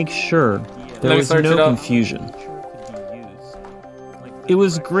forth to make sure there was no confusion. It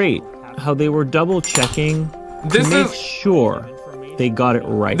was great how they were double checking to make sure they got it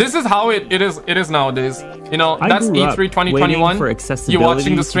right. This is how it is nowadays. You know, that's E3 2021. You're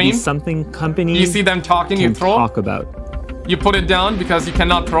watching the stream. Something companies you see them talking, you throw. Talk about. You put it down because you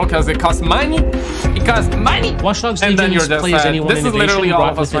cannot throw because it costs money. It costs money. Watch Dogs and then Legion you're plays anyone this is literally all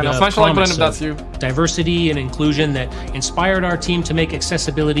of us right now. Smash a like button if that's you. Diversity and inclusion that inspired our team to make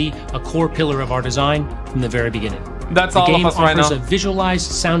accessibility a core pillar of our design from the very beginning. That's all of us right now. The game offers a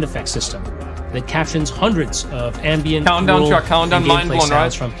visualized sound effect system that captions hundreds of ambient countdown to a countdown, mind blown,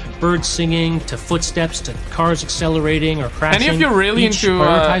 right? From birds singing to footsteps to cars accelerating or crashing. And if you're really into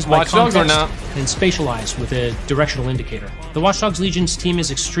Watch Dogs or not, and spatialized with a directional indicator. The Watch Dogs Legion's team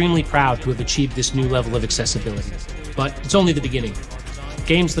is extremely proud to have achieved this new level of accessibility, but it's only the beginning.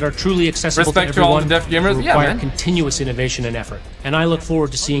 Games that are truly accessible to everyone all the deaf gamers require continuous innovation and effort, and I look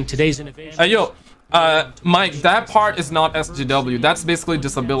forward to seeing today's innovation. Mike, that part is not SGW. That's basically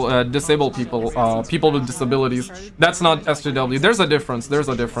disabled people, people with disabilities. That's not SGW. There's a difference. There's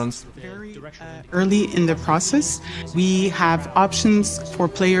a difference. Early in the process, we have options for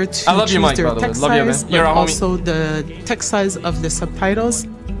player to choose their text size, but also the text size of the subtitles.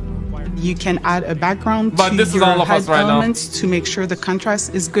 You can add a background to your HUD elements to make sure the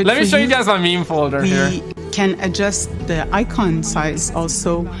contrast is good. Let me show you guys my meme folder here. We can adjust the icon size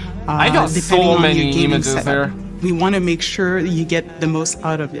also. I got so many images there. We want to make sure you get the most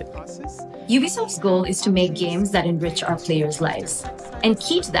out of it. Ubisoft's goal is to make games that enrich our players' lives. And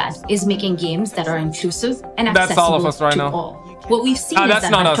key to that is making games that are inclusive and accessible to all. What we've seen is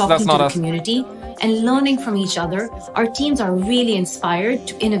that by talking to the community and learning from each other, our teams are really inspired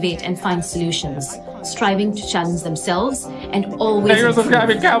to innovate and find solutions, striving to challenge themselves and always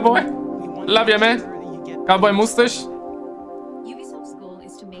improve. Cowboy. Love you, man. Cowboy mustache. Ubisoft's goal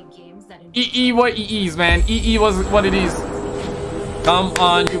is to make games that EE what EEs, man. EE was what it is. Come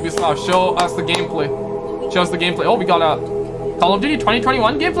on, Ubisoft. Show us the gameplay. Show us the gameplay. Oh, we got a Call of Duty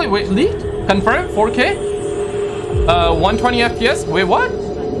 2021 gameplay. Wait, leaked? Confirmed? 4K? 120 FPS? Wait, what?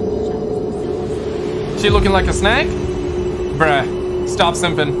 She looking like a snack? Bruh. Stop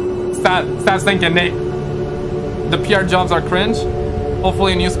simping. Stop thinking, Nate. The PR jobs are cringe.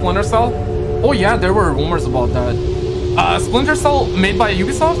 Hopefully a new Splinter Cell. Oh yeah, there were rumors about that. Splinter Cell made by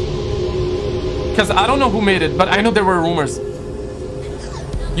Ubisoft? Because I don't know who made it, but I know there were rumors.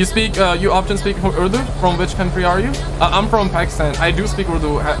 You often speak Urdu? From which country are you? I'm from Pakistan. I do speak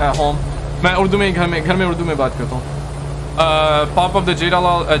Urdu at home. मैं उर्दू में घर में उर्दू में बात करता हूँ. Pop up the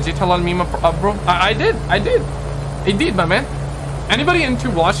Jetalal meme up, bro. I did, my man. Anybody into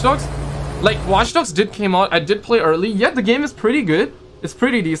Watch Dogs? Like, Watch Dogs did came out. I did play early. Yeah, the game is pretty good. It's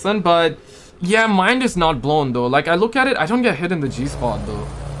pretty decent, but yeah, mind is not blown though. Like, I look at it, I don't get hit in the G spot though.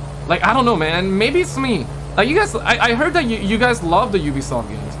 Like, I don't know, man. Maybe it's me. Like, you guys, I heard that you guys love the Ubisoft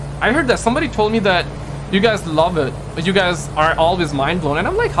games. I heard that somebody told me that you guys love it, but you guys are always mind blown, and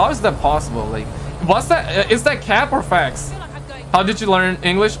I'm like, how is that possible? Like, what's that? Is that cap or facts? How did you learn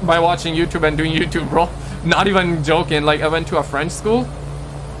English? By watching YouTube and doing YouTube, bro. Not even joking. Like, I went to a French school,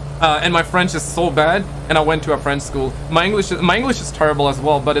 and my French is so bad, and I went to a French school. My English is terrible as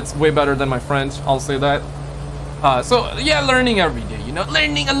well, but it's way better than my French. I'll say that. So yeah, learning every day, you know,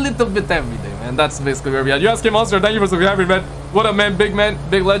 learning a little bit every day, man. That's basically where we are. You ask Monster, thank you for subscribing, man. What up, man? Big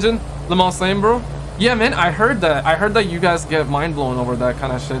legend, Lamar same, bro. Yeah, man, I heard that you guys get mind blown over that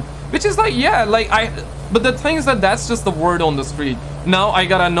kind of shit, which is like, yeah, like but the thing is that that's just the word on the street. Now I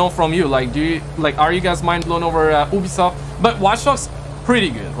gotta know from you, like, are you guys mind blown over Ubisoft? But Watch Dogs pretty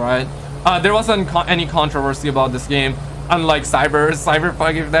good, right? There wasn't any controversy about this game, unlike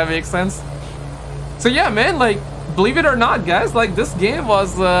Cyberpunk, if that makes sense. So yeah, man, like, believe it or not, guys, like, this game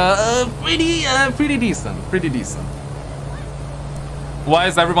was pretty decent. Why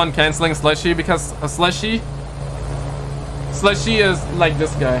is everyone canceling Slushy? Because Slushy, Slushy is like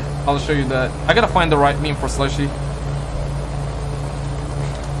this guy. I'll show you that. I gotta find the right meme for Slushy.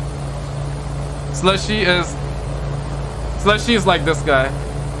 Slushy is like this guy.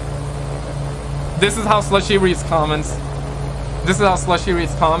 This is how Slushy reads comments. This is how Slushy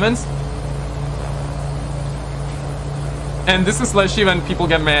reads comments. And this is Slushy when people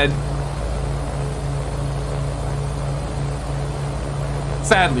get mad.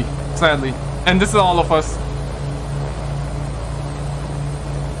 Sadly. And this is all of us.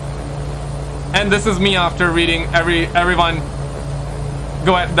 And this is me after reading everyone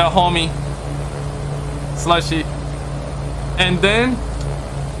go at the homie Slushy. And then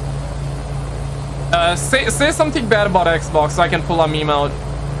say something bad about Xbox so I can pull a meme out.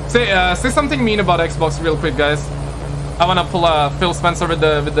 Say something mean about Xbox real quick, guys. I wanna pull a Phil Spencer with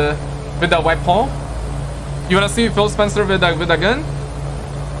the weapon. You wanna see Phil Spencer with a gun?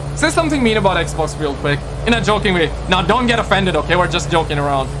 Say something mean about Xbox real quick in a joking way. Now don't get offended, okay? We're just joking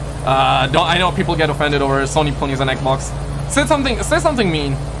around. I know people get offended over Sony ponies and Xbox. Say something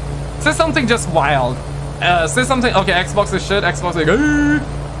mean. Say something just wild. Say something. Okay, Xbox is shit. Xbox is like,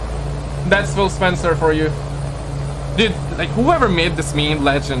 that's Phil Spencer for you, dude. Like whoever made this meme,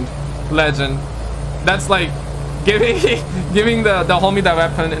 legend. That's like giving the homie that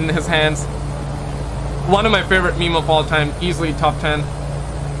weapon in his hands. One of my favorite meme of all time, easily top 10.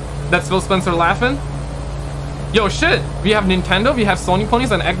 That's Phil Spencer laughing. Yo, shit, we have Nintendo, we have Sony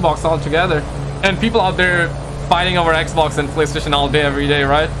ponies and Xbox all together, and people out there fighting over Xbox and PlayStation all day, every day,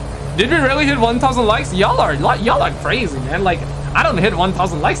 right? Did we really hit 1,000 likes? Y'all are crazy, man. Like, I don't hit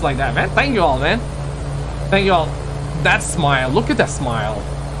 1,000 likes like that, man. Thank you all, man. Thank you all. That smile, look at that smile.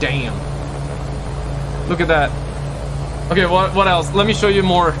 Damn. Look at that. Okay, what else? Let me show you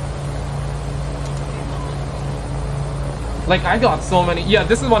more. Like, I got so many. Yeah,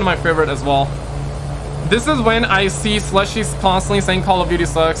 this is one of my favorite as well. This is when I see Slushy's constantly saying Call of Duty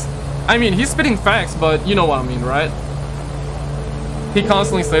sucks. I mean, he's spitting facts, but you know what I mean, right? He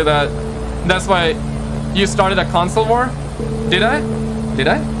constantly say that. That's why you started a console war? Did I? Did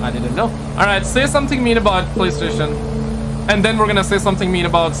I? I didn't know. Alright, say something mean about PlayStation. And then we're gonna say something mean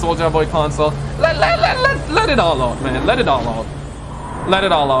about Soulja Boy console. Let it all out, man. Let it all out. Let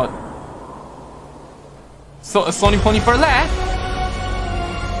it all out. So, a Sony pony for that.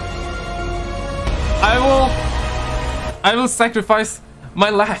 I will sacrifice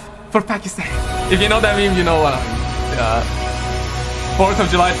my life for Pakistan. If you know that meme, you know what I mean. 4th of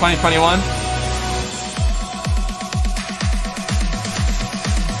July 2021.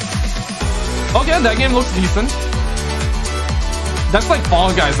 Okay, that game looks decent. That's like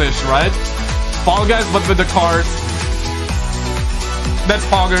Fall Guys-ish, right? Fall Guys, but with the cars. That's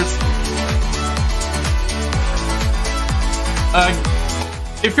Poggers.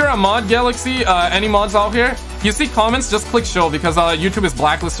 If you're a mod Galaxy, any mods out here, you see comments, just click show because YouTube is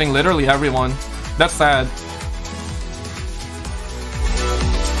blacklisting literally everyone. That's sad.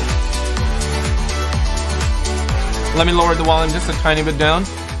 Let me lower the volume just a tiny bit down.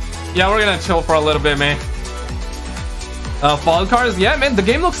 Yeah, we're gonna chill for a little bit, man. Fall Cars, yeah, man, the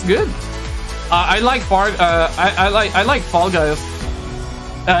game looks good. I like Fall Guys.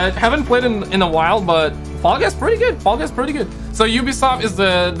 Haven't played in a while, but Fall Guys pretty good. Fall Guys pretty good. So Ubisoft is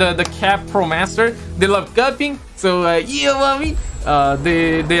the Cap Pro Master. They love copying, so you know what I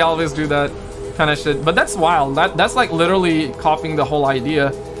mean? They always do that kind of shit. But that's wild. That's like literally copying the whole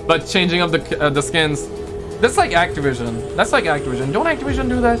idea, but changing up the skins. That's like Activision. That's like Activision. Don't Activision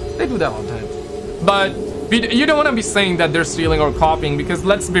do that? They do that all the time. But you don't want to be saying that they're stealing or copying, because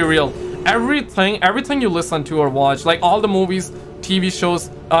let's be real. Everything you listen to or watch, like all the movies, TV shows,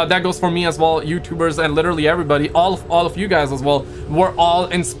 that goes for me as well, YouTubers and literally everybody, all of you guys as well, we're all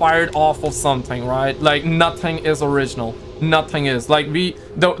inspired off of something, right? Like nothing is original. Nothing is. Like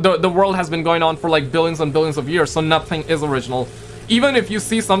the world has been going on for like billions and billions of years, so nothing is original. Even if you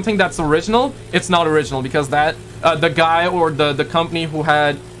see something that's original, it's not original, because that the guy or the company who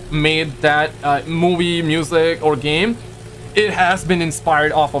had made that movie, music, or game, it has been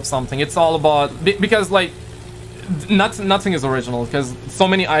inspired off of something. It's all about, because like nothing is original, because so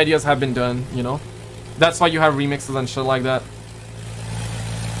many ideas have been done, you know. That's why you have remixes and shit like that.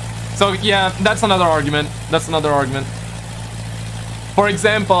 So yeah, that's another argument. That's another argument. For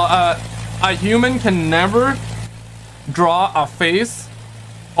example, a human can never draw a face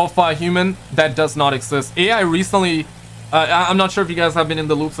of a human that does not exist. AI recently, I'm not sure if you guys have been in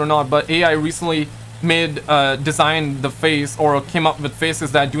the loops or not, but AI recently designed the face, or came up with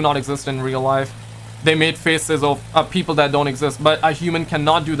faces that do not exist in real life. They made faces of people that don't exist, but a human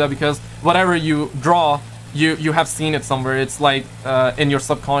cannot do that, because whatever you draw, you have seen it somewhere. It's like in your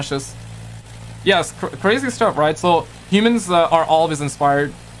subconscious. Yes, crazy stuff, right? So Humans are always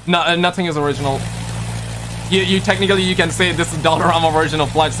inspired. No, nothing is original. You technically you can say this is Dollarama version of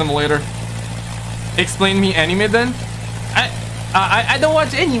Flight Simulator. Explain me anime then. I don't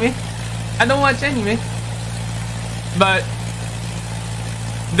watch anime. I don't watch anime. But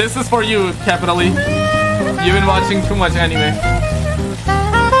this is for you, capitally. You've been watching too much anime.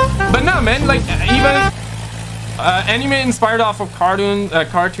 But no, man, like even anime inspired off of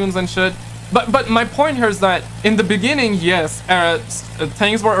cartoons and shit. But my point here is that in the beginning, yes,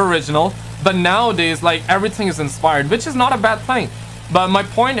 things were original, but nowadays, like, everything is inspired, which is not a bad thing. But my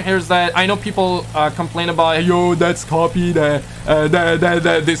point here is that I know people complain about, yo, that's copied,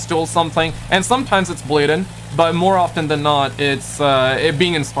 they stole something, and sometimes it's blatant, but more often than not, it's it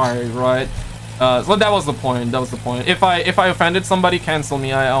being inspired, right? So that was the point. That was the point. If I offended somebody, cancel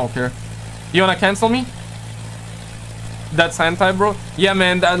me. I don't care. You wanna cancel me? That's hentai, bro. Yeah,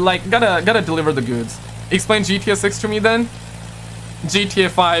 man. Like, gotta deliver the goods. Explain GTA 6 to me then. GTA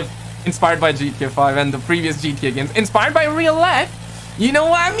 5 inspired by GTA 5 and the previous GTA games inspired by real life. You know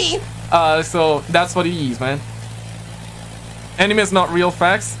what I mean? So that's what it is, man. Anime is not real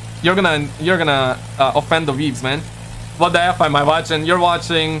facts. You're gonna offend the weebs, man. What the F am I watching? You're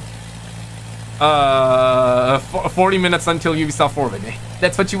watching 40 minutes until Ubisoft Forward, man.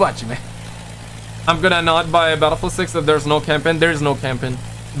 That's what you're watching, man. I'm gonna not buy Battlefield 6 if there's no campaign. There's no campaign.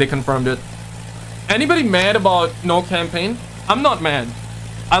 They confirmed it. Anybody mad about no campaign? I'm not mad.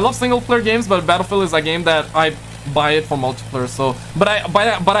 I love single player games, but Battlefield is a game that I buy it for multiplayer. So, but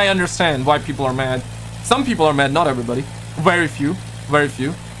I understand why people are mad. Some people are mad, not everybody. Very few.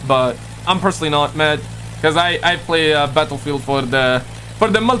 But I'm personally not mad because I play Battlefield for the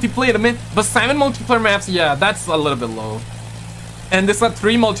multiplayer, man. But 7 multiplayer maps, yeah, that's a little bit low. And this are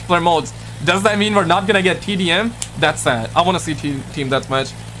 3 multiplayer modes. Does that mean we're not gonna get TDM? That's sad. I want to see team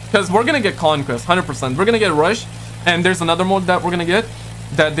deathmatch because we're gonna get Conquest 100%. We're gonna get Rush, and there's another mode that we're gonna get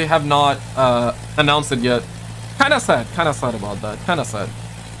that they have not announced it yet. Kind of sad about that. Kind of sad.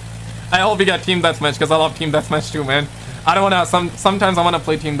 I hope we get team deathmatch because I love team deathmatch too, man. I don't wanna. Sometimes I wanna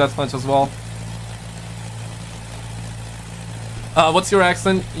play team deathmatch as well. What's your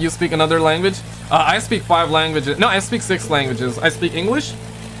accent? You speak another language? I speak 5 languages. No, I speak 6 languages. I speak English,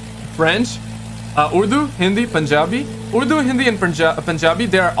 French, Urdu, Hindi, Punjabi. Urdu, Hindi, and Punjabi,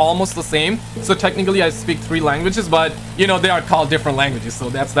 they are almost the same. So technically I speak 3 languages, but you know, they are called different languages. So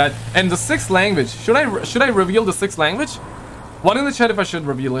that's that. And the 6th language, should I reveal the 6th language? One in the chat if I should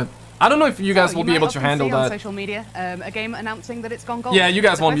reveal it. I don't know if you guys will be able to handle that. On social media, a game announcing that it's gone gold. Yeah, you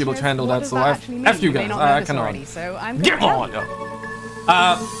guys won't be able to handle that. So F you guys. I cannot. Get on.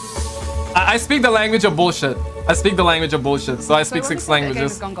 I speak the language of bullshit. I speak the language of bullshit, so I speak 6 languages. When a game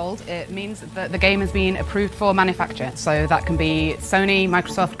has gone gold, it means that the game has been approved for manufacture. So that can be Sony,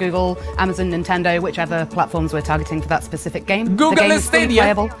 Microsoft, Google, Amazon, Nintendo, whichever platforms we're targeting for that specific game. Google is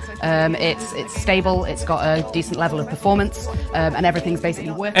playable. It's stable. It's got a decent level of performance, and everything's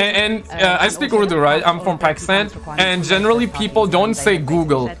basically working. And I speak Urdu, right? I'm from Pakistan, and generally people don't say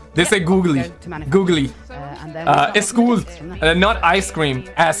Google. They say googly. Googly. It's cool. Not ice cream.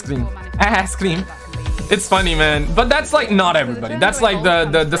 Ass cream. Ass cream. It's funny, man, but that's like not everybody. That's like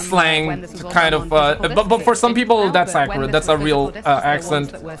the slang kind of. But for some people, that's accurate. That's a real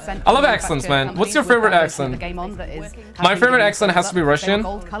accent. I love accents, man. What's your favorite accent? My favorite accent has to be Russian.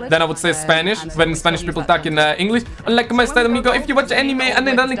 Then I would say Spanish. When Spanish people talk in English, unlike my style, amigo, if you watch anime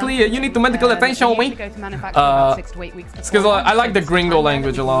unironically, you need to medical attention, me. Because I like the gringo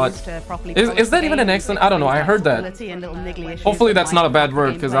language a lot. Is that even an accent? I don't know. I heard that. Hopefully that's not a bad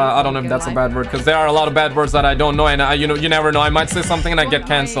word, because I don't know if that's a bad word, because there are a lot of bad words that I don't know, and you never know. I might say something and I get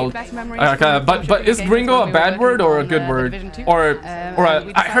cancelled. But is gringo a bad word or a good word? Or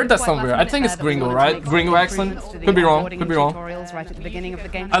I heard that somewhere. I think it's gringo, right? Gringo accent. Could be wrong. Could be wrong.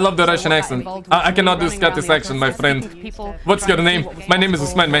 I love the Russian accent. I cannot do Scottish accent, my friend. What's your name? My name is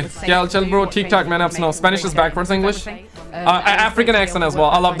Usman, man. Yeah, chill, bro. TikTok, man. No, Spanish is backwards English. African accent as well.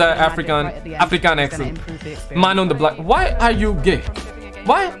 I love the African accent. Man on the black. Why are you gay?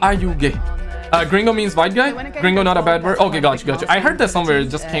 Why are you gay? Gringo means white guy? Gringo not a bad word? Okay, got you. I heard that somewhere, it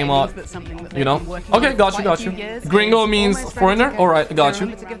just came out, you know? Okay, got you. Gringo means foreigner? Alright, got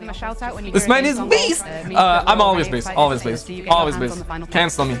you. This man is beast! I'm always based.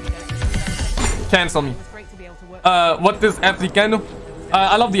 Cancel me. What is Africano?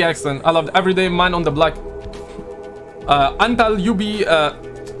 I love the accent. I love the everyday man on the block. Until you be,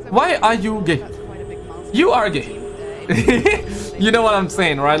 why are you gay? You are gay. You know what I'm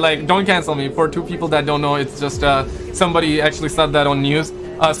saying, right? Like, don't cancel me. For 2 people that don't know, it's just somebody actually said that on news.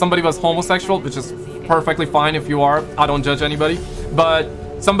 Somebody was homosexual, which is perfectly fine if you are. I don't judge anybody. But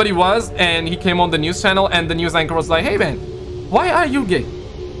Somebody was, and he came on the news channel, and the news anchor was like, hey man, why are you gay?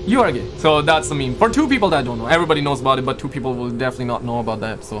 You are gay. So that's the meme. For 2 people that don't know. Everybody knows about it, but 2 people will definitely not know about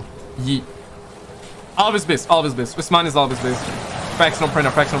that. So, yeet. Always based, always based. Usman is always based. Factional printer,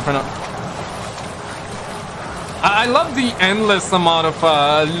 factional printer. I love the endless amount of,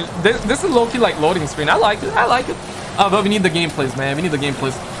 this is low-key like loading screen. I like it, I like it. But we need the gameplays, man. We need the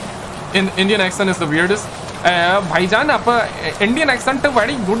gameplays. Indian accent is the weirdest. Bhaijan, Indian accent is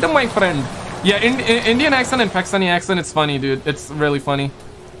very good, my friend. Yeah, Indian accent and Pakistani accent, it's funny, dude. It's really funny.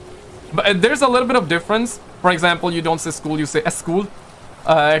 But there's a little bit of difference. For example, you don't say school, you say a school.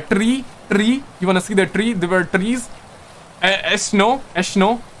 Tree. You wanna see the tree? There were trees. Snow.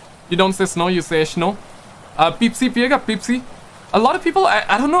 You don't say snow, you say snow. Pepsi, piega, Pepsi. A lot of people,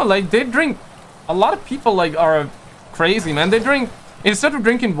 I don't know, like they drink. A lot of people like are crazy, man. They drink, instead of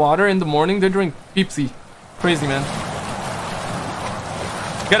drinking water in the morning, they drink Pepsi. Crazy, man.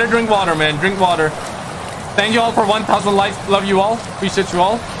 Gotta drink water, man. Drink water. Thank you all for 1,000 likes. Love you all. Appreciate you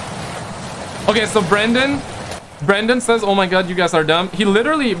all. Okay, so Brendan says, oh my god, you guys are dumb.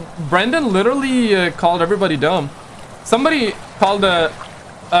 Brendan literally called everybody dumb. Somebody called the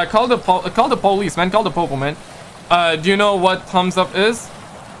police, man. Call the popo, man. Do you know what thumbs up is?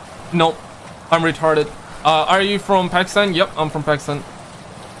 Nope. I'm retarded. Are you from Pakistan? Yep, I'm from Pakistan.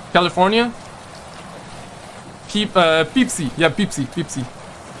 California? Pepsi. Yeah, Pepsi.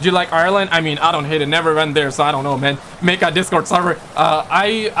 Do you like Ireland? I mean, I don't hate it. Never went there, so I don't know, man. Make a Discord server.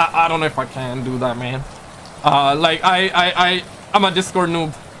 I don't know if I can do that, man. Like I'm a Discord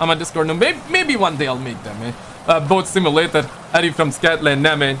noob. Maybe one day I'll make that, man. Boat simulator. Are you from Scotland?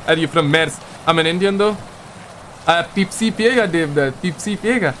 Nah, man. Are you from Mers? I'm an Indian though. Pepsi piega, Dave. Pepsi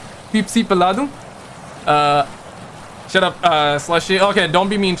piega. Pepsi pelado. Shut up, Slushy. Okay, don't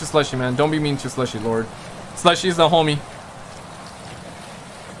be mean to Slushy, man. Don't be mean to Slushy, Lord. Slushy's a homie.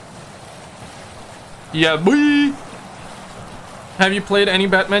 Yeah, boy. Have you played any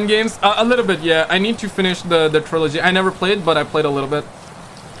Batman games? A little bit, yeah. I need to finish the trilogy. I never played, but I played a little bit.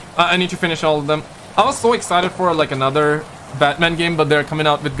 I need to finish all of them. I was so excited for like another Batman game, but they're coming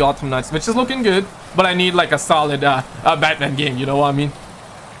out with Gotham Knights, which is looking good. But I need like a solid Batman game, you know what I mean?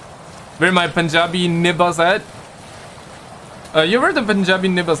 Where my Punjabi nibbas at? You were the Punjabi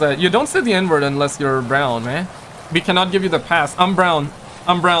nibbas at? You don't say the N-word unless you're brown, man. We cannot give you the pass. I'm brown.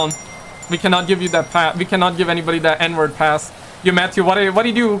 We cannot give you that pass. We cannot give anybody that N-word pass. You Matthew, what do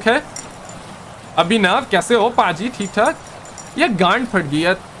you do, okay? Abhinav, kaise ho paji? Theek thak? Yeah, gaand phat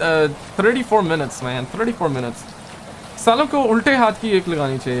gaya. 34 minutes, man. 34 minutes. सालों को उल्टे हाथ की एक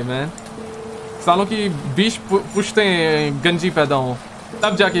लगानी चाहिए, man. सालों की 20 पुश्तें गंजी पैदा हों,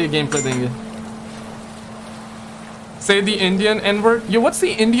 तब जाके ये गेम प्ले देंगे. Say the Indian N-word? Yo, what's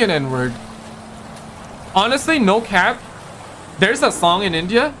the Indian N-word? Honestly, no cap. There's a song in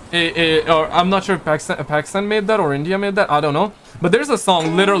India, or I'm not sure if Pakistan made that or India made that, I don't know. But there's a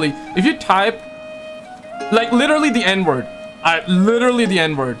song, literally, if you type, like literally the N-word, literally the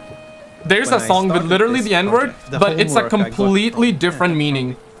N-word. There's a song with literally the N-word, but it's a completely different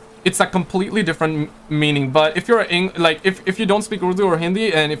meaning. It's a completely different meaning. But if you're if you don't speak Urdu or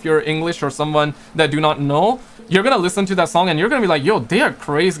Hindi, and if you're English or someone that do not know, you're gonna listen to that song and you're gonna be like, yo, they are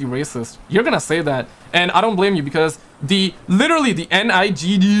crazy racist. You're gonna say that, and I don't blame you, because literally the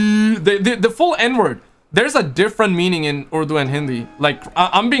N-I-G-D, the full N-word, there's a different meaning in Urdu and Hindi. Like,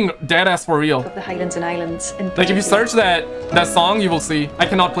 I'm being dead ass for real. Of the Highlands and Islands. Like, if you search that song, you will see. I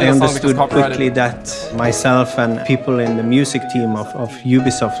cannot play the song because copyrighted. I understood quickly that myself and people in the music team of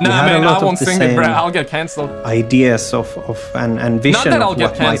Ubisoft, we had a lot of the same I'll get cancelled. Ideas of and vision. Not that I'll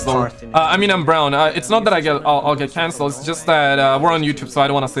get what my cancelled. part in I mean, I'm brown. It's not that I'll get cancelled. It's just that we're on YouTube, so I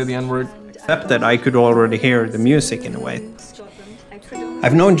don't want to say the N-word. Except that I could already hear the music in a way.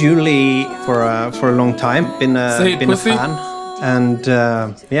 I've known Julie for a long time, been a fan, and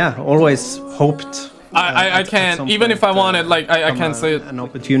yeah, always hoped. I can't, even if I wanted, like I can't say it. An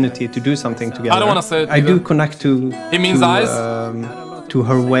opportunity to do something together. I don't want to say it. I do connect to. It means eyes. To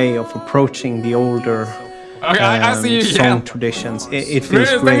her way of approaching the older I see, song traditions. It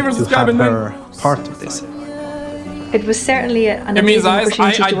feels great to have her part of this. It was certainly an amazing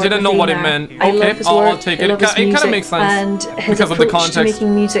opportunity I didn't know what it meant. I love his work, I'll take it. It kind of makes sense and his because of the approach context. to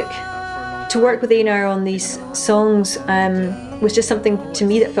making music. To work with Einar on these songs was just something to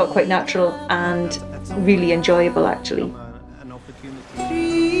me that felt quite natural and really enjoyable, actually.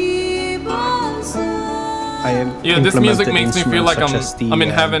 This music makes me feel like I'm in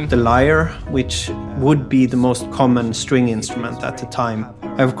heaven. The lyre, which would be the most common string instrument at the time.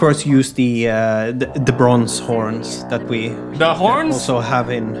 I of course use the bronze horns that we also have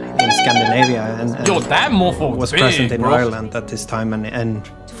in Scandinavia, and yo, that mofo was present in Ireland at this time and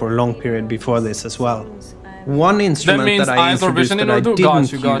for a long period before this as well. One instrument that I introduced that I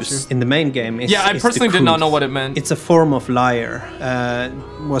didn't use in the main game is I personally did not know what it meant. It's a form of lyre.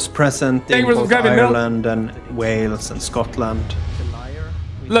 Was present in both Ireland and Wales and Scotland.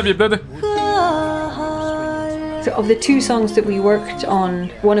 Love you, brother. So of the two songs that we worked on,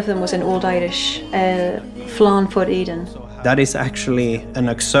 one of them was an Old Irish, Flan for Eden. That is actually an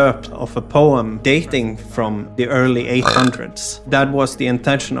excerpt of a poem dating from the early 800s. That was the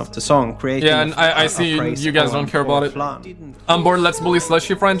intention of the song, creating and I see you guys don't care about it. I'm bored, let's bully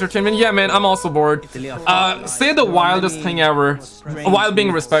Slushy for entertainment. Yeah, man, I'm also bored. Say the wildest thing ever, while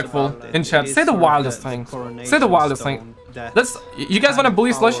being respectful in chat. Say the wildest thing. Say the wildest thing. You guys want to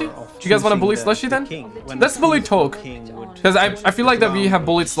bully Slushy? You guys want to bully Slushy then? Let's bully Toke. Because I feel like that we have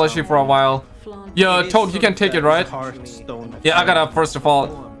bullied Slushy for a while. Yo, Toke, you can take it, right? Yeah, I gotta, first of all...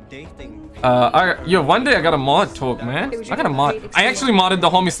 one day I gotta mod Toke, man. I gotta mod. I actually modded the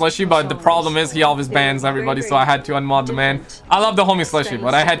homie Slushy, but the problem is he always bans everybody, so I had to unmod the man. I love the homie Slushy,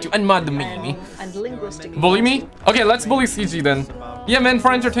 but I had to unmod the man. Bully me? Okay, let's bully CG then. Yeah, man,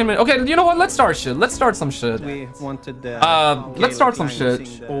 for entertainment. Okay, you know what? Let's start shit. Let's start some shit. Let's start some shit.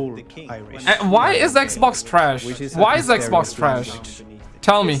 Why is Xbox trash? Why is Xbox trash?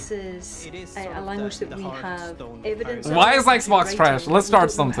 Tell me. This is a language that we have evidence of. Why is Xbox trash? Let's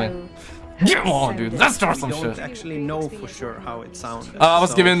start something. Come on, dude. Let's start some shit. I don't actually know for sure how it sounds. I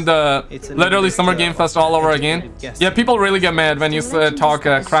was given the literally Summer Game Fest all over again. Yeah, people really get mad when you talk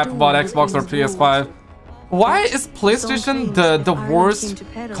crap about Xbox or PS5. Why is PlayStation the worst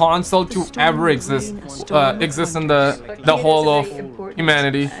console to ever exist in the whole of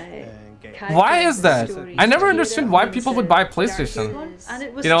humanity? Why is that? I never understood why people would buy PlayStation.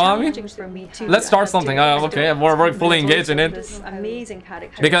 You know what I mean? Let's start something. Okay, we're fully engaged in it.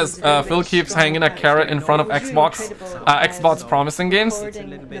 Because Phil keeps hanging a carrot in front of Xbox promising games.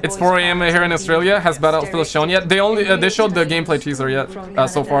 It's 4 AM here in Australia. Has Battlefield shown yet? They showed the gameplay teaser yet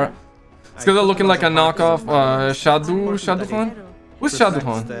so far. It's because they're looking like a knockoff Shadukhan? Who's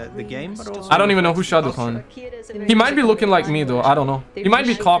Shadukhan? I don't even know who Shadukhan. He might be looking like me though, I don't know. He might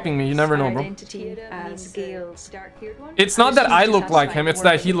be copying me, you never know, bro. It's not that I look like him, it's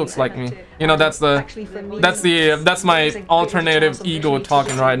that he looks like me. You know, that's my alternative ego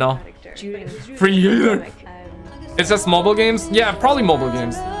talking right now. Free either. It's just mobile games? Yeah, probably mobile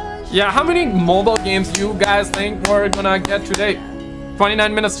games. Yeah, how many mobile games you guys think we're gonna get today?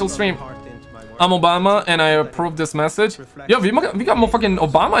 29 minutes till stream. I'm Obama and I approve this message. Yo, we got motherfucking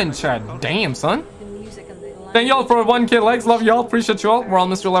Obama in chat. Damn, son. Thank y'all for 1K likes. Love y'all. Appreciate y'all. We're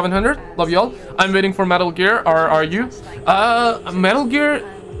almost 1100. Love y'all. I'm waiting for Metal Gear. Are you? Metal Gear.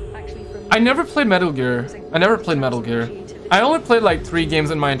 I never played Metal Gear. I only played like 3 games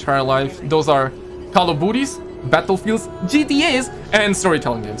in my entire life. Those are Call of Duties, Battlefields, GTAs, and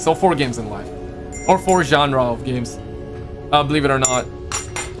storytelling games. So 4 games in life. Or 4 genre of games. Believe it or not.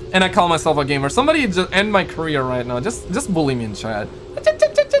 And I call myself a gamer. Somebody just end my career right now. Just bully me in chat.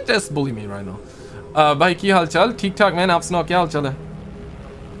 Just bully me right now. Bhai ki hal chal? Theek thaak man, aap sunao kya hal chal hai?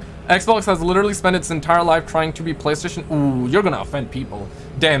 Xbox has literally spent its entire life trying to be PlayStation. Ooh, you're gonna offend people.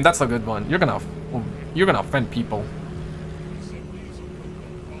 Damn, that's a good one. You're gonna offend people.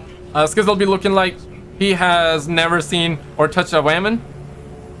 Skiz will be looking like he has never seen or touched a woman.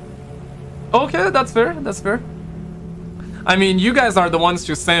 Okay, that's fair. That's fair. I mean, you guys are the ones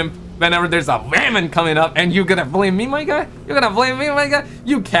to simp whenever there's a woman coming up, and you're gonna blame me, my guy? You're gonna blame me, my guy?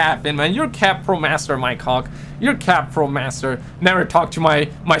 You capping, man. You're cap pro master, my cock. You're cap pro master. Never talk to my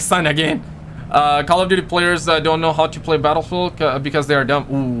son again. Call of Duty players don't know how to play Battlefield because they are dumb.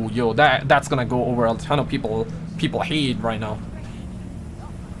 Ooh, yo, that's gonna go over a ton of people hate right now.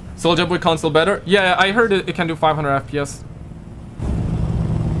 Soulja Boy console better? Yeah, I heard it can do 500 FPS.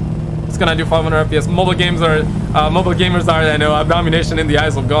 It's gonna do 500 FPS. Mobile gamers are, I know, abomination in the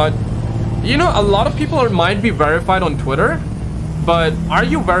eyes of God. You know, a lot of people might be verified on Twitter, but are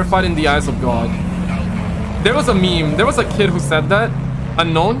you verified in the eyes of God? There was a meme. There was a kid who said that,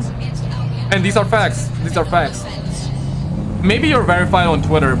 unknown, and these are facts. These are facts. Maybe you're verified on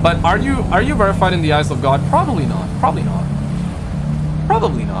Twitter, but are you verified in the eyes of God? Probably not. Probably not.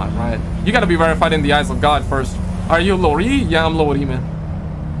 Probably not, right? You gotta be verified in the eyes of God first. Are you Lori? Yeah, I'm Lori, man.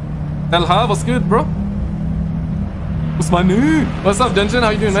 Elha, what's good, bro? Usmanu! What's up, Dungeon?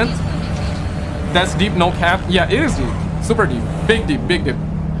 How you doing, man? That's deep, no cap. Yeah, it is deep. Super deep. Big deep, big deep.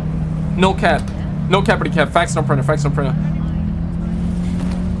 No cap. No cappity cap. Facts no printer, facts no printer.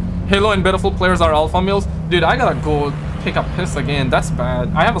 Halo and Battlefield players are alpha males. Dude, I gotta go take a piss again. That's bad.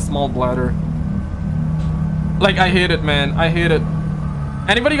 I have a small bladder. Like, I hate it, man. I hate it.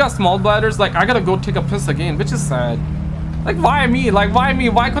 Anybody got small bladders? Like, I gotta go take a piss again, which is sad. Like, why me? Like, why me?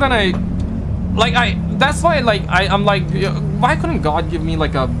 Why couldn't I? Like, that's why, like, I'm like, why couldn't God give me,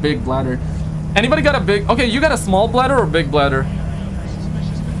 like, a big bladder? Anybody got a big... Okay, you got a small bladder or big bladder?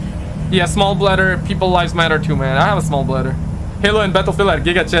 Yeah, small bladder. People lives matter too, man. I have a small bladder. Halo and Battlefield are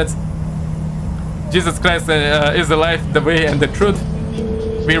giga chats. Jesus Christ is the life, the way, and the truth.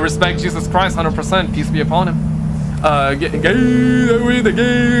 We respect Jesus Christ 100%. Peace be upon him. The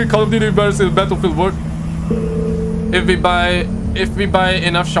gay Call of Duty versus Battlefield work. If we buy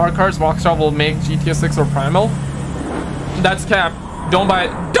enough shark cards, Rockstar will make GTA 6 or Primal. That's cap. Don't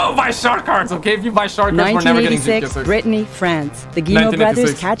buy shark cards, okay? If you buy shark cards, we're never getting GTA 6. Brittany, France. The Guillemot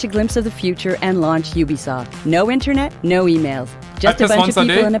brothers catch a glimpse of the future and launch Ubisoft. No internet, no emails. Just a bunch of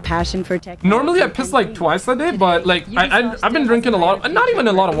people and a passion for technology. Normally I piss like twice a day, but like I've been drinking a lot, not even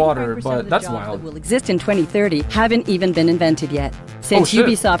a lot of water, but that's wild. Will exist in 2030 haven't even been invented yet. Since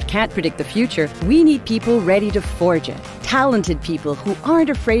Ubisoft can't predict the future, we need people ready to forge it. Talented people who aren't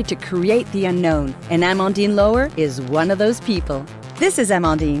afraid to create the unknown. And Amandine Lower is one of those people. This is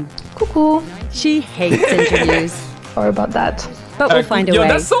Amandine. Coucou. She hates interviews. Sorry about that. But we'll find a way.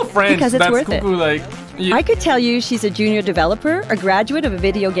 That's so French. Because it's worth it. Like, I could tell you she's a junior developer, a graduate of a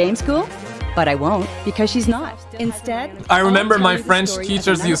video game school, but I won't because she's not. Instead, I remember my French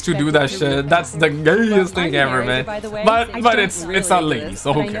teachers used to do that shit. That's the gayest thing ever, man. But it's a lady,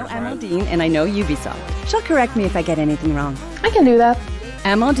 so who cares? I know Amandine and I know Ubisoft. She'll correct me if I get anything wrong. I can do that.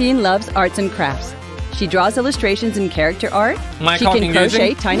 Amandine loves arts and crafts. She draws illustrations and character art. She can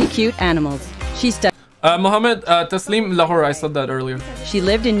crochet tiny cute animals. She studies. Mohammed Taslim Lahore, I said that earlier. She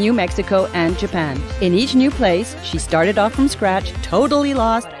lived in New Mexico and Japan. In each new place, she started off from scratch, totally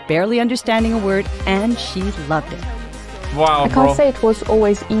lost, barely understanding a word, and she loved it. Wow, I can't say it was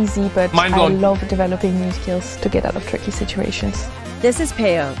always easy, but I blown. love developing new skills to get out of tricky situations. This is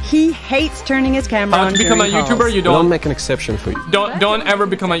Peo. He hates turning his camera on. To become a YouTuber, you don't make an exception for you. Don't ever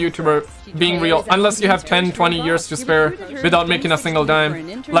become a YouTuber being real unless you have 10-20 years to spare without making a single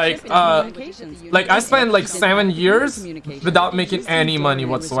dime. Like I spent like 7 years without making any money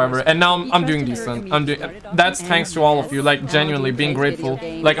whatsoever, and now I'm doing decent. That's thanks to all of you, like genuinely being grateful.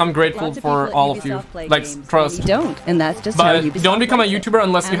 Like I'm grateful for all of you. Like trust. And that's just but don't become a YouTuber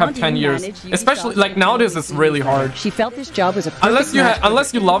unless you have 10 years. Especially like nowadays it's really hard. She felt this job was a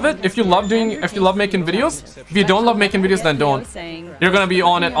unless you love it. If you love making videos. If you don't love making videos, then don't. You're gonna be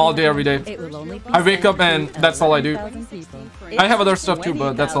on it all day, every day. I wake up and that's all I do. I have other stuff too,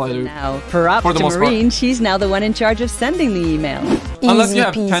 but that's all I do. For the most part. She's now the one in charge of sending the email. Unless you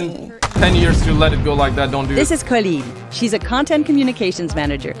have 10 years to let it go like that, don't do it. This is Colleen. She's a content communications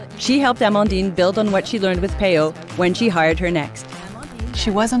manager. She helped Amandine build on what she learned with Peo when she hired her next.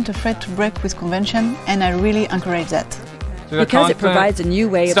 She wasn't afraid to break with convention, and I really encourage that. Because it provides a new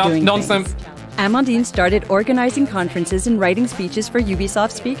way of doing things. Amandine started organizing conferences and writing speeches for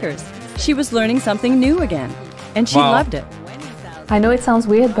Ubisoft speakers. She was learning something new again, and she loved it. I know it sounds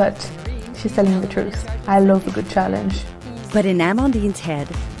weird, but she's telling the truth. I love a good challenge. But in Amandine's head,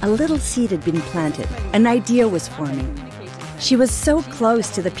 a little seed had been planted. An idea was forming. She was so close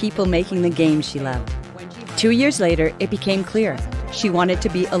to the people making the games she loved. 2 years later, it became clear. She wanted to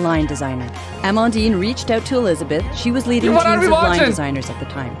be a line designer. Amandine reached out to Elizabeth. She was leading teams of line designers at the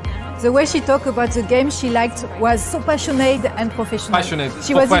time. The way she talked about the game she liked was so passionate and professional.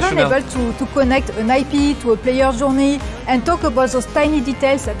 She was even able to connect an IP to a player journey and talk about those tiny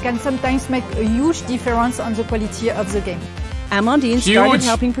details that can sometimes make a huge difference on the quality of the game. Amandine started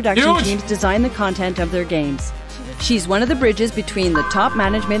helping production teams design the content of their games. She's one of the bridges between the top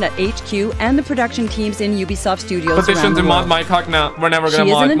management at HQ and the production teams in Ubisoft studios around the world. Now. We're never gonna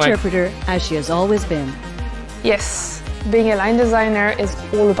she is an interpreter, as she has always been. Yes. Being a line designer is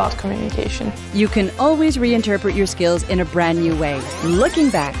all about communication. You can always reinterpret your skills in a brand new way. Looking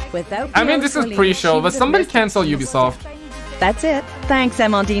back, without... I mean, this is pre-show, but somebody cancel Ubisoft. That's it. Thanks,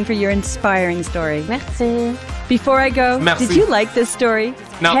 Amandine, for your inspiring story. Merci. Before I go, did you like this story?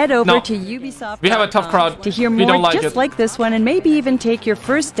 No, Head over to Ubisoft. We have a tough crowd. To hear more just like this one, and maybe even take your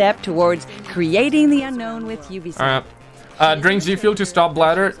first step towards creating the unknown with Ubisoft. All right. Drink G Fuel to stop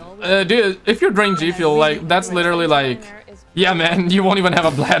bladder. Dude, if you drink G Fuel, like, that's literally like, yeah, man, you won't even have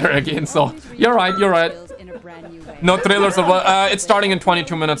a bladder again. So you're right, you're right. No trailers of it's starting in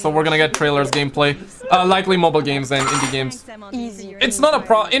 22 minutes, so we're gonna get trailers, gameplay, likely mobile games and indie games. It's not a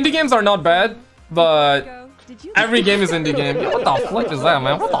indie games are not bad, but every game is indie game. What the flip is that,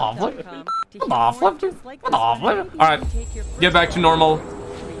 man? What the flip? What the flip, dude? What the flip? All right, get back to normal.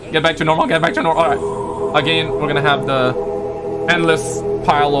 Get back to normal. Get back to normal. All right. Again, we're gonna have the endless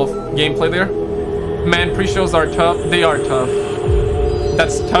pile of gameplay there. Man, pre-shows are tough. They are tough.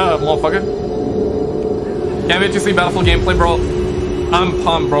 That's tough, motherfucker. Can't wait to see Battlefield gameplay, bro. I'm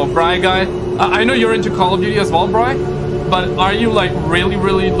pumped, bro. Bri guy, I know you're into Call of Duty as well, Bri, but are you like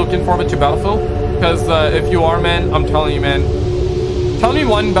really looking forward to Battlefield? Because if you are, man, I'm telling you, man. Tell me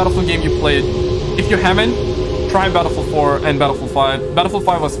one Battlefield game you played. If you haven't, try Battlefield 4 and Battlefield 5. Battlefield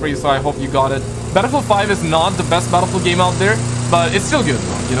 5 was free, so I hope you got it. Battlefield 5 is not the best Battlefield game out there, but it's still good,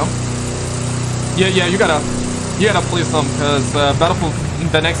 you know? Yeah, you gotta play some, because Battlefield,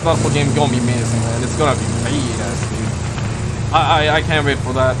 the next Battlefield game is gonna be amazing, man. It's gonna be badass, dude. I can't wait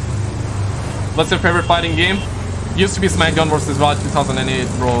for that. What's your favorite fighting game? Used to be SmackDown vs. Raw 2008,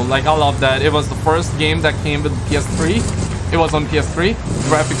 bro. Like, I love that. It was the first game that came with PS3. It was on PS3.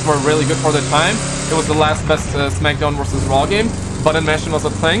 Graphics were really good for the time. It was the last best SmackDown vs. Raw game. Button mashing was a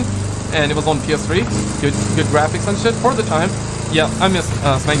thing, and it was on PS3. Good graphics and shit for the time. Yeah, I miss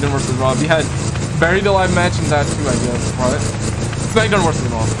SmackDown vs. Raw. We had Buried Alive match in that too, I guess, right? SmackDown vs.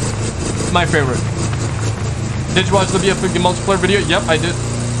 Raw. My favorite. Did you watch the BF50 multiplayer video? Yep, I did.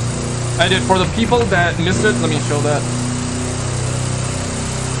 I did. For the people that missed it, let me show that.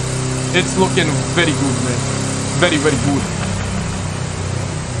 It's looking very good, man. Very good.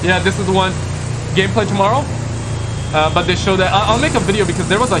 Yeah, this is the one. Gameplay tomorrow. But they show that. I'll make a video because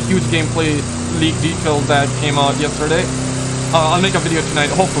there was a huge gameplay leak detail that came out yesterday. I'll make a video tonight,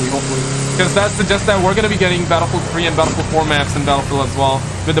 hopefully. Because that suggests that we're going to be getting Battlefield 3 and Battlefield 4 maps in Battlefield as well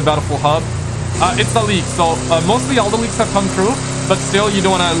with the Battlefield Hub. It's a leak, so mostly all the leaks have come true, but still you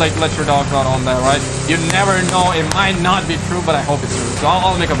don't want to like let your dog out on that, right? You never know, it might not be true, but I hope it's true. So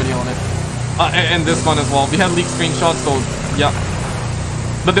I'll make a video on it. And this one as well. We had leaked screenshots, so yeah.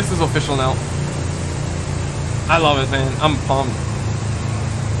 But this is official now. I love it, man. I'm pumped.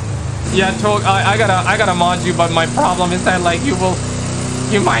 Yeah, I gotta mod you, but my problem is that like you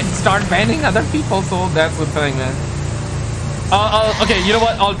might start banning other people, so that's the thing, man. Okay, you know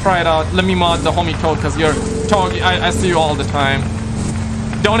what? I'll try it out. Let me mod the homie Toad, because you're Toad. I see you all the time.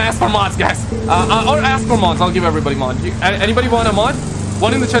 Don't ask for mods, guys. Or ask for mods. I'll give everybody mod. Anybody want a mod?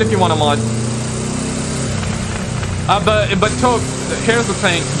 One in the chat if you want a mod. But Toad, here's the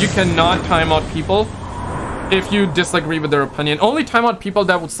thing. You cannot time out people if you disagree with their opinion. Only time out people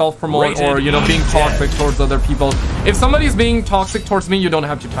that would self-promote or, you know, being toxic towards other people. If somebody's being toxic towards me, you don't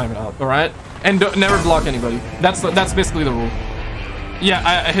have to time it out, all right? And never block anybody. That's basically the rule. Yeah,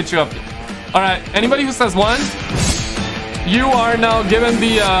 I hit you up. All right, anybody who says one, you are now given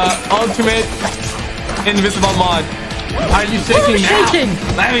the ultimate invisible mod. Are you shaking now?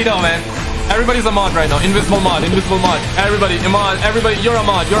 Let me know, man. Everybody's a mod right now. Invisible mod. Everybody, a mod. Everybody, you're a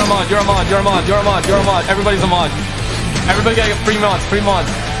mod. Everybody's a mod. Everybody got free mods.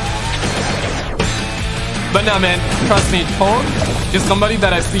 But nah, man, trust me, Toad is somebody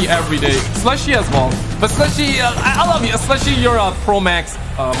that I see every day. Slushy as well. But Slushy, I love you. Slushy, you're a Pro Max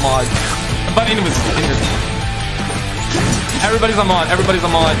mod. But invisible. Everybody's a mod.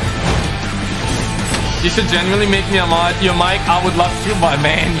 You should genuinely make me a mod. Your mic, I would love to, but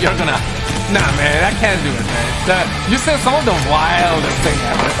man, you're gonna... Nah, man, I can't do it, man. You said some of the wildest thing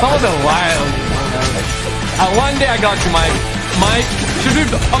ever. One day I got you, Mike. Mike, should we...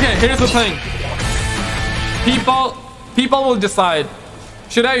 Okay, here's the thing. People will decide.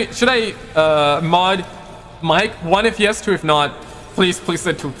 Should I mod Mike? 1 if yes, 2 if not. Please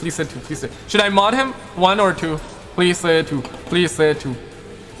say 2. Should I mod him? 1 or 2? Please say 2.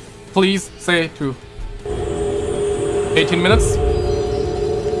 18 minutes.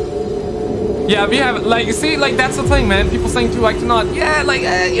 Yeah, we have like, you see, like that's the thing, man. People saying 2, I cannot. Yeah, like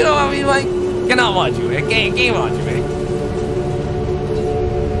you know, I mean, like cannot mod you, man. Game mod you, man.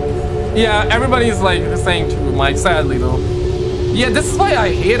 Yeah, everybody's like saying 2, Mike, sadly though. Yeah, this is why I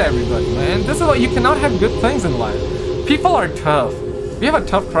hate everybody, man. This is why you cannot have good things in life. People are tough. We have a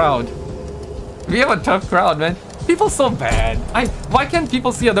tough crowd, man. People so bad. Why can't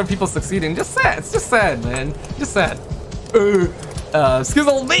people see other people succeeding? Just sad. It's just sad, man. Just sad.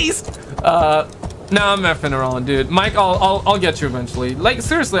 Skizzle beast. Nah, I'm effing around, dude. Mike, I'll get you eventually. Like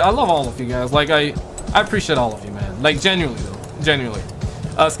seriously, I love all of you guys. Like I appreciate all of you, man. Like genuinely though, genuinely.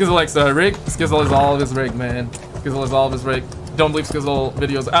 Skizzle likes rig. Skizzle is always rig, man. Skizzle is always rig. Don't believe Skizzle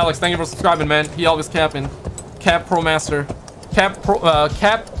videos. Alex, thank you for subscribing, man. He always capping. Cap Pro Master. Cap Pro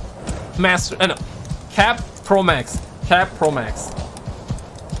Max.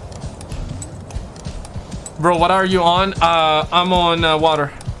 Bro, what are you on? I'm on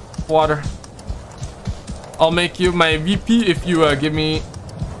water. I'll make you my VP if you give me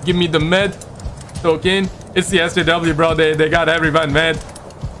the med token. It's the SJW, bro. They got everyone, man.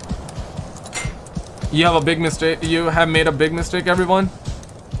 You have a big mistake. You have made a big mistake, everyone.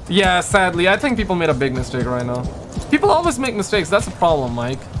 Yeah, sadly, I think people made a big mistake right now. People always make mistakes. That's a problem,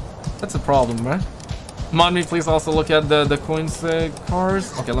 Mike. That's a problem, right? Mod me, please also look at the coins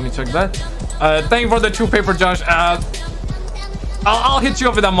cars. Okay, let me check that. Thank you for the 2 paper, Josh. I'll hit you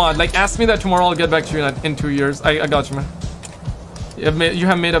up with that mod. Like, ask me that tomorrow. I'll get back to you in 2 years. I got you, man. You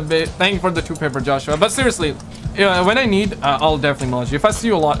have made a bit. Thank you for the 2 paper, Joshua. But seriously, when I need, I'll definitely mod you. If I see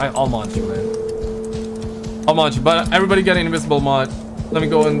you a lot, I'll mod you, man. I'll mod you. But everybody get an invisible mod. Let me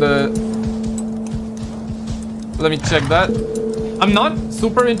go in the. Let me check that. I'm not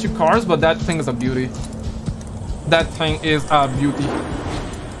super into cars, but that thing is a beauty. That thing is a beauty.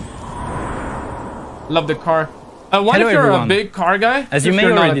 Love the car. What if you're a big car guy? As you may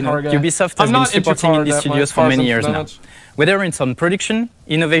already know, Ubisoft has been supporting indie studios for many years now. Whether it's on production,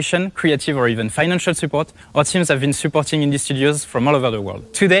 innovation, creative, or even financial support, our teams have been supporting indie studios from all over the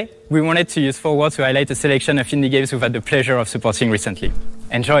world. Today, we wanted to use Forward to highlight a selection of indie games we've had the pleasure of supporting recently.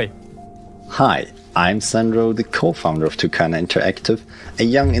 Enjoy! Hi, I'm Sandro, the co-founder of Tucana Interactive, a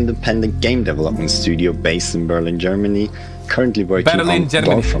young independent game development studio based in Berlin, Germany, currently working on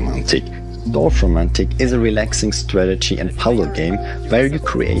Dorfromantik. Dorfromantik is a relaxing strategy and puzzle game where you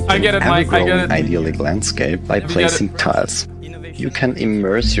create an ever-growing idyllic landscape by placing tiles. You can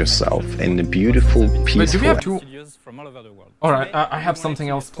immerse yourself in a beautiful, peaceful... Do we have two? Alright, I have something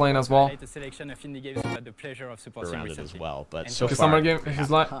else playing as well. As well, but so far, game, he's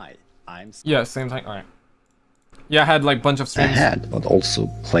like... Yeah, same thing. Alright. Yeah, I had like a bunch of streams. Ahead, but also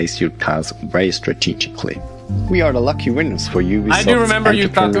place your tiles very strategically. We are the lucky winners for Ubisoft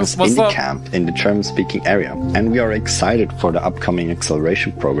Entrepreneurs Indie Camp in the German-speaking area, and we are excited for the upcoming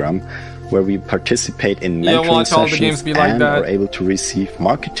acceleration program, where we participate in mentoring sessions and are able to receive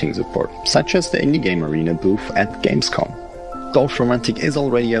marketing support, such as the Indie Game Arena booth at Gamescom. Dorfromantik is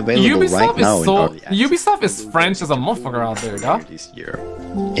already available right now in early access. Ubisoft is French as a motherfucker out there, yeah? This year.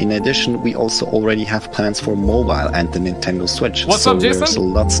 In addition, we also already have plans for mobile and the Nintendo Switch, so there's a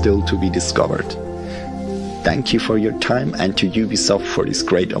lot still to be discovered. Thank you for your time and to Ubisoft for this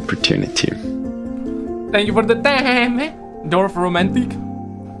great opportunity. Thank you for the time, Dorfromantik.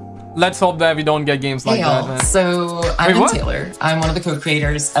 Let's hope that we don't get games like that, man. So I'm Taylor. I'm one of the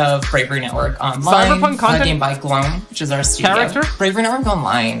co-creators of Bravery Network Online, Cyberpunk content? A game by Gloam, which is our studio. Character? Bravery Network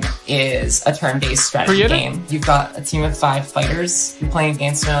Online is a turn-based strategy game. You've got a team of 5 fighters. You're playing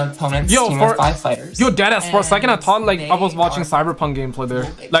against an opponent's team of 5 fighters. Yo, deadass, for a second I thought like I was watching Cyberpunk gameplay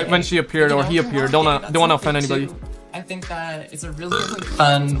there. Like when she appeared or he appeared. Don't wanna offend anybody. I think that it's a really, really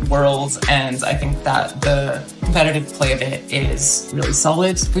fun world, and I think that the competitive play of it is really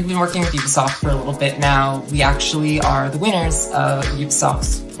solid. We've been working with Ubisoft for a little bit now. We actually are the winners of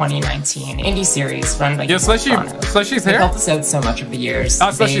Ubisoft's 2019 indie series run by Slushy's here. They helped us out so much over the years.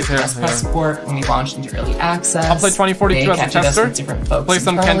 Slushy's here. Press support when we launched into early access. I'll play 2042 as a tester. Play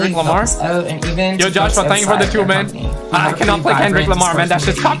some Kendrick Lamar. Yo, Joshua, thank you for the 2, man. I cannot play Kendrick Lamar, man. That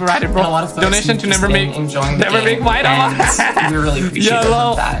shit's copyrighted, bro. Donation to never make white on. We really appreciate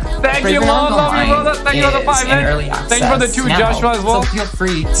that. Thank you, Mom. Love you, brother. Thank you for the 5, man. Thank you for the 2, Joshua, as well. So feel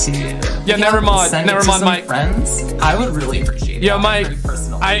free to never mod, Mike. Friends. I would really appreciate it. Yeah, Mike.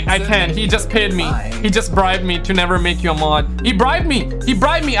 I can. He just paid me. He just bribed me to never make you a mod. He bribed me.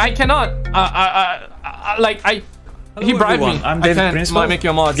 I cannot. He bribed me. I'm David Principal, make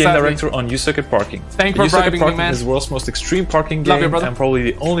you a mod, game director on You Suck at Parking. Thanks for bribing me, man. Is the world's most extreme parking game and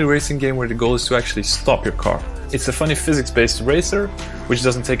probably the only racing game where the goal is to actually stop your car. It's a funny physics-based racer, which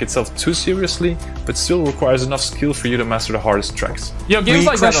doesn't take itself too seriously, but still requires enough skill for you to master the hardest tracks. Yo, games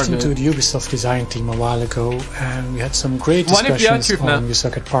like that are into the Ubisoft design team a while ago, and we had some great discussions on You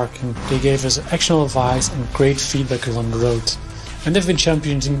Suck at Parking. They gave us actionable advice and great feedback along the road. And they've been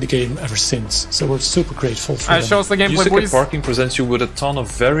championing the game ever since, so we're super grateful for them. Show us the gameplay, You Suck at Parking presents you with a ton of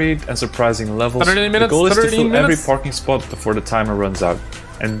varied and surprising levels. The goal is to fill every parking spot before the timer runs out.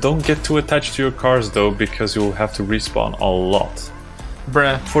 And don't get too attached to your cars though, because you'll have to respawn a lot.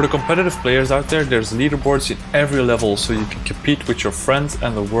 Bruh. For the competitive players out there, there's leaderboards in every level so you can compete with your friends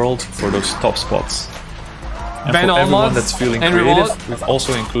and the world for those top spots. And for everyone that's feeling creative, we've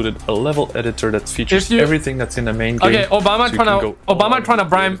also included a level editor that features everything that's in the main game. Okay, Obama trying to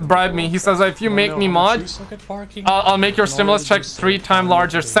bribe me. He says if you make me mod, I'll make your stimulus check 3 times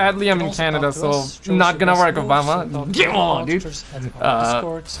larger. Sadly, I'm in Canada, so not gonna work, Obama. Come on, dude.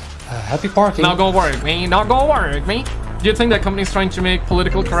 Happy parking. Not gonna work, me. Not gonna work, me. Do you think that companies trying to make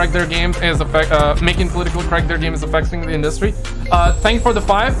political correct their games is making political correct their games affecting the industry? Thank you for the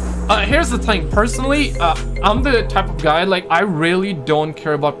 5. Here's the thing. Personally, I'm the type of guy, like, I really don't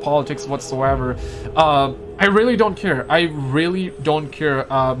care about politics whatsoever. I really don't care. I really don't care.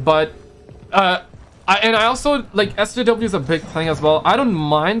 But I And I also, like, SJW is a big thing as well. I don't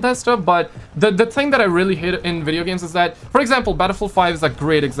mind that stuff, but the thing that I really hate in video games is that, for example, Battlefield 5 is a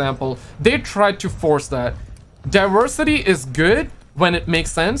great example. They tried to force that. Diversity is good when it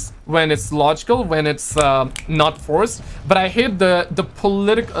makes sense, when it's logical, when it's not forced. But I hate the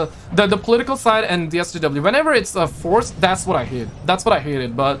political side and the SJW. Whenever it's forced, that's what I hate. That's what I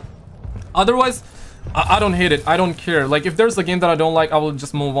hated. But otherwise, I don't hate it. I don't care. Like, if there's a game that I don't like, I will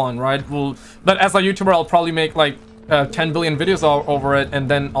just move on, right? But as a YouTuber, I'll probably make like 10 billion videos over it, and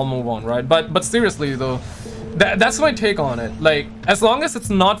then I'll move on, right? But seriously though, that's my take on it. Like, as long as it's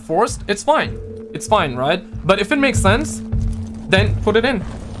not forced, it's fine. It's fine, right? But if it makes sense, then put it in.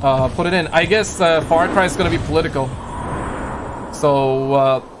 Put it in. I guess Far Cry is gonna be political.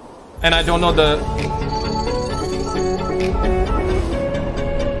 So, and I don't know the.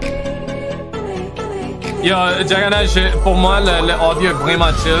 Yo, Jagana, pour moi, le audio est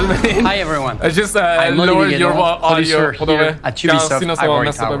vraiment chill. Hi everyone. Just lower your audio for the way. At Ubisoft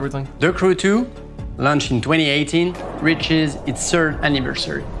Ivory Tower. The Crew 2, launched in 2018, reaches its 3rd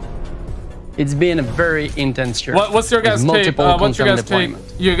anniversary. It's been a very intense year. What's your guys' take? What's your guys' take?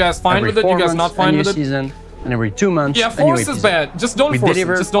 You guys fine with it? You guys not fine with it? Season, and every 2 months, yeah, force is bad. Just don't force it.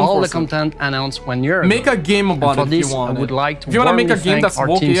 Just don't force it. All the content announced 1 year ago. Make a game about it if you want. If you want to make a game that's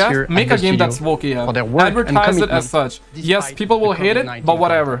woke, make a game that's woke. Advertise it as such. Yes, people will hate it, but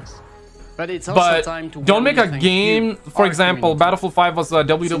whatever. But it's also time to don't make a game, for example, Battlefield 5 was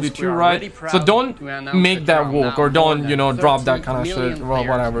WW2, right? So don't make that woke, or don't, you know, drop that kind of shit, or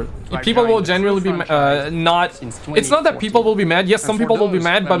whatever. People will genuinely be not, it's not that people will be mad. Yes, some people will be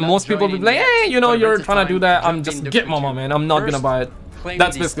mad, but most people will be like, hey, you know, you're trying to do that. I'm just get mama, man. I'm not gonna buy it.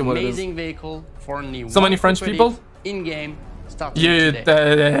 That's basically what it is. So many French people? In-game stuff.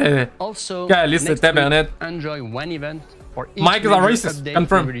 Also, enjoy one event. Mike is a racist.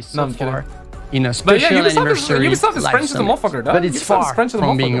 Confirm. No, I'm kidding. In a special anniversary Ubisoft is French as a motherfucker, but it's far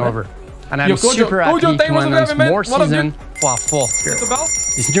from being over. And I'm super happy to announce more season for our 4th year.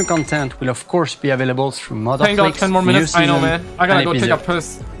 This new content will of course be available through Mother Thank God, 10 more minutes. I know, man. I gotta go take a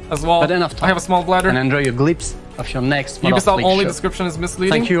piss as well. But enough time. I have a small bladder. And enjoy a glimpse of your next Ubisoft only description is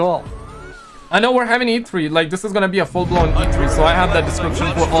misleading. Thank you all. I know we're having E3, like this is gonna be a full-blown E3, so I have that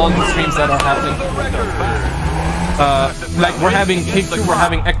description for all the streams that are happening. Like we're having Take-Two, we're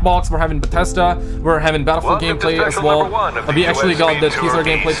having Xbox, we're having Bethesda, we're having Battlefield gameplay as well. We actually got the teaser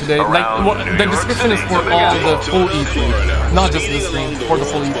gameplay today. Like the description is for all the full E3, not just this stream, for the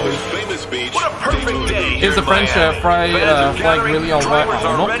full E3. Is the French flag really alright? I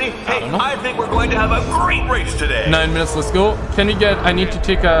don't know. I think we're going to have a great race today. 9 minutes, let's go. Can we get? I need to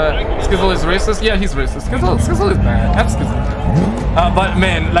take a. Skizzle is racist. Yeah, he's racist. Skizzle is bad. Have Skizzle. But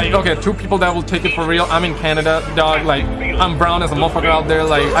man, like, okay, 2 people that will take it for real. I'm in Canada, dog. Like, I'm brown as a motherfucker out there.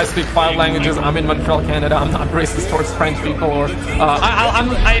 Like, I speak 5 languages. I'm in Montreal, Canada. I'm not racist towards French people. Or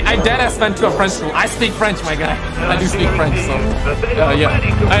I deadass went to a French school. I speak French, my guy. I do speak French, so yeah.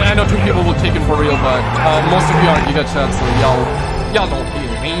 I know 2 people will take it for real, but most of you are giga chat, so y'all don't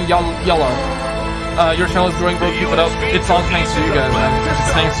hate me. Y'all are. Your channel is growing, bro. Keep it up. It's all thanks to you guys, man.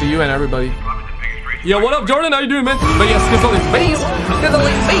 It's thanks to you and everybody. Yo, what up, Jordan? How you doing, man? But yeah, Skizzle is base. Skizzle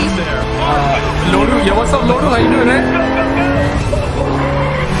is base. Lodu, yo, what's up, Lodu? How you doing, man?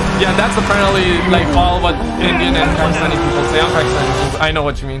 Yeah, that's apparently like all what Indian and Pakistani people say. I'm Pakistani. I know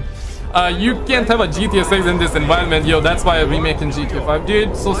what you mean. You can't have a GTA 6 in this environment, yo. That's why we're making GTA 5,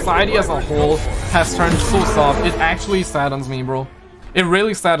 dude. Society as a whole has turned so soft. It actually saddens me, bro. It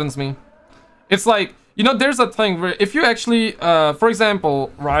really saddens me. It's like, you know, there's a thing where if you actually, for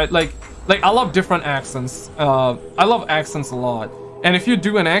example, right, like I love different accents. I love accents a lot. And if you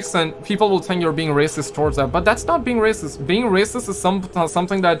do an accent, people will think you're being racist towards that. But that's not being racist. Being racist is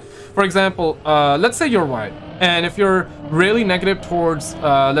something that, for example, let's say you're white. And if you're really negative towards,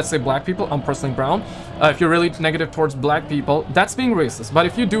 let's say, black people, I'm personally brown. If you're really negative towards black people, that's being racist. But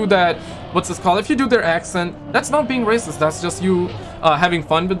if you do that, what's this called? If you do their accent, that's not being racist. That's just you having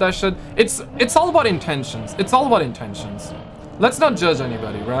fun with that shit. It's all about intentions. It's all about intentions. Let's not judge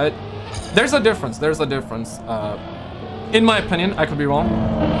anybody, right? There's a difference. There's a difference. In my opinion, I could be wrong.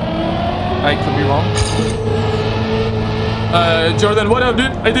 I could be wrong. Jordan, what up,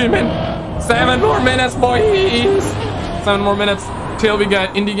 dude? I do, man. 7 more minutes, boys. 7 more minutes till we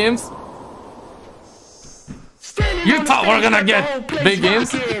get indie games. You thought we're gonna get big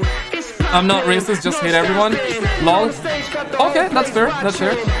games? I'm not racist, just hate everyone. Lol. Okay, that's fair. That's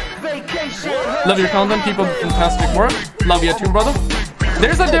fair. Love your content. Keep up fantastic work. Love you too, brother.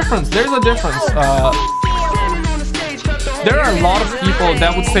 There's a difference. There's a difference. There are a lot of people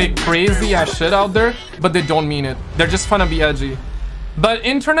that would say crazy ass shit out there, but they don't mean it. They're just trying to be edgy. But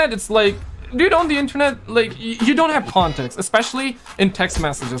internet, it's like, dude, on the internet, like, you don't have context, especially in text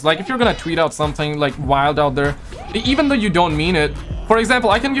messages. Like, if you're gonna tweet out something, like, wild out there, even though you don't mean it. For example,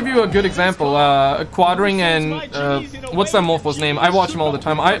 I can give you a good example. Quadring and, what's that mofo's name? I watch him all the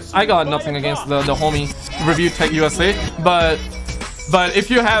time. I got nothing against the homie Review Tech USA, but if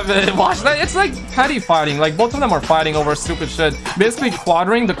you have watched that, it's like petty fighting. Like, both of them are fighting over stupid shit. Basically, the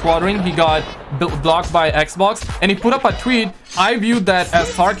Quadring, he got blocked by Xbox, and he put up a tweet. I viewed that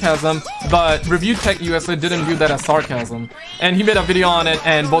as sarcasm, but Review Tech USA didn't view that as sarcasm. And he made a video on it,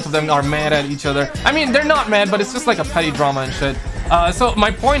 and both of them are mad at each other. I mean, they're not mad, but it's just like a petty drama and shit. So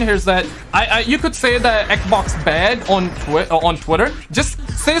my point here is that you could say that Xbox bad on Twitter. Just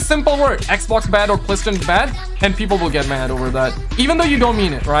say a simple word, Xbox bad or PlayStation bad, and people will get mad over that, even though you don't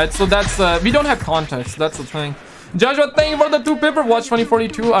mean it, right? So that's we don't have context. That's the thing. Joshua, thank you for the 2 paper. Watch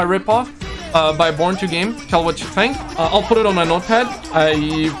 2042 ripoff by Born to Game. Tell what you think. I'll put it on my notepad.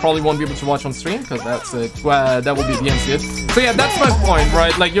 I probably won't be able to watch on stream because that's it. That will be the NCS. So yeah, that's my point,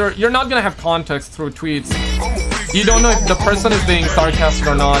 right? Like you're not gonna have context through tweets. You don't know if the person is being sarcastic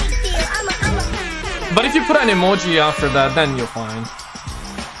or not. But if you put an emoji after that, then you're fine.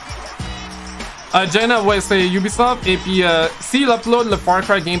 Jenna will say Ubisoft et puis s'il upload le Far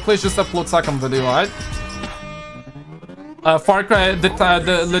Cry gameplay, juste upload ça comme vidéo, right? Far Cry,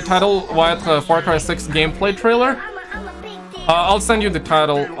 le title va être Far Cry 6 gameplay trailer. I'll send you the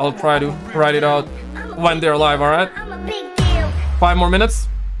title. I'll try to write it out when they're live, alright? 5 more minutes.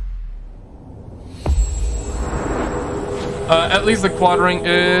 At least the Quadring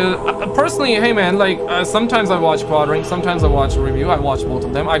is... personally, hey man, like, sometimes I watch Quadring, sometimes I watch a review. I watch both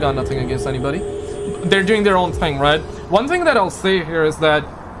of them. I got nothing against anybody. They're doing their own thing, right? One thing that I'll say here is that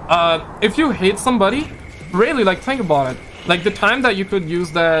if you hate somebody, really, like, think about it. Like, the time that you could use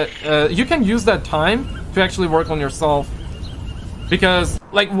that... you can use that time to actually work on yourself. Because,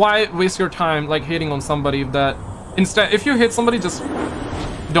 like, why waste your time, like, hating on somebody that... Instead, if you hate somebody, just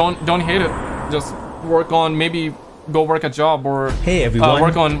don't hate it. Just work on maybe... go work a job or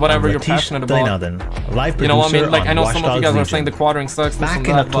work on whatever you're passionate about. You know what I mean? Like, I know some of you guys are saying the Quadring sucks, this and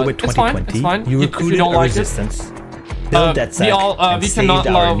that, but it's fine, it's fine. If you don't like it, we cannot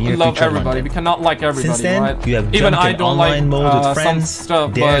love everybody. We cannot like everybody, right? Even I don't like some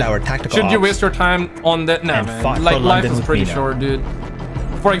stuff, but should you waste your time on that? Nah, man. Like, life is pretty short, dude.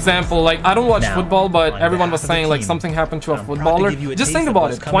 For example, like, I don't watch football, but everyone was saying, like, something happened to a footballer. Just think about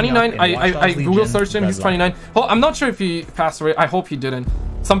it. 29, I Google searched him, he's 29. Oh, I'm not sure if he passed away. I hope he didn't.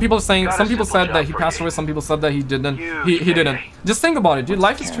 Some people said that he passed away, some people said that he didn't. He didn't. Just think about it, dude.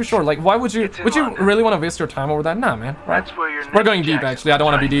 Life is too short. Like, why would you really want to waste your time over that? Nah, man. Right? We're going deep, actually. I don't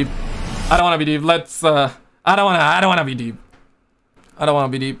want to be deep. I don't want to be deep. Let's I don't want to be deep. I don't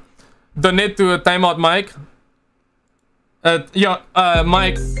want to be deep. Donate to a timeout mic.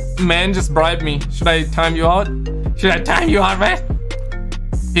 Mike, man just bribed me. Should I time you out? Should I time you out, man?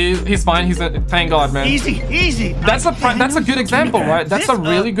 He's fine. Thank God, man. Easy. That's a good example, right? That's a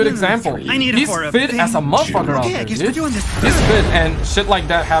really good example. He's fit as a motherfucker out there, dude. He's fit, and shit like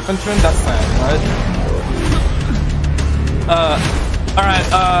that happened to him. That's sad, right?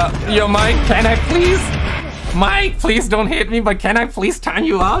 Alright, yo, Mike, can I please? Mike, please don't hate me, but can I please time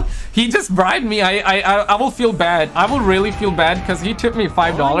you out? He just bribed me. I will feel bad. I will really feel bad because he tipped me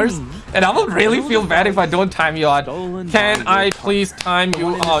 $5, and I will really feel bad if I don't time you out. Can I please time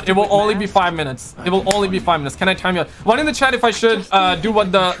you out? It will only be 5 minutes. It will only be 5 minutes. Can I time you out? One in the chat if I should do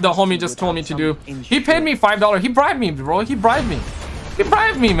what the homie just told me to do. He paid me $5. He bribed me, bro. He bribed me. He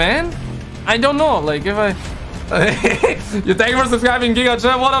bribed me, man. I don't know. Like, if I... You thank you for subscribing, Giga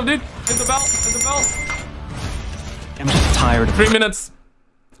Chat. What up, dude? Hit the bell. Hit the bell. I'm just tired. 3 minutes.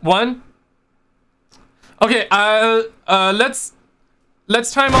 1. Okay, let's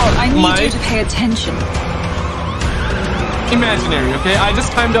time out. I need you to pay attention. Imaginary, okay? I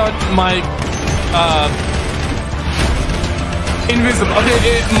just timed out my invisible.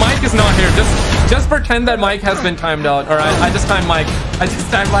 Okay, Mike is not here. Just pretend that Mike has been timed out. All right, I just timed Mike. I just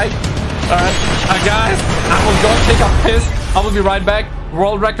timed Mike. All right, guys, I will go take a piss. I will be right back.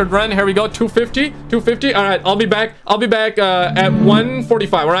 World record run. Here we go. 250. All right, I'll be back. I'll be back at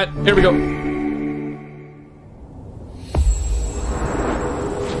 1:45. All right, here we go.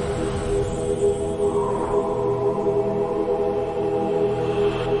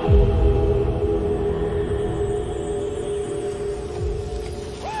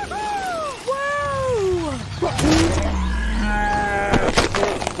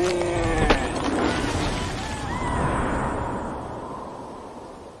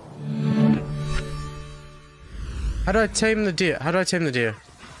 How do I tame the deer? How do I tame the deer?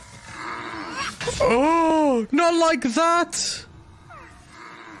 Oh, not like that!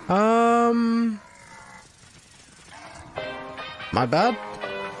 My bad?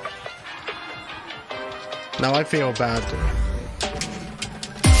 Now I feel bad.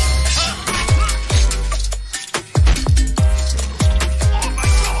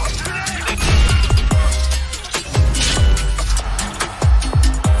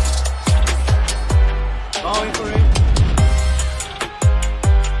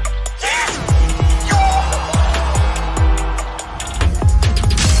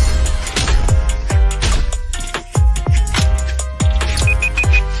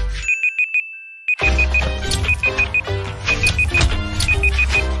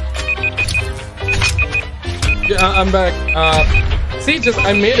 I'm back. See, just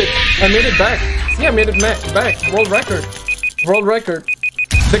I made it. I made it back. See, I made it back. World record. World record.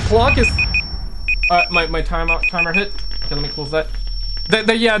 The clock is. My timer hit. Okay, let me close that.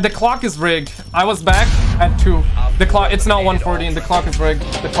 Yeah, the clock is rigged. I was back at 2. The clock. It's now 1:40 and the clock is rigged.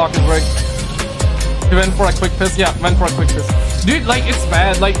 The clock is rigged. He went for a quick piss. Yeah, went for a quick piss. Dude, like it's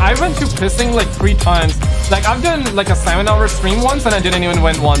bad. Like I went to pissing like 3 times. Like I've done like a 7-hour stream once and I didn't even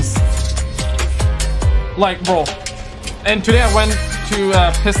win once. Like, bro. And today I went to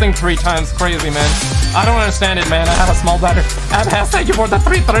pissing 3 times. Crazy, man. I don't understand it, man. I have a small bladder. Thank you for the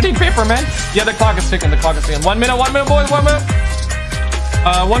 313 paper, man. Yeah, the clock is ticking. The clock is ticking. 1 minute, boys. 1 minute.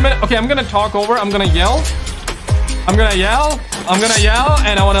 1 minute. Okay, I'm gonna talk over. I'm gonna yell. I'm gonna yell.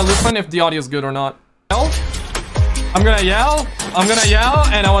 And I wanna listen if the audio is good or not. I'm gonna yell.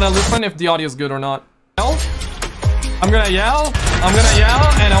 And I wanna listen if the audio is good or not. I'm gonna yell.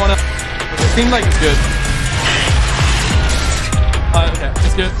 And I wanna. It seems like it's good. Okay,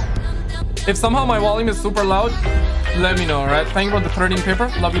 it's good. If somehow my volume is super loud, let me know, alright? Thank you for the 13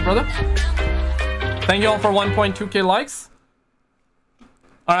 paper. Love you, brother. Thank you all for 1.2k likes.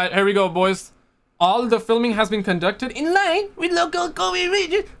 Alright, here we go, boys. All the filming has been conducted in line with local COVID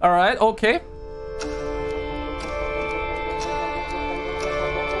region. Alright, okay.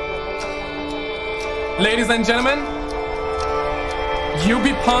 Ladies and gentlemen,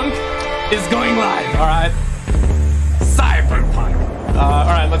 Ubisoft is going live, alright? Cyberpunk.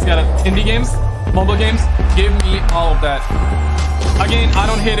 Alright, let's get it. Indie games, mobile games, give me all of that. Again, I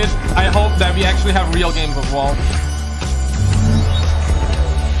don't hate it. I hope that we actually have real games as well.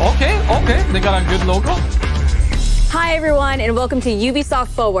 Okay, they got a good logo. Hi everyone, and welcome to Ubisoft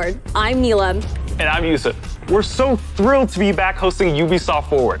Forward. I'm Neelam. And I'm Yusuf. We're so thrilled to be back hosting Ubisoft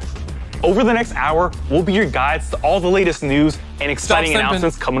Forward. Over the next hour, we'll be your guides to all the latest news and exciting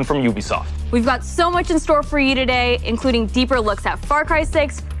announcements coming from Ubisoft. We've got so much in store for you today, including deeper looks at Far Cry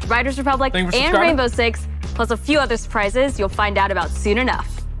 6, Riders Republic, and Rainbow Six, plus a few other surprises you'll find out about soon enough.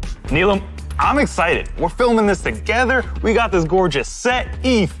 Neelam, I'm excited. We're filming this together. We got this gorgeous set.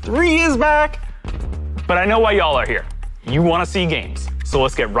 E3 is back. But I know why y'all are here. You want to see games, so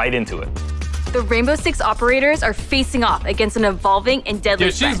let's get right into it. The Rainbow Six operators are facing off against an evolving and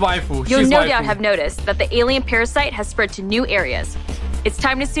deadly threat. You'll no doubt have noticed that the alien parasite has spread to new areas. It's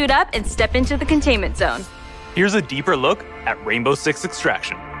time to suit up and step into the containment zone. Here's a deeper look at Rainbow Six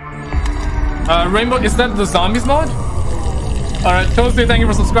Extraction. Rainbow, is that the zombies mod? Alright, Toasty, thank you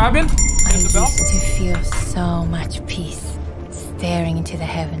for subscribing. I used to feel so much peace staring into the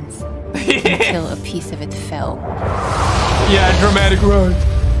heavens until a piece of it fell. Yeah, dramatic run.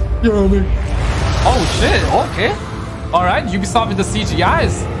 You know what I mean? Oh shit, okay. Alright, Ubisoft with the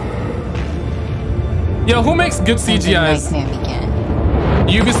CGIs. Yo, who makes good CGIs?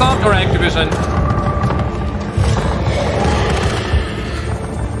 Ubisoft or Activision?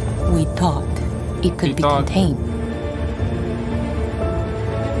 We thought it could be contained.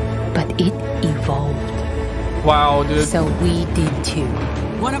 But it evolved. Wow, dude. So we did too.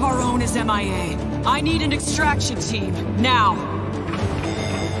 One of our own is MIA. I need an extraction team, now.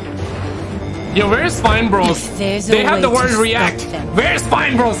 Yo, where's Fine Bros? They have the word react. Where's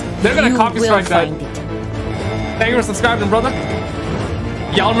Fine Bros? They're gonna copy strike that. Thank you for subscribing, brother.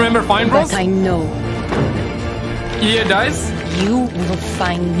 Y'all remember Fine Bros? But I know. Yeah, guys. You will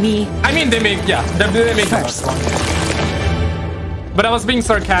find me. I mean, they make first. But I was being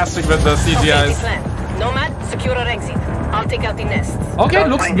sarcastic with the CGIs. Okay, Nomad, secure our exit. I'll take out the nests. Okay,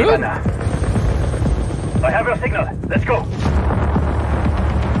 looks good. I have your signal. Let's go.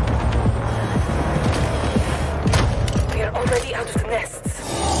 We are already out of the nests.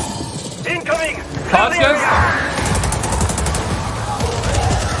 Incoming! Thoughts, guys?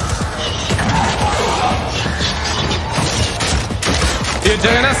 Et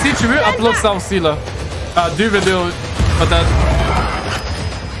Diana, si tu veux, upload ça aussi là. 2 vidéos, peut-être.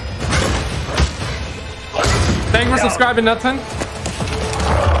 Thank you for subscribing, Nathan.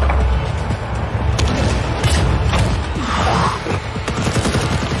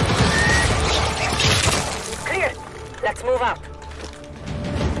 Move out.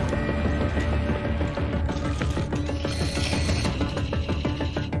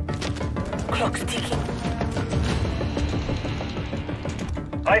 Clock's ticking.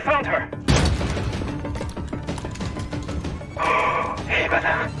 I found her. Hey,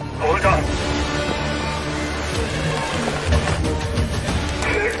 Bada. Hold on.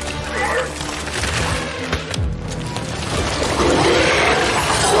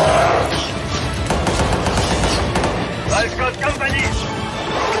 I've got company.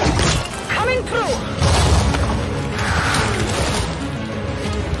 Coming through.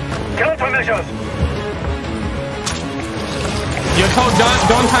 Countermeasures. Yo,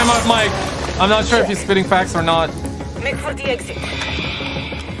 don't time out Mike. I'm not sure if he's spitting facts or not. Make for the exit.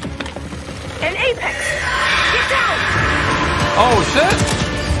 An apex. Get down. Oh shit.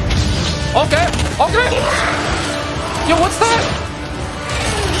 Okay. Okay. Yo, what's that?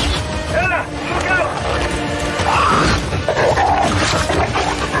 Ella, look out.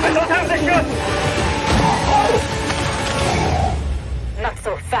 I don't have the gun. Not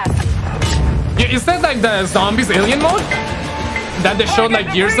so fast. Yeah, is that like the zombies alien mode that they showed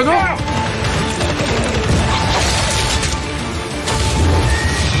like years ago?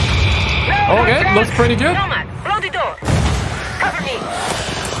 Okay, looks pretty good. Blow the door. Cover me.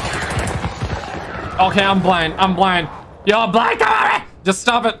 Okay, I'm blind. I'm blind. Yo, blind, come on! Just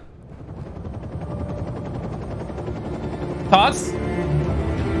stop it. Thoughts?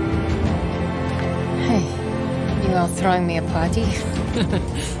 Hey, you all throwing me a party?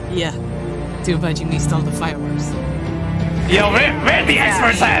 Yeah. Too bad you missed all the fireworks. Yo, where the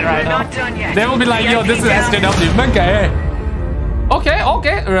experts at right now? Not done yet. They will be like, yo, this is SJW. Okay,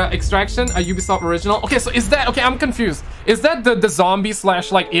 okay. Extraction, a Ubisoft original. Okay, so is that... Okay, I'm confused. Is that the zombie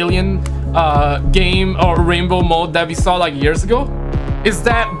slash like alien game or rainbow mode that we saw like years ago? Is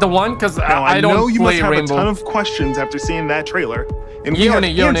that the one? Because I don't know you play must have rainbow. a ton of questions after seeing that trailer. And we have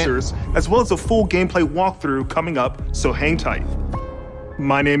answers, as well as a full gameplay walkthrough coming up, so hang tight.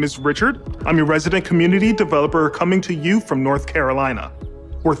 My name is Richard. I'm your resident community developer coming to you from North Carolina.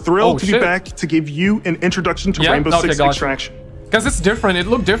 We're thrilled to be back to give you an introduction to Rainbow Six Extraction. Because it's different. It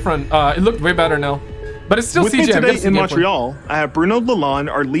looked different. It looked way better now. But it's still With CGI. me today in Montreal, I have Bruno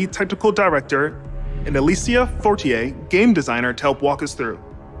Lalonde, our lead technical director, and Alicia Fortier, game designer, to help walk us through.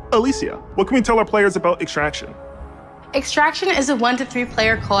 Alicia, what can we tell our players about Extraction? Extraction is a 1 to 3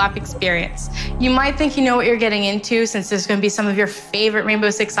 player co-op experience. You might think you know what you're getting into since there's going to be some of your favorite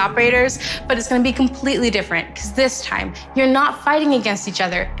Rainbow Six operators, but it's going to be completely different because this time you're not fighting against each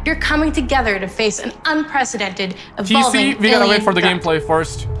other. You're coming together to face an unprecedented, evolving TC, we gotta wait for the gameplay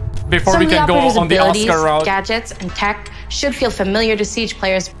first before we can go on the abilities, Oscar route. Gadgets, and tech should feel familiar to Siege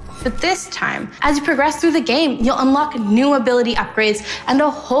players. But this time, as you progress through the game, you'll unlock new ability upgrades and a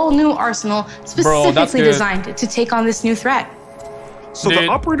whole new arsenal specifically designed to take on this new threat. So Dude, the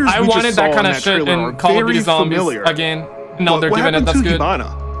operators I we wanted just that saw kind in of that shit trailer in Call of Duty Zombies familiar. again. No, they're giving it. That's good.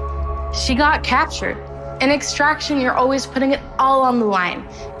 Hibana? She got captured. In Extraction, you're always putting it all on the line.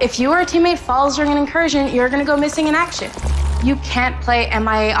 If you or a teammate falls during an incursion, you're going to go missing in action. You can't play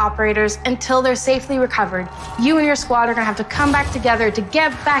MIA operators until they're safely recovered. You and your squad are going to have to come back together to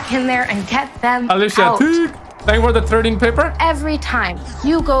get back in there and get them Alicia, out. thank you for the 13 paper. Every time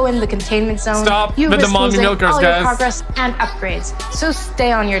you go in the containment zone, you with risk the mommy losing milkers, all guys. your progress and upgrades. So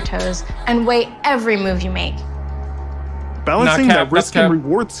stay on your toes and weigh every move you make. Balancing that risk and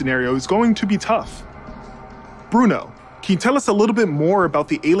reward scenario is going to be tough. Bruno, can you tell us a little bit more about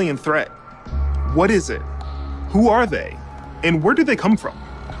the alien threat? What is it? Who are they? And where do they come from?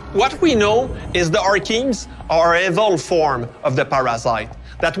 What we know is the Archemes are an evolved form of the parasite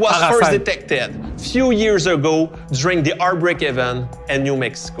that was first detected few years ago during the Outbreak event in New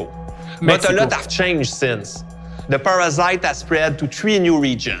Mexico. But a lot have changed since. The parasite has spread to 3 new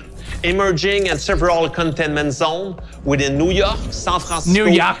regions, emerging in several containment zones within New York, San Francisco,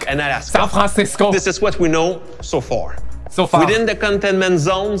 and Alaska. San Francisco. This is what we know so far. Within the containment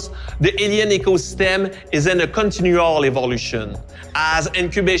zones, the alien ecosystem is in a continual evolution as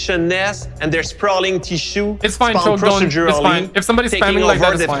incubation nests and their sprawling tissue spawn procedurally, If somebody's taking spamming over like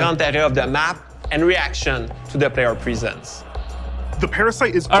that, it's different area of the map and reaction to the player presence. The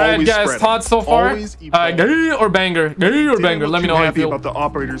parasite is All right, always guys, spreading, thoughts so far? Gay or banger? Gay or banger? Let me know how you feel. About the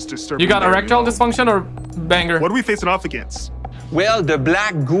operators disturbing You got erectile dysfunction or banger? What are we facing off against? Well, the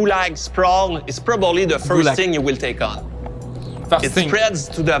black gulag sprawl is probably the first thing you will take on. It spreads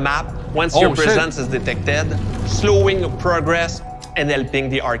to the map once your presence is detected, slowing progress and helping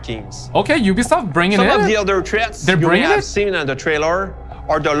the Archemes. Okay, Ubisoft bringing it. Some of the other threats you may have seen in the trailer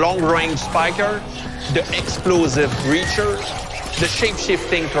are the long-range spiker, the explosive breachers, the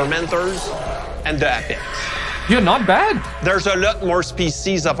shape-shifting tormentors, and the apex. You're not bad. There's a lot more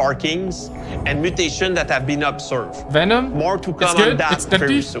species of Arkeens and mutation that have been observed. Venom. More to come on that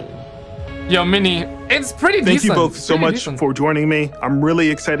very soon. Yo, Mini, it's pretty decent. Thank you both so much for joining me. I'm really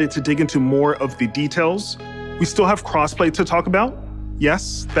excited to dig into more of the details. We still have crossplay to talk about.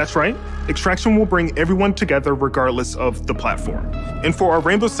 Yes, that's right. Extraction will bring everyone together regardless of the platform. And for our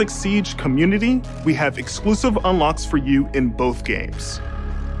Rainbow Six Siege community, we have exclusive unlocks for you in both games.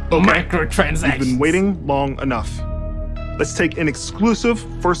 Okay, microtransactions. You've been waiting long enough. Let's take an exclusive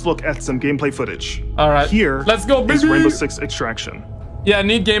first look at some gameplay footage. All right, here. Let's go, baby. Is Rainbow Six Extraction. Yeah,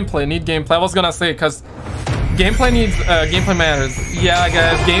 need gameplay. I was gonna say because gameplay matters. Yeah,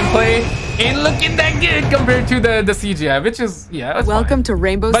 guys, gameplay ain't looking that good compared to the CGI, which is Welcome to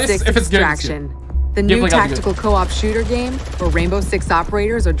Rainbow Six Extraction, the new tactical co-op shooter game where Rainbow Six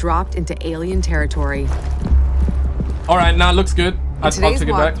operators are dropped into alien territory. All right, now it looks good. In today's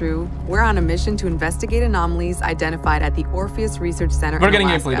walkthrough, we're on a mission to investigate anomalies identified at the Orpheus Research Center. We're getting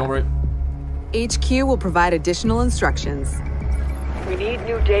gameplay, don't worry. HQ will provide additional instructions. We need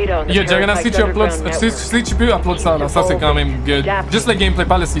new data on the si tu peux upload ça là, ça c'est quand même good. Juste le gameplay,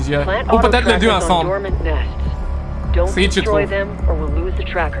 pas le CGI. Ou peut-être les deux ensemble. Don't destroy them or we'll lose the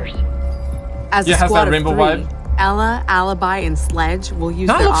trackers. As a squad of 3, Ella, Alibi, and Sledge will use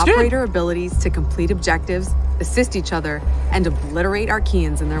their operator abilities to complete objectives, assist each other, and obliterate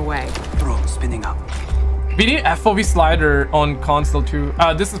Arkeans in their way. Drone spinning up. We need FOV slider on console too.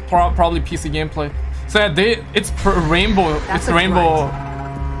 This is probably PC gameplay. So yeah, it's Rainbow. It's Rainbow.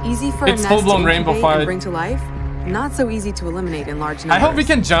 Easy for it's full-blown Rainbow fight. Bring to life. Not so easy to eliminate in large numbers. I hope we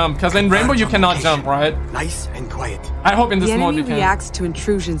can jump, because in Rainbow you cannot jump, right? Nice and quiet. I hope in this mode you can. The enemy reacts to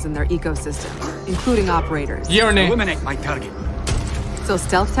intrusions in their ecosystem, including operators. Eliminate my target. So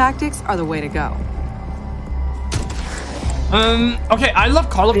stealth tactics are the way to go. Okay, I love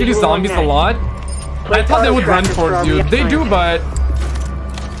Call of Duty Zombies a lot. I thought they would run towards you. They do, but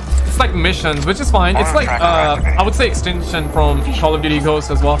it's like missions, which is fine. It's like, I would say extension from Call of Duty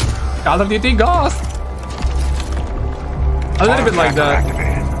Ghost as well. Call of Duty Ghost! A little bit like that.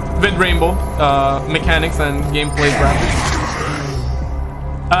 With Rainbow mechanics and gameplay graphics.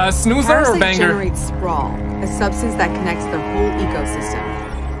 Snoozer or Banger? Generates sprawl, a substance that connects their whole ecosystem.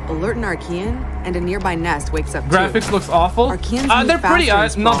 Alert an Arkean, and a nearby nest wakes up Graphics too. looks awful. They're pretty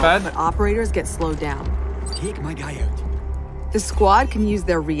not bad. But operators get slowed down. Take my guy out. The squad can use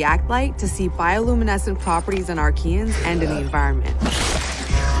their react light to see bioluminescent properties on Arkeans and in the environment.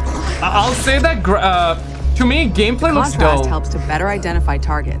 I'll say that to me, gameplay looks dull. Contrast helps to better identify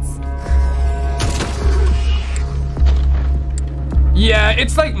targets. Yeah,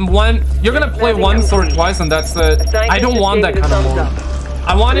 it's like you're gonna play once or twice and that's it. I don't want that kind of mode.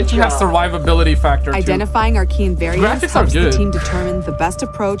 I want it to have survivability factor too. Identifying Arkean variants helps the team determine the best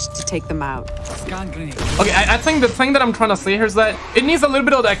approach to take them out. Okay, I think the thing that I'm trying to say here is that it needs a little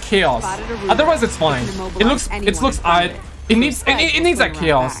bit of that chaos. Otherwise, it's fine. It looks odd. It needs that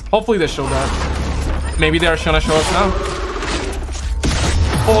chaos. Hopefully they show that. Maybe they're gonna show us now.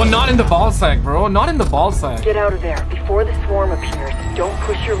 Oh, not in the ball sack, bro. Not in the ball sack. Get out of there before the swarm appears. Don't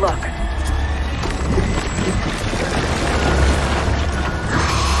push your luck.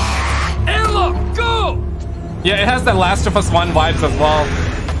 Ella, go! Yeah, it has the Last of Us 1 vibes as well.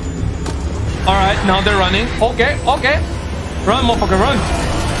 Alright, now they're running. Okay. Run, motherfucker, run.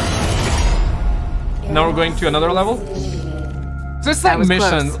 Now we're going to another level. Just like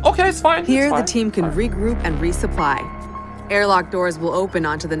missions. Close. Okay, it's fine. Here, the team can regroup and resupply. Airlock doors will open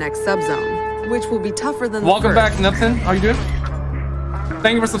onto the next subzone, which will be tougher than Welcome back, Nathan. How you doing?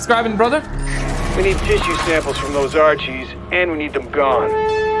 Thank you for subscribing, brother. We need tissue samples from those Archies, and we need them gone.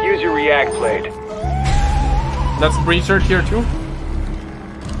 Use your react blade. That's Breacher here too.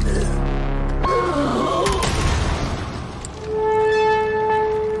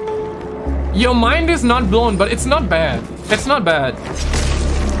 Your mind is not blown, but it's not bad. It's not bad.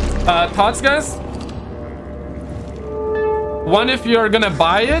 Thoughts, guys? 1 if you're gonna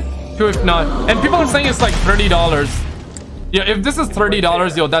buy it, 2 if not. And people are saying it's like $30. Yeah, if this is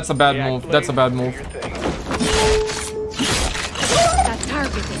 $30, yo, that's a bad move. That's a bad move. That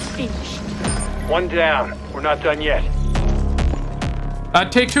target is finished. 1 down. We're not done yet.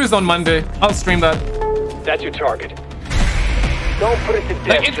 Take 2 is on Monday. I'll stream that. That's your target. Don't put it to death.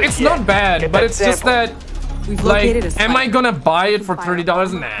 Like, it's not bad, but it's just that, like, am I gonna buy it for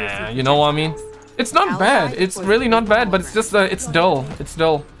 $30? Nah, you know what I mean? It's not bad. It's really not bad, but it's just it's dull. It's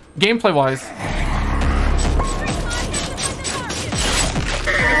dull. Gameplay wise.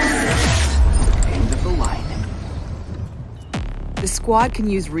 The squad can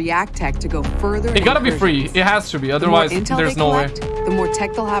use React Tech to go further. It gotta be free. It has to be. Otherwise, there's no way. The more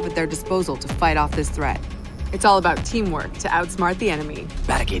tech they'll have at their disposal to fight off this threat. It's all about teamwork to outsmart the enemy.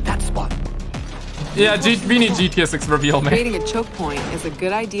 Barricade that spot. Yeah, we need GTA 6 reveal, man. Creating a choke point is a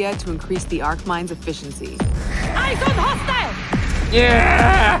good idea to increase the arc mine's efficiency. Eyes on hostile!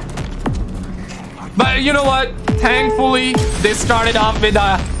 Yeah! But you know what? Thankfully, they started off with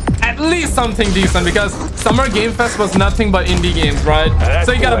at least something decent, because Summer Game Fest was nothing but indie games, right?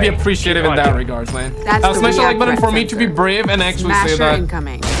 So you gotta be appreciative in that regards, man. Smash the like button for me to be brave and actually say that.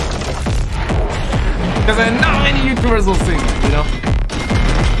 Incoming. Because not many YouTubers will sing, you know?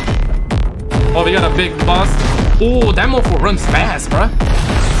 Oh, we got a big boss. Oh, that mofo runs fast, bruh.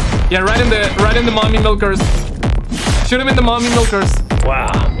 Yeah, right in the mommy milkers. Shoot him in the mommy milkers. Wow,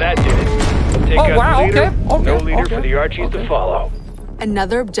 that did it. Take oh wow, okay. No leader for the Archies to follow.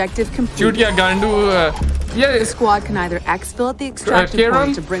 Another objective complete. The squad can either exfil at the extraction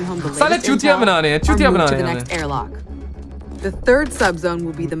point to bring home the latest intel, or move to the next airlock. The third subzone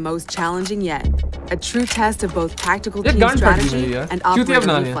will be the most challenging yet. A true test of both tactical team strategy and operator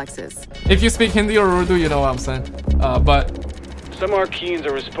reflexes. If you speak Hindi or Urdu, you know what I'm saying. But some Arkeans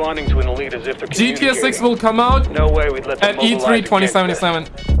are responding to an elite as if they're GTA 6 will come out no way we'd let them at E3 2077.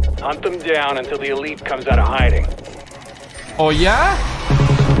 Hunt them down until the elite comes out of hiding. Oh yeah?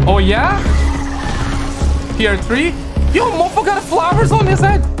 Oh yeah? Tier 3? Yo, mofo got flowers on his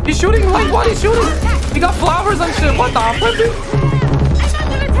head. He's shooting like what? He's shooting. He got flowers and shit. What the fuck?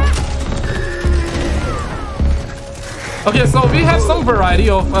 Okay, so we have some variety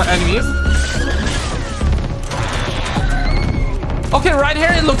of enemies. Okay, right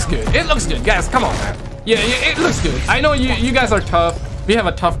here it looks good. It looks good, guys. Come on, man. Yeah, it looks good. I know you guys are tough. We have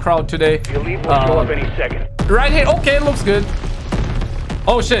a tough crowd today. The elite will show up any second. Right here. Okay, it looks good.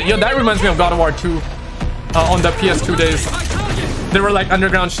 Oh shit, yo, that reminds me of God of War 2 on the PS2 days. They were like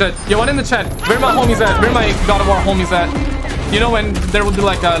underground shit. Yo, what in the chat? Where my homies at? Where my God of War homies at? You know when there would be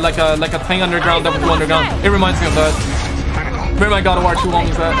like a thing underground that would go underground? It reminds me of that. Where my God of War 2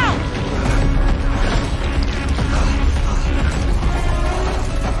 homies at?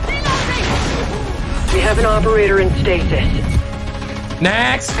 We have an operator in stasis.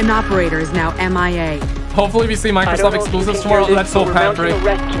 Next! An operator is now MIA. Hopefully we see Microsoft exclusives tomorrow. Let's hope, Patrick.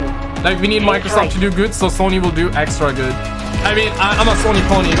 Like, we need Microsoft to do good, so Sony will do extra good. I mean, I'm a Sony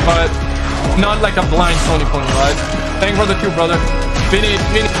pony, but not like a blind Sony pony, right? Thank for the two, brother. We need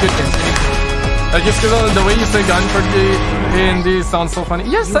good things. Just because the way you say gun फटगी in this sounds so funny.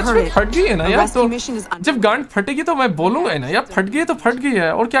 Yeah, सच में फट गई है ना यार. तो जब gun फटेगी तो मैं बोलूँगा ना यार फट गई तो फट गई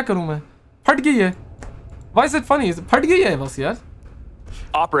है और क्या करूँ मैं? फट गई है. Why is it funny? फट गई है बस यार.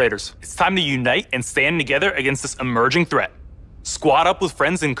 Operators, it's time to unite and stand together against this emerging threat. Squad up with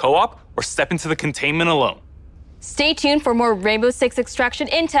friends in co-op or step into the containment alone. Stay tuned for more Rainbow Six Extraction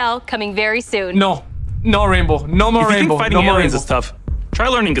intel coming very soon. No Rainbow. No more if you Rainbow. Think fighting aliens is tough, try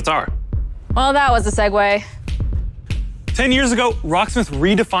learning guitar. Well, that was a segue. 10 years ago, Rocksmith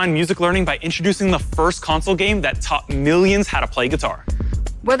redefined music learning by introducing the first console game that taught millions how to play guitar.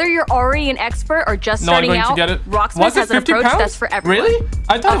 Whether you're already an expert or just starting out, Rocksmith has an approach that's for everyone. Really?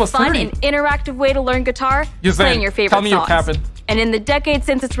 I thought it was 30. A fun and interactive way to learn guitar, playing your favorite songs. And in the decades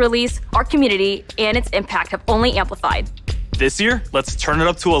since its release, our community and its impact have only amplified. This year, let's turn it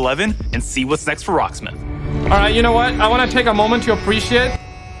up to 11 and see what's next for Rocksmith. All right, you know what? I want to take a moment to appreciate,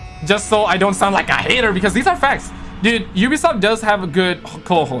 just so I don't sound like a hater, because these are facts. Dude, Ubisoft does have a good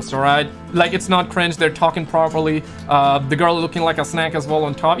co-host, all right? Like, it's not cringe, they're talking properly. The girl looking like a snack as well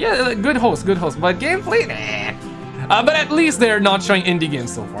on top. Yeah, good host. But gameplay, but at least they're not showing indie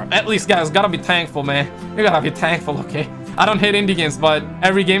games so far. At least, guys, gotta be thankful, man. You gotta be thankful, okay? I don't hate indie games, but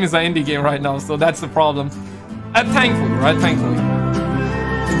every game is an indie game right now, so that's the problem. Thankfully, right? Thankfully.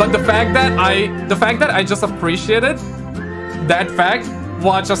 But the fact that I just appreciated that fact,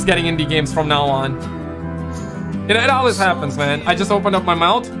 watch us getting indie games from now on. It always happens, man. I just opened up my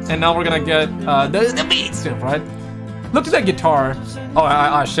mouth, and now we're gonna get the beat stuff, right? Look at that guitar.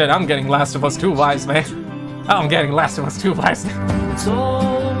 Oh, shit, I'm getting Last of Us 2 vibes, man. I'm getting Last of Us 2 vibes.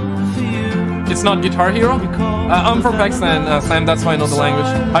 It's not Guitar Hero? I'm from Pakistan, Sam, that's why I know the language.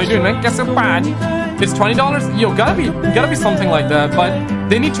 How you doing, man? It's $20? Yo, gotta be something like that, but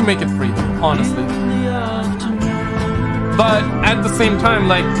they need to make it free, honestly. But at the same time,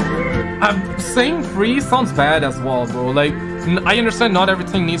 like, saying free sounds bad as well, bro. Like, I understand not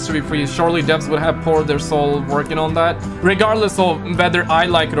everything needs to be free. Surely devs would have poured their soul working on that, regardless of whether I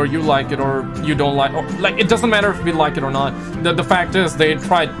like it or you like it or you don't like it. Like, it doesn't matter if we like it or not. The fact is they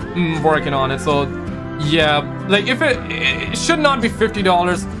tried working on it. So yeah, like, if it should not be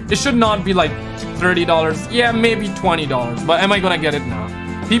 $50, it should not be like $30. Yeah, maybe $20, but am I gonna get it? No.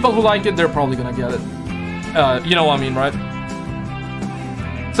 People who like it, they're probably gonna get it. You know what I mean, right?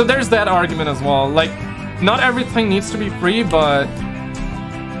 So there's that argument as well. Like, not everything needs to be free, but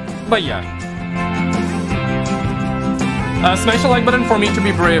yeah. Smash the like button for me to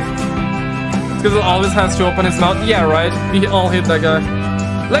be brave. Because it always has to open its mouth. Yeah, right. We all hate that guy.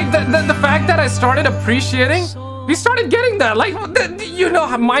 Like the fact that I started appreciating, we started getting that. Like you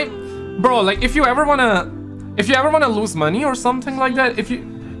know my bro. Like if you ever wanna lose money or something like that, if you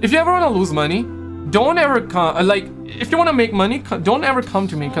ever wanna lose money, don't ever come. Like if you wanna make money, don't ever come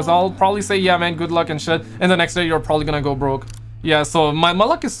to me, because I'll probably say, yeah man, good luck and shit, and the next day you're probably gonna go broke. Yeah, so my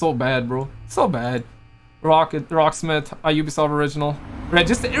luck is so bad, bro. So bad. Rocksmith, a Ubisoft original.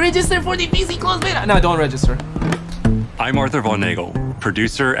 Register for the PC closed beta. No, don't register. I'm Arthur Von Nagel,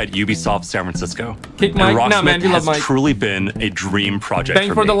 producer at Ubisoft San Francisco. Kick Mike. Rocksmith man, we love has Mike. Truly been a dream project Thank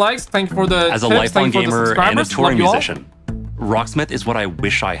you for the likes. Thank you for the As a lifelong gamer and a touring musician, Rocksmith is what I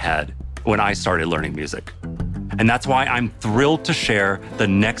wish I had when I started learning music. And that's why I'm thrilled to share the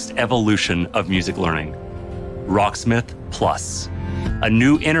next evolution of music learning, Rocksmith Plus. A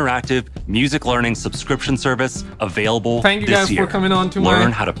new interactive music learning subscription service available Thank you this guys year. for coming on to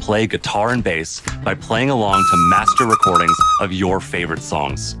Learn how to play guitar and bass by playing along to master recordings of your favorite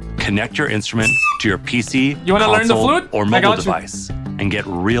songs. Connect your instrument to your PC, you want to learn the console, flute? or mobile device and get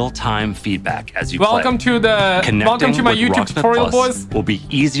real-time feedback as you play. Welcome to my YouTube Rocksmith tutorial, Plus boys. Will be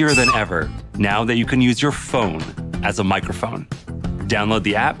easier than ever now that you can use your phone as a microphone. Download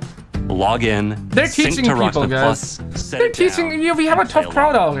the app, log in, they're sync teaching to people, Rocksmith guys. Plus, They're teaching you. We have a tough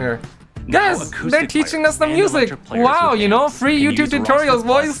crowd out here, guys. They're teaching us the music. Wow, you know, free YouTube tutorials,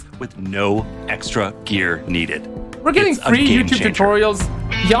 boys. With no extra gear needed. We're getting free YouTube tutorials.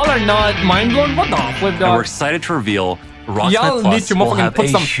 Y'all are not mind blown. What the flip, dog? And we're excited to reveal Rocksmith Plus will have a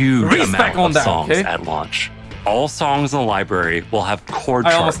huge amount of songs at launch. All songs in the library will have chord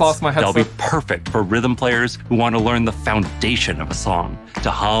charts. I almost lost my headset. They'll be perfect for rhythm players who want to learn the foundation of a song to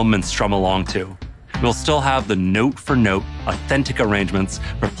hum and strum along to. We'll still have the note-for-note, authentic arrangements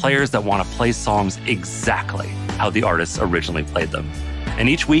for players that want to play songs exactly how the artists originally played them. And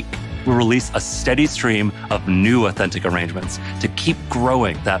each week, we'll release a steady stream of new authentic arrangements to keep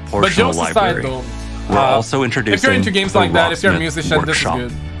growing that portion of the library. We're also introducing if you're into games like that, if you're a musician, Workshop,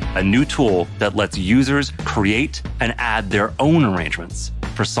 this is good. A new tool that lets users create and add their own arrangements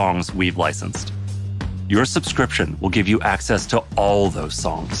for songs we've licensed. Your subscription will give you access to all those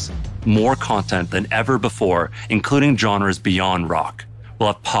songs. More content than ever before, including genres beyond rock.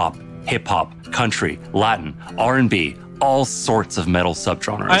 We'll have pop, hip-hop, country, Latin, R&B, all sorts of metal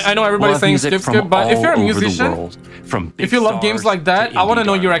subgenres. I know everybody's saying skip, but if you're a musician, if you love games like that, I want to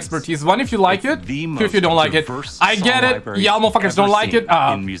know your expertise. One, if you like it. Two, if you don't like it. I get it. Y'all motherfuckers don't like it.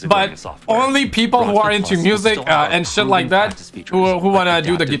 But only people who are into music and shit like that, who want to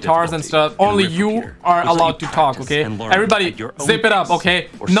do the guitars and stuff, only you are allowed to talk, okay? Everybody, zip it up, okay?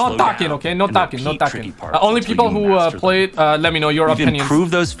 No talking, okay? No talking, no talking. Only people who play it, let me know your opinions. We've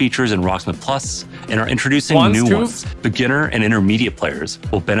improved those features in Rocksmith Plus and are introducing new ones. Beginner and intermediate players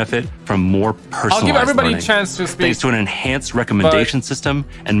will benefit from more personalized I'll give everybody learning, a chance to speak. thanks to an enhanced recommendation system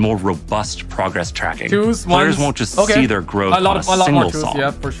and more robust progress tracking. Players won't just see their growth on a single song.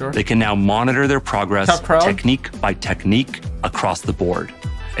 Yeah, for sure. They can now monitor their progress technique by technique across the board,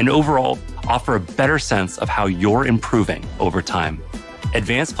 and overall offer a better sense of how you're improving over time.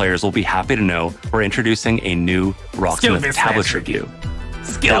 Advanced players will be happy to know we're introducing a new Rocksmith tablet review.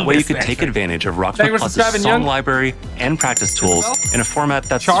 That way you can take advantage of Rocksmith Plus' song library and practice tools in a format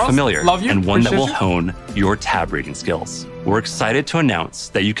that's familiar and one that will hone your tab reading skills. We're excited to announce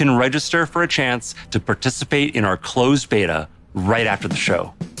that you can register for a chance to participate in our closed beta right after the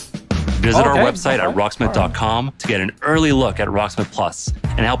show. Visit our website at rocksmith.com to get an early look at Rocksmith Plus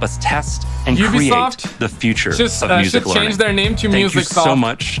and help us test and create the future of music learning. Change their name to Thank you so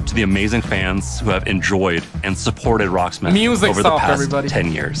much to the amazing fans who have enjoyed and supported Rocksmith over the past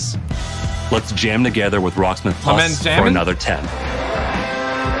 10 years. Let's jam together with Rocksmith Plus for another 10.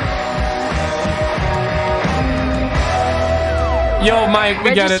 Yo, Mike,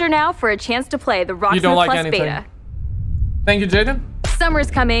 we get it. Register now for a chance to play the Rocksmith Plus beta. Thank you, Jaden.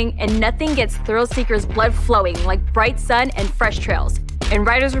 Summer's coming, and nothing gets thrill seekers' blood flowing like bright sun and fresh trails. And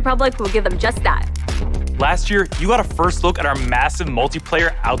Riders Republic will give them just that. Last year, you got a first look at our massive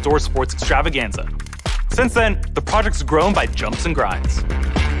multiplayer outdoor sports extravaganza. Since then, the project's grown by jumps and grinds.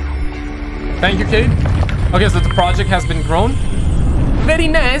 Thank you, Kate. Okay, so the project has been grown. Very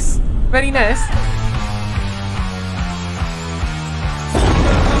nice. Very nice.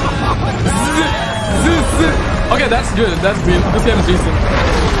 Okay, that's good. That's good. This game is decent.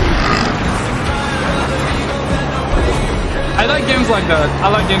 I like games like that. I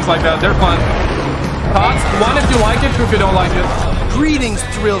like games like that. They're fun. Thoughts? 1 if you like it, 2 if you don't like it. Greetings,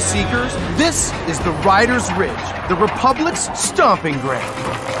 thrill seekers. This is the Riders Ridge, the Republic's stomping ground.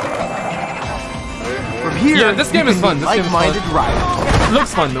 From here, this game is fun. This like-minded riders.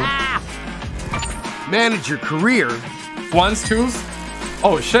 Looks fun though. Manage your career. Ones, twos.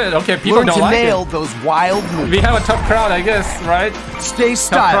 Oh shit! Okay, people Learn don't to like nail it. those wild moves. We have a tough crowd, I guess, right? Stay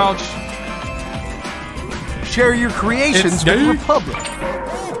stylish. Share your creations with Republic.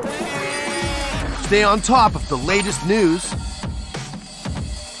 Stay on top of the latest news.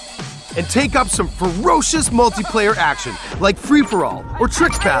 And take up some ferocious multiplayer action, like Free-for-All or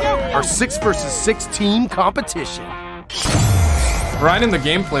Tricks Battle, our 6 versus 6 team competition. Right in the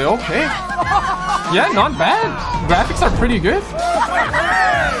gameplay, okay. Yeah, not bad. Graphics are pretty good.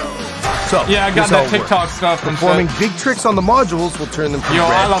 So, yeah, I got that TikTok stuff. Performing big tricks on the modules will turn them from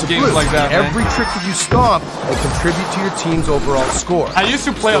red I love to games blue. like that, man. Every trick that you stomp will contribute to your team's overall score. I used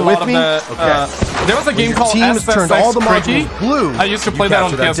to play a lot of the... there was a game called SSX Cricky. Blue, I used to play that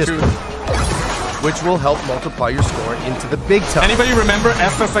on PS2. Which will help multiply your score into the big time. Anybody remember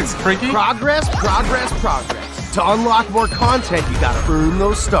SSX Cricky? Progress, progress, progress. To unlock more content, you gotta earn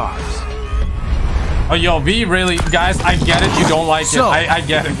those stars. Oh, yo, we really, guys, I get it. You don't like it. I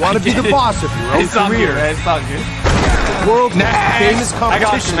get it. You want to be the boss of your own career. It's not good. The world famous competition. I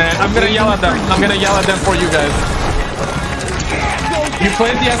got you, man. I'm gonna yell at them. I'm gonna yell at them for you guys. You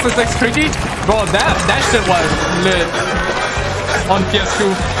played the SSX Cricky? Bro, that shit was lit on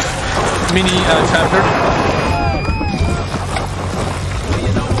PS2 mini chapter.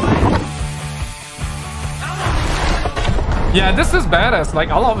 Yeah, this is badass. Like,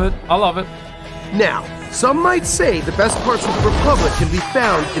 I love it. I love it. Now, some might say the best parts of the Republic can be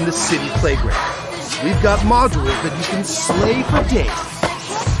found in the city playground. We've got modules that you can slay for days.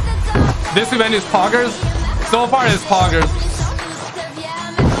 This event is poggers. So far, it's poggers.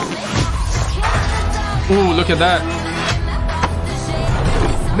 Ooh, look at that.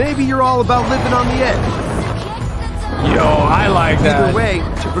 Maybe you're all about living on the edge. Yo, I like that. Either way,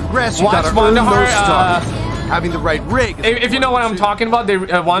 to progress, you gotta earn those stars. Having the right rig. If you know what I'm talking about, they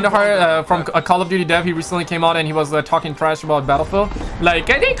Wandahar from a Call of Duty dev, he recently came out and he was talking trash about Battlefield. Like,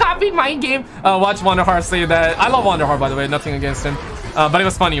 they copied my game. Watch Wandahar say that. I love Wandahar, by the way, nothing against him. But it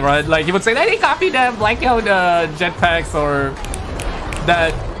was funny, right? Like, he would say, they copied them, like, you know, the jetpacks or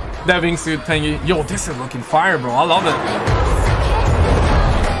that wingsuit thingy. Yo, this is looking fire, bro. I love it.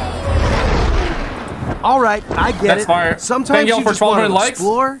 All right, I get That's it. Fire. Sometimes you just want to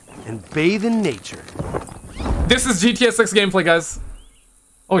explore and bathe in nature. This is GTA 6 gameplay, guys.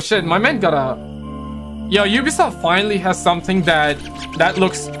 Oh shit, my man got a... Yo, Ubisoft finally has something that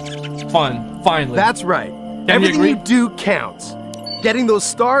looks fun. Finally. That's right. Everything you do counts. Getting those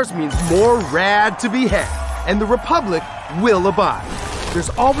stars means more rad to be had, and the Republic will abide. There's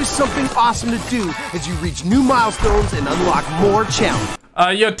always something awesome to do as you reach new milestones and unlock more challenges.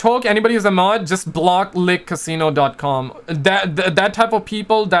 Yo, Tolk, anybody who's a mod, just block lickcasino.com. That type of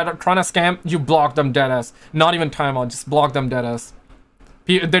people that are trying to scam, you block them deadass. Not even timeout, just block them deadass.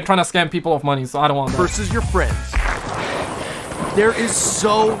 They're trying to scam people of money, so I don't want that. Versus your friends. There is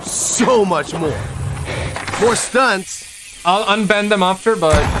so much more. More stunts. I'll unban them after,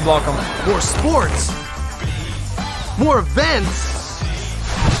 but block them. More sports. More events.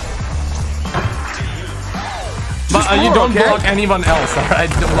 But you don't block anyone else,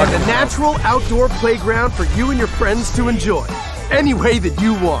 alright? And a natural outdoor playground for you and your friends to enjoy. Any way that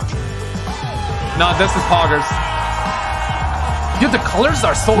you want. No, this is poggers. Dude, the colors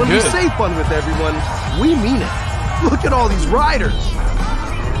are so good. When we say fun with everyone, we mean it. Look at all these riders.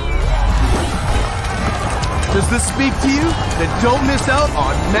 Does this speak to you? Then don't miss out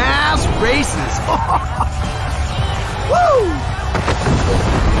on mass races. Woo!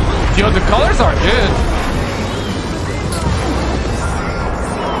 Yo, the colors are good.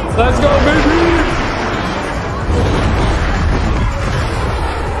 Let's go, baby!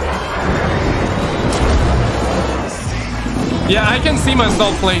 Yeah, I can see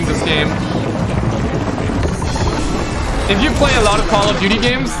myself playing this game. If you play a lot of Call of Duty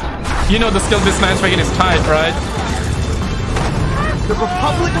games, you know the skill-based matchmaking is tight, right? The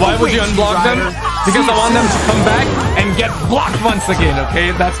Republic Why would you unblock them? Because I want them to come back and get blocked once again,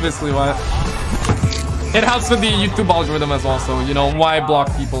 okay? That's basically why. It helps with the YouTube algorithm as well, so you know why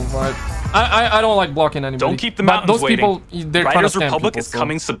block people, right? I don't like blocking anybody. Don't keep the mountains waiting. People, they're Riders trying to scam Republic people, is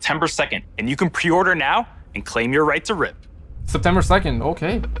coming September 2nd, and you can pre-order now and claim your right to rip. September 2nd,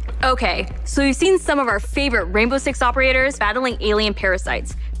 okay. Okay, so we've seen some of our favorite Rainbow Six operators battling alien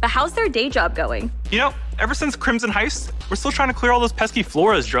parasites, but how's their day job going? You know, ever since Crimson Heist, we're still trying to clear all those pesky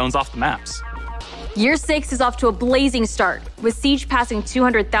Flores drones off the maps. Year 6 is off to a blazing start, with Siege passing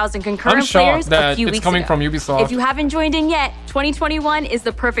 200,000 concurrent players a few weeks ago. Coming from Ubisoft. If you haven't joined in yet, 2021 is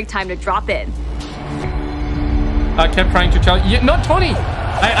the perfect time to drop in. I kept trying to tell you, no, Tony,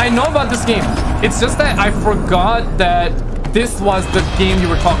 I know about this game. It's just that I forgot that this was the game you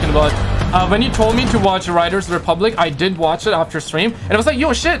were talking about. When you told me to watch Riders Republic, I did watch it after stream, and I was like,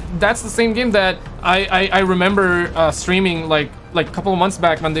 yo, shit, that's the same game that I remember streaming like a couple of months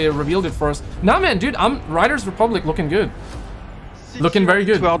back when they revealed it for us. Nah, man, dude, Riders Republic looking good. Looking very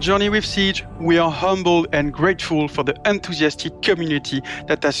good. To our journey with Siege, we are humble and grateful for the enthusiastic community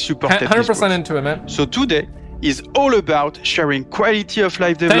that has supported 100% into it, man. So today is all about sharing quality of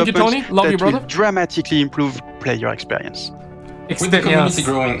life development that will dramatically improve player experience. With the community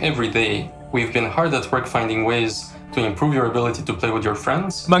growing every day, we've been hard at work finding ways to improve your ability to play with your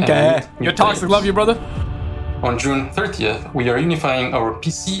friends. Monkey, you're toxic, love you, brother. On June 30th, we are unifying our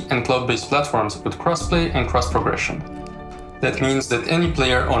PC and cloud-based platforms with crossplay and cross-progression. That means that any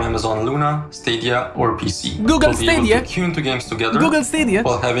player on Amazon Luna, Stadia, or PC will be able to queue into games together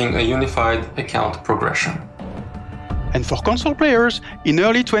while having a unified account progression. And for console players, in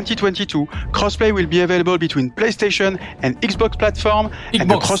early 2022, crossplay will be available between PlayStation and Xbox platform, and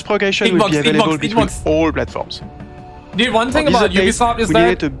the cross-progression will be available between all platforms. Dude, one thing about Ubisoft is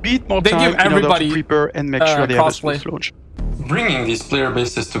that a bit more they give everybody to prepare and make sure they have a smooth launch. Bringing these player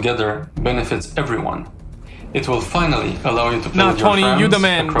bases together benefits everyone. It will finally allow you to play with your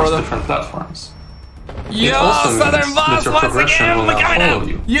friends across different platforms. Yo, Southern Boss, once again, we're coming out.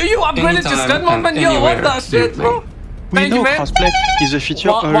 You upgraded to Stud Moment, yo, what the shit, bro? Thank you, man. Crossplay is a feature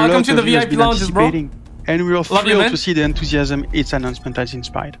welcome to the VIP lounges, bro. And we are thrilled to see the enthusiasm its announcement has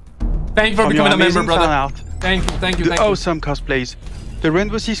inspired. Thank you for becoming a member, brother. Thank you. The awesome cosplays. The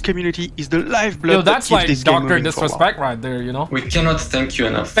Rainbow Six community is the lifeblood that keeps this game moving forward. Disrespect right there, you know. We cannot thank you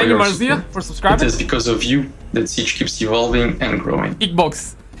enough for your support. For subscribing. It is because of you that Siege keeps evolving and growing.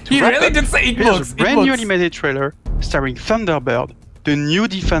 Xbox. He really did say Xbox. Here's a brand new animated trailer starring Thunderbird, the new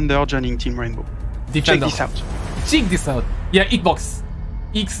Defender joining Team Rainbow. Check this out. Check this out. Yeah, Xbox.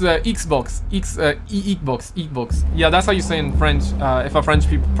 Xbox. Yeah, that's how you say in French. If a French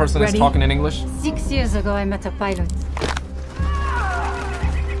person is talking in English. 6 years ago, I met a pilot.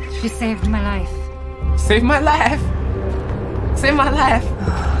 She saved my life. Saved my life? Saved my life.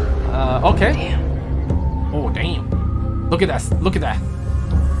 Okay. Damn. Oh, damn. Look at that. Look at that.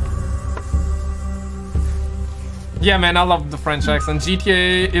 Yeah, man, I love the French accent.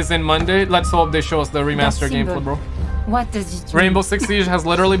 GTA is in Monday. Let's hope they show us the remastered gameplay, bro. What does it mean? Rainbow Six Siege has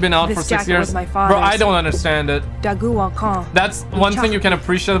literally been out for 6 years. Bro, I don't understand it. That's one thing you can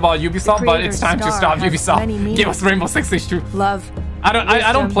appreciate about Ubisoft, but it's time to stop Ubisoft. Give us Rainbow Six Siege 2. Love.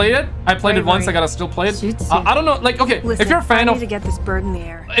 I don't play it. I played it once. I gotta still play it. I don't know. Like, okay, if you're a fan of,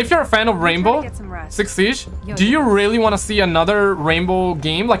 if you're a fan of Rainbow Six Siege, do you really want to see another Rainbow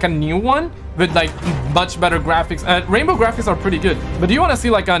game, like a new one with like much better graphics? Rainbow graphics are pretty good, but do you want to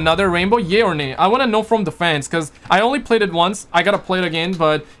see like another Rainbow? Yeah or nay? I want to know from the fans, because I only played it once. I gotta play it again,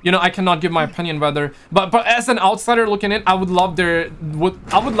 but you know, I cannot give my opinion whether. But as an outsider looking in, I would love it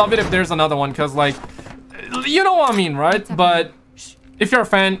if there's another one, because like, you know what I mean, right? But if you're a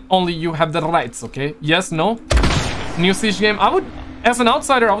fan, only you have the rights, okay? Yes, no? New Siege game? I would, as an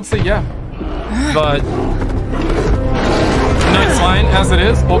outsider, I would say yeah. But no, it's fine as it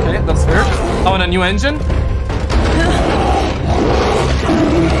is. Okay, that's fair. Oh, and a new engine?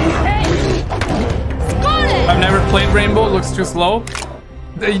 I've never played Rainbow, it looks too slow.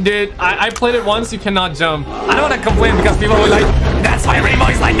 I played it once, you cannot jump. I don't want to complain because people were like, that's why Rainbow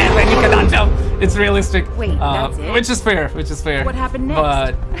is like that, man, you cannot jump. It's realistic. Wait, that's it? Which is fair, What happened next?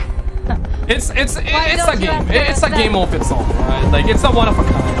 But it's a game. It's a game of its own, right? Like, it's a one of a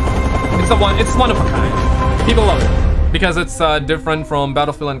kind. It's one of a kind. People love it because it's different from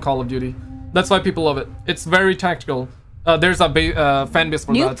Battlefield and Call of Duty. That's why people love it. It's very tactical. There's a fan base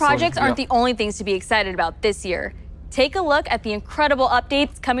for that. New projects aren't the only things to be excited about this year. Take a look at the incredible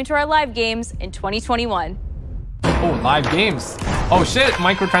updates coming to our live games in 2021. Oh, live games. Oh shit,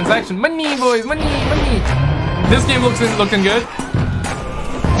 microtransaction. Money, boys, money. This game looking good.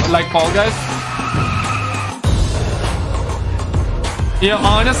 Like Fall Guys. Yeah,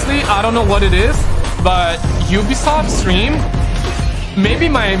 honestly, I don't know what it is, but Ubisoft stream, maybe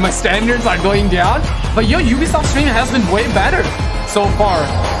my standards are going down, but yo, Ubisoft stream has been way better so far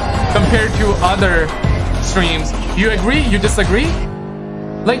compared to other streams. You agree? You disagree?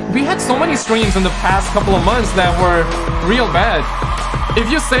 Like, we had so many streams in the past couple of months that were real bad. If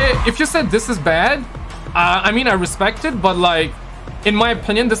you said this is bad, I mean, I respect it, but like, in my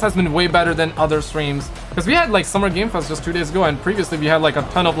opinion, this has been way better than other streams. Because we had like Summer Game Fest just 2 days ago, and previously we had like a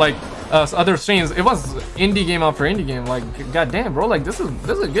ton of like other streams, it was indie game after indie game. Like, goddamn, bro, like this is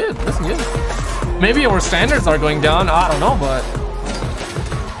good. This is good. Maybe our standards are going down. I don't know, but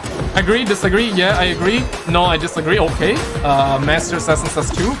agree, disagree. Yeah, I agree. No, I disagree. Okay. Master Assassin says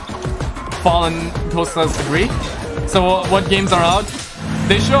 2. Fallen Ghost says agree. So what games are out?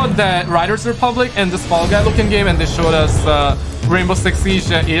 They showed that Riders Republic and this Fall Guy looking game, and they showed us Rainbow Six Siege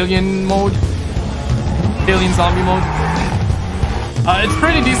Alien mode, Alien Zombie mode. It's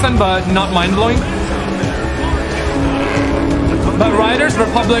pretty decent, but not mind-blowing. But Riders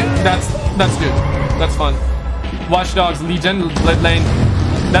Republic, that's good. That's fun. Watch Dogs Legion, Bloodlane,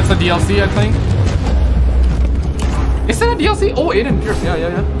 that's a DLC, I think. Is that a DLC? Oh, Aiden Pierce,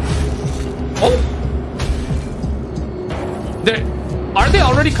 yeah. Oh! Are they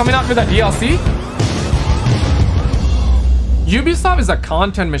already coming out with a DLC? Ubisoft is a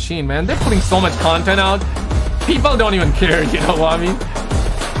content machine, man. They're putting so much content out. People don't even care, you know what I mean?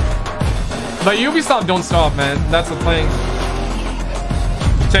 But Ubisoft don't stop, man. That's the thing.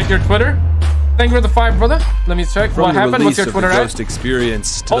 Check your Twitter. Thank you for the 5, brother. Let me check. What happened? What's your Twitter at? Ghost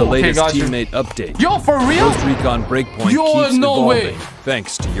experience to the latest teammate update. Yo, for real? Ghost Recon Breakpoint no keeps evolving, way.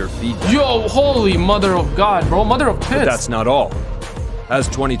 thanks to your feedback. Yo, holy mother of God, bro. Mother of tits. But that's not all. As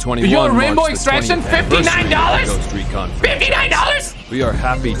 2021 Yo, Rainbow Extraction, $59? Ghost Recon $59? We are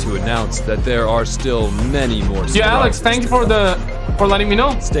happy to announce that there are still many more. Yeah, Alex, thank you for letting me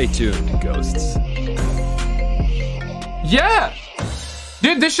know. Stay tuned, Ghosts. Yeah.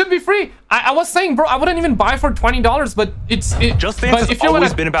 Dude, this should be free. I was saying, bro, I wouldn't even buy for $20, but Just Dance has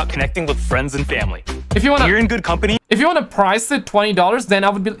always been about connecting with friends and family. If you wanna, you're in good company. If you want to price it $20, then I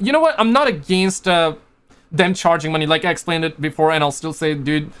would be. You know what? I'm not against them charging money. Like I explained it before, and I'll still say,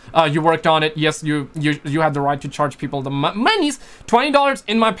 dude, you worked on it. Yes, you have the right to charge people the monies. $20,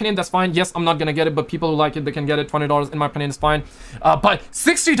 in my opinion, that's fine. Yes, I'm not gonna get it, but people who like it, they can get it. $20, in my opinion, is fine. But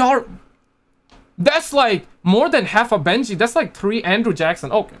 $60. That's like more than half a Benji. That's like 3 Andrew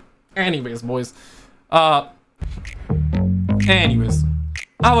Jackson. Okay. Anyways, boys. Anyways.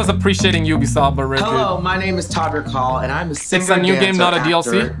 I was appreciating Ubisoft, but hello, my name is Todd Recall, and I'm a singer, it's a new game, not a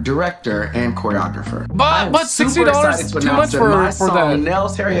DLC. Actor, director, and choreographer. But $60 too much for my song, that.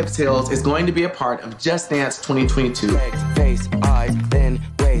 Nails, Hair, Hips, Heels is going to be a part of Just Dance 2022.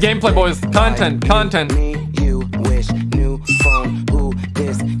 Gameplay, boys. Content.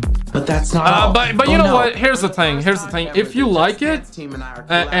 But that's not but you know what? Here's the thing. If you like it,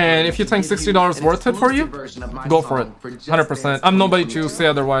 and if you think $60 worth it for you, go for it. 100%. I'm nobody to say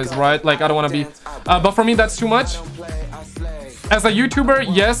otherwise, right? Like, I don't want to be. But for me, that's too much. As a YouTuber,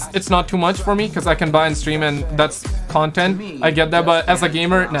 yes, it's not too much for me because I can buy and stream and that's content. I get that, but as a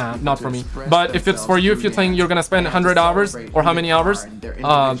gamer, nah, not for me. But if it's for you, if you think you're gonna spend 100 hours or how many hours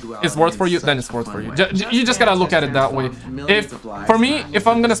is worth for you, then it's worth for you. You just gotta look at it that way. For me, if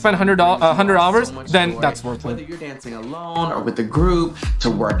I'm gonna spend 100 hours, then that's worth it. Whether you're dancing alone or with a group, to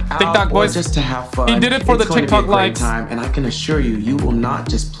work out, TikTok boys, or just to have fun, he did it for the TikTok likes. And I can assure you, you will not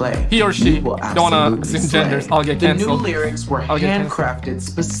just play. He or she. Don't wanna assume genders. I'll get canceled. The new lyrics were handcrafted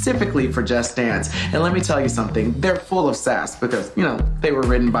specifically for Just Dance. And let me tell you something, they're full of sass because, you know, they were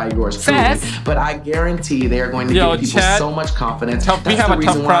written by yours truly. But I guarantee they are going to give people so much confidence. That's the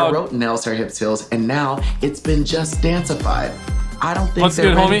reason why I wrote Nails, Hair, Hips, Heels, and now it's been Just Dance-ified. I don't think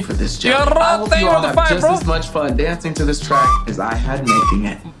they're ready for this job. I hope you all have just as much fun dancing to this track as I had making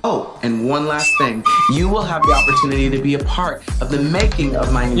it. Oh, and one last thing. You will have the opportunity to be a part of the making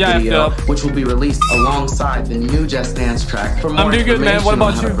of my new video, which will be released alongside the new Just Dance track. For more information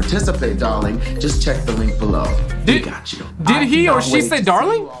on how to participate, darling, just check the link below. We got you. Did he or she say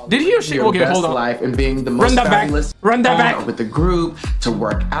darling? Did he or she? Okay, hold on. Life and being the most fabulous. Run that back. With the group, to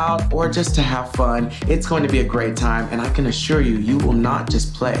work out, or just to have fun. It's going to be a great time, and I can assure you, you will not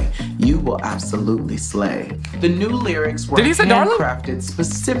just play, you will absolutely slay. The new lyrics were handcrafted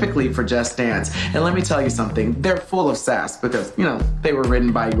specifically for Just Dance. And let me tell you something, they're full of sass because, you know, they were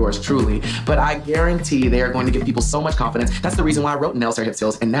written by yours truly. But I guarantee they are going to give people so much confidence. That's the reason why I wrote Nails, Hair, Hips,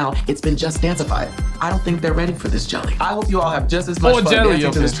 Heels, and now it's been Just Dance-ified. I don't think they're ready for this jelly. I hope you all have just as much fun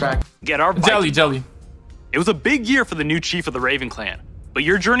dancing to this track. Get our jelly. It was a big year for the new chief of the Raven clan, but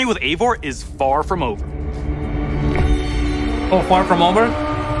your journey with Eivor is far from over. Oh, far from over?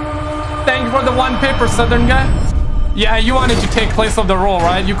 Thank you for the 1 paper, Southern guy. Yeah, you wanted to take place of the role,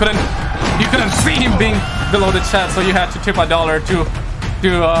 right? You couldn't see him being below the chat, so you had to tip $1 to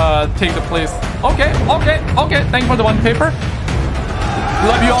take the place. Okay. Thank you for the 1 paper.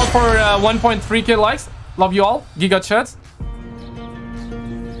 Love you all for 1.3k likes. Love you all. Giga chats.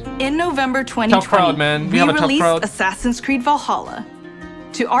 In November 2020, we released Assassin's Creed Valhalla.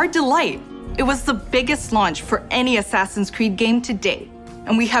 To our delight, it was the biggest launch for any Assassin's Creed game to date.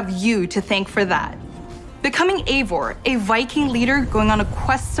 and we have you to thank for that. Becoming Eivor, a Viking leader going on a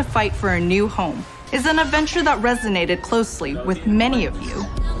quest to fight for a new home, is an adventure that resonated closely with many of you.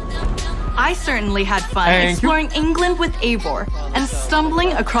 I certainly had fun exploring England with Eivor and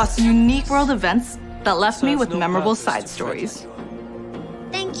stumbling across unique world events that left me with memorable side stories.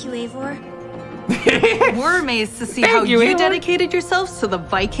 Thank you, Eivor. We're amazed to see how you dedicated yourselves to the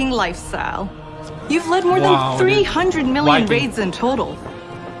Viking lifestyle. You've led more than 300 million raids in total.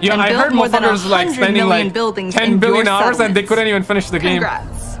 Yeah, I heard motherfuckers like spending like 10 billion hours and they couldn't even finish the game.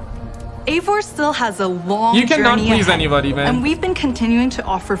 Congrats. Eivor still has a long journey. You cannot please anybody, man. And we've been continuing to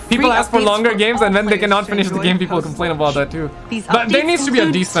offer free people ask for longer games and then they cannot finish the game. People complain about that too. But there needs to be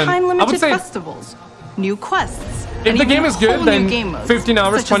a decent, I would say, festivals, new quests. If the game is good, then 15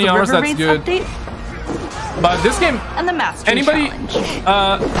 hours, 20 hours, that's good. But this game,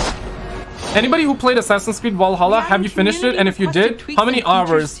 anybody who played Assassin's Creed Valhalla, have you finished it? And if you did, how many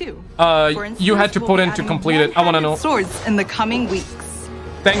hours you had to put in to complete it? I want to know. Swords in the coming weeks.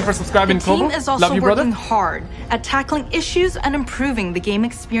 Thank you for subscribing, Kobo. The team is also working hard at tackling issues and improving the game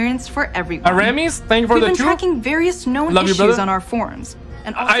experience for everyone. Aramis, thank you for the 2. We've been tracking various known issues on our forums.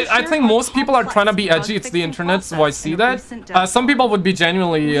 And I think most people are trying to be edgy. It's the internet, so I see that. Some people would be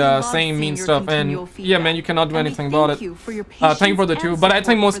genuinely saying mean stuff, and yeah, man, you cannot do anything about it. Thank you for the 2, but I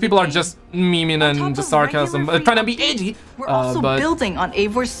think most people are just memeing and just sarcasm, trying to be edgy. We're also building on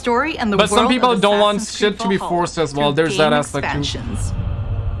Eivor's story and the world. But some people don't want shit to be forced as well. There's that aspect too.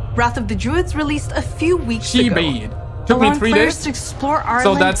 Wrath of the Druids released a few weeks ago. Took me 3 days to explore Ireland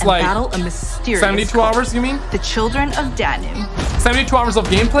so that's like battle a mysterious 72 hours, you mean? The Children of Danu. 72 hours of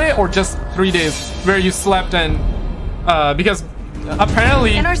gameplay or just 3 days where you slept and because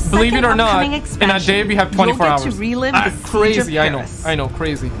apparently, believe it or not, in a day we have 24 hours. Crazy, I know,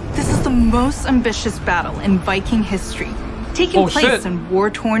 crazy. This is the most ambitious battle in Viking history, taking place in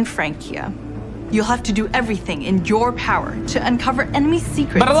war-torn Francia. You'll have to do everything in your power to uncover enemy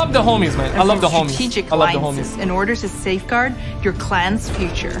secrets. But I love the homies, man. I love the homies. Strategic alliances in order to safeguard your clan's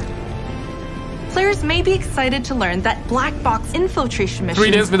future. Players may be excited to learn that black box infiltration missions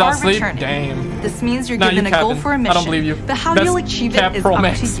 3 days without sleep? returning. Damn. This means you're given a goal for a mission. I don't believe you. But how you'll achieve it is up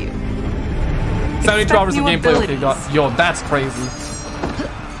to you. 72 hours of gameplay. Okay, God. Yo, that's crazy.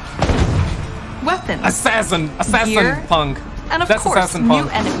 Weapons. Assassin Punk. And of course, new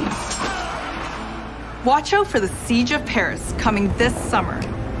enemies. Watch out for the Siege of Paris coming this summer.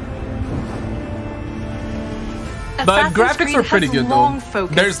 But graphics are pretty good though.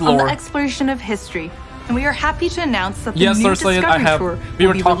 There's lore. On the exploration of history, and we are happy to announce that the new Discovery Tour we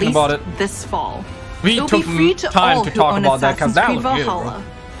were will be talking about released this fall. We took time to talk about that because that was good, bro.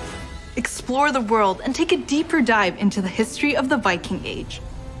 Explore the world and take a deeper dive into the history of the Viking Age.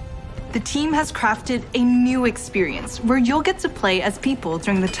 The team has crafted a new experience where you'll get to play as people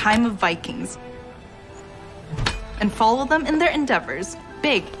during the time of Vikings and follow them in their endeavors,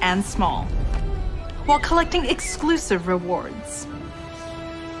 big and small, while collecting exclusive rewards.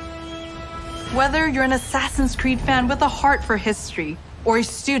 Whether you're an Assassin's Creed fan with a heart for history or a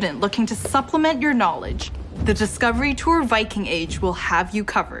student looking to supplement your knowledge, the Discovery Tour Viking Age will have you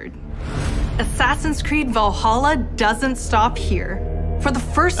covered. Assassin's Creed Valhalla doesn't stop here. For the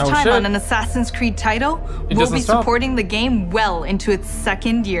first time on an Assassin's Creed title, we'll be supporting the game well into its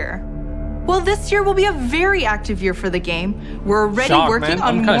 2nd year. Well, this year will be a very active year for the game. We're already working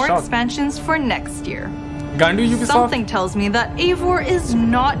on more expansions for next year. Something tells me that Eivor is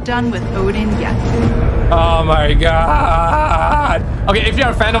not done with Odin yet. Oh my god. Okay, if you're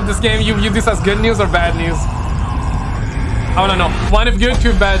a fan of this game, you view this as good news or bad news? I wanna know. One if good,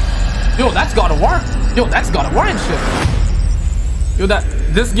 2 bad. Yo, that's gotta work. Yo, that's gotta work and shit. Yo,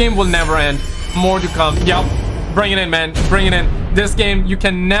 this game will never end. More to come. Yup. Bring it in, man. Bring it in. This game, you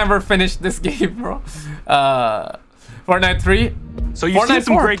can never finish this game, bro. Fortnite 3. So you've seen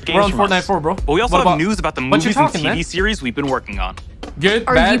some great games from Fortnite 4, bro. But we also have news about the movies and TV series we've been working on. Good,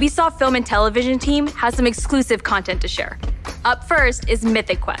 Our Ubisoft Film and Television team has some exclusive content to share. Up first is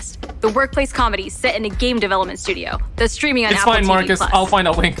Mythic Quest, the workplace comedy set in a game development studio that's streaming on Apple TV+. It's fine, Marcus. I'll find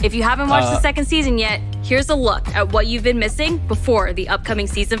a link. If you haven't watched the 2nd season yet, here's a look at what you've been missing before the upcoming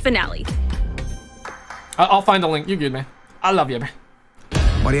season finale. I'll find the link. You good, man. I love you, man.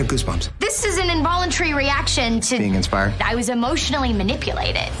 Why do you have goosebumps? This is an involuntary reaction to being inspired. I was emotionally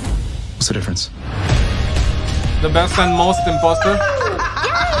manipulated. What's the difference? The best and most imposter.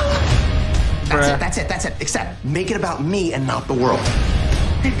 That's it. Except make it about me and not the world.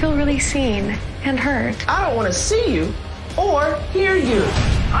 I feel really seen and heard. I don't want to see you or hear you.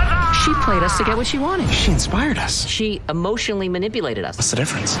 She played us to get what she wanted. She inspired us. She emotionally manipulated us. What's the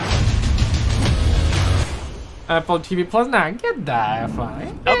difference? Apple TV Plus. Nah, get that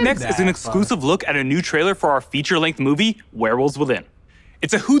fine. Up next is an exclusive look at a new trailer for our feature-length movie, Werewolves Within.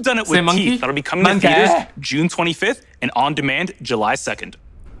 It's a whodunit with teeth that'll be coming to theaters June 25th and on demand July 2nd.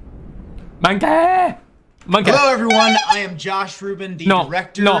 Monkey! Hello, everyone. I am Josh Rubin, the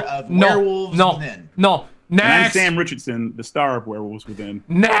director of Werewolves Within. Next. I'm Sam Richardson, the star of Werewolves Within.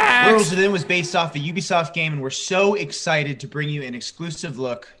 Next. Werewolves Within was based off a Ubisoft game, and we're so excited to bring you an exclusive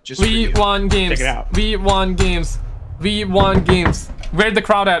look just for you. V1 games. Check it out. V1 games. V1 games. Where's the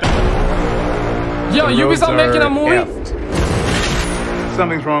crowd at? Yo, Ubisoft making a movie? Effed.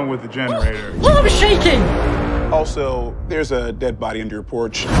 Something's wrong with the generator. Oh, I'm shaking! Also, there's a dead body under your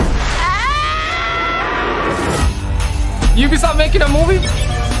porch. Ubisoft making a movie?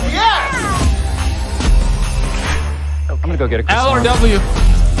 Yes! I'm gonna go get a L or W?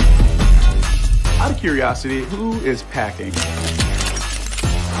 Out of curiosity, who is packing?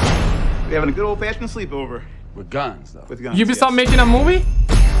 We having a good old-fashioned sleepover. With guns, though. With guns, Ubisoft making a movie?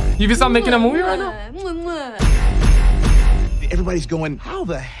 Ubisoft making a movie right now? Everybody's going, how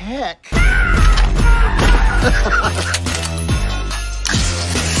the heck?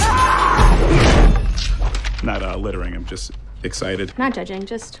 Not littering, I'm just excited. Not judging,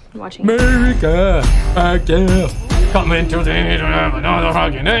 just watching. America, coming to the end of another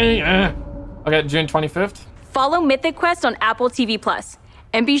fucking day. Okay, June 25th. Follow Mythic Quest on Apple TV Plus.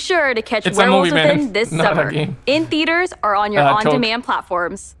 And be sure to catch Werewolves Within this summer. In theaters or on your on-demand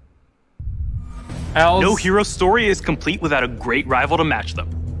platforms. No hero story is complete without a great rival to match them.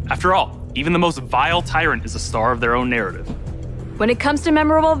 After all, even the most vile tyrant is a star of their own narrative. When it comes to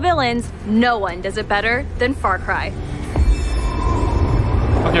memorable villains, no one does it better than Far Cry.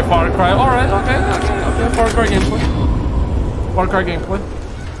 Okay, Far Cry. Alright, okay. Far Cry gameplay. Far Cry gameplay.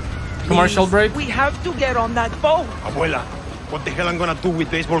 Commercial break. We have to get on that boat. Abuela, what the hell I'm gonna do with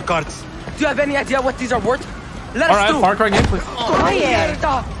baseball cards? Do you have any idea what these are worth? Let us through. Far Cry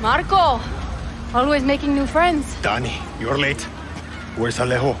gameplay. Marco, always making new friends. Danny, you're late. Where's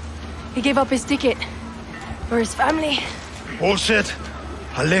Alejo? He gave up his ticket for his family. Bullshit.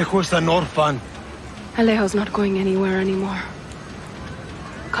 Alejo is an orphan. Alejo's not going anywhere anymore.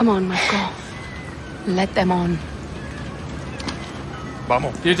 Come on, Marco. Let them on.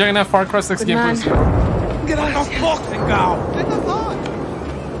 Vamos. You're checking out Far Cry 6 gameplay. Get out of boxing now.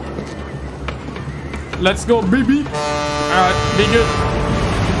 Let's go, baby. Alright, be good.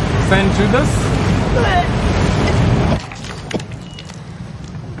 San Judas.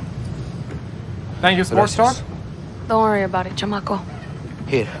 Thank you, Sports Talk. Don't worry about it, chamaco.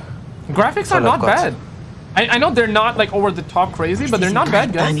 Here. Graphics are not bad. I know they're not like over the top crazy, but they're not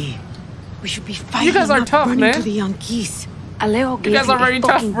bad, guys. We should be fighting. You guys are tough, man. To the young geese. Alejo you guys are very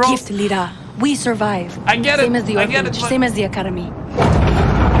tough, bro. Gift, Lira. We survive. I get it. Same as the orphanage, same as the academy.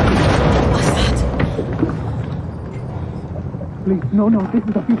 What's that? Please, no, this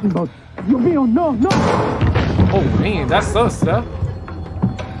is a fishing boat. You mean, no. Oh man, that's so stuff.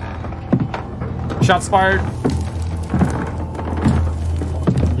 Shots fired.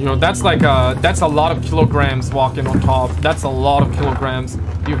 You know, that's like that's a lot of kilograms walking on top. That's a lot of kilograms.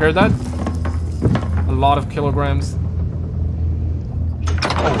 You heard that? A lot of kilograms.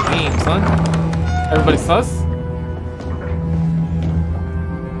 Oh damn, son. Everybody sus?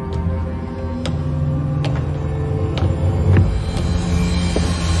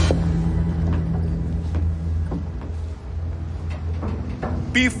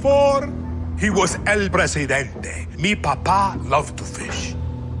 Before he was El Presidente, mi papa loved to fish.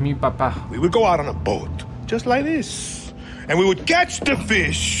 Mi papa. We would go out on a boat, just like this. And we would catch the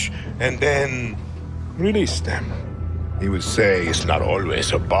fish and then release them. He would say, it's not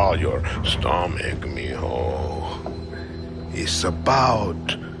always about your stomach, mijo. It's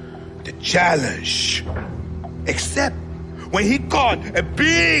about the challenge. Except when he caught a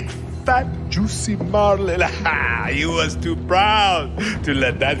big, fat, juicy marlin, he was too proud to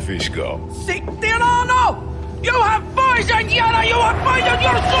let that fish go. Tirano! You have poisoned Yana! You have poisoned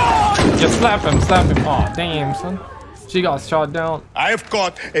your soul! Just slap him. Aw, damn, son. She got shot down. I've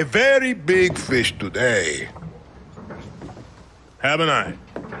caught a very big fish today. Haven't I,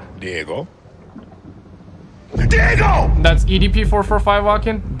 Diego? Diego! That's EDP 445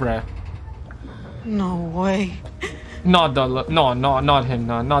 walking? Bruh. No way. Not him,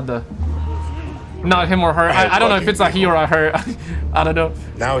 not him or her. I don't know if it's a he or a her. I don't know.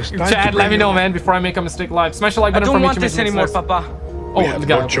 Now it's time Chad, let me know, man, before I make a mistake live. Smash the like button for me to make mistakes. I don't want this anymore, Papa. Oh, we have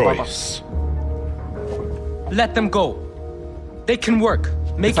no choice. Let them go. They can work.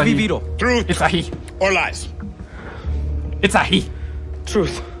 Make Viviro. Truth. It's a he. Or lies. It's a he.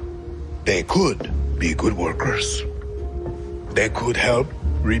 Truth. They could be good workers. They could help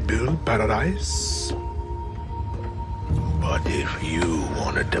rebuild paradise. What if you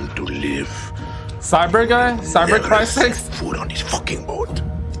wanted them to live? Cyber guy? Cyber Cry 6? Food on his fucking boat.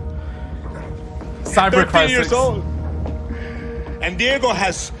 Cyber Cry 6. Years old. And Diego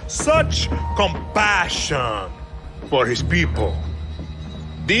has such compassion for his people.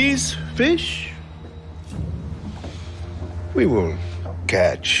 These fish, we will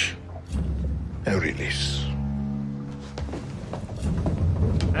catch and release.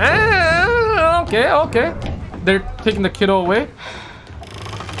 Okay, okay. They're taking the kiddo away.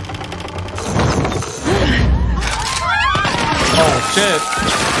 Oh shit.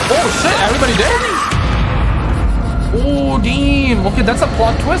 Oh shit, everybody dead? Oh damn. Okay, that's a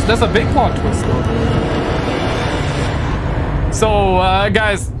plot twist. That's a big plot twist though. So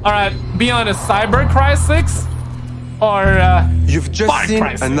guys, alright, be honest, Cyber Cry 6 or you've just seen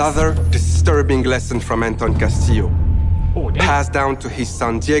another disturbing lesson from Anton Castillo. Passed down to his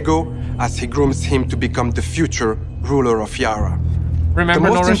son Diego as he grooms him to become the future ruler of Yara. Remember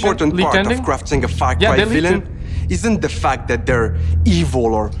the most important part of crafting a Far Cry villain isn't the fact that they're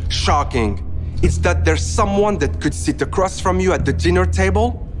evil or shocking. It's that there's someone that could sit across from you at the dinner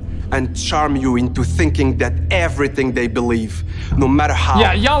table and charm you into thinking that everything they believe, no matter how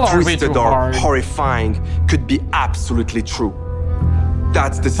twisted or horrifying, could be absolutely true.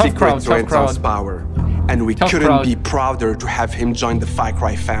 That's the secret to Anton's power. And we couldn't be prouder to have him join the Far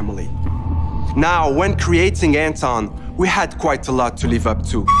Cry family. Now, when creating Anton, we had quite a lot to live up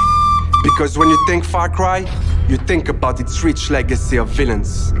to. Because when you think Far Cry, you think about its rich legacy of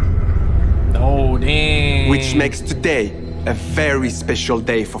villains. Oh, damn. Which makes today a very special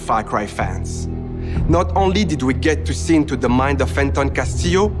day for Far Cry fans. Not only did we get to see into the mind of Anton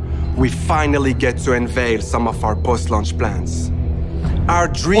Castillo, we finally get to unveil some of our post-launch plans. Our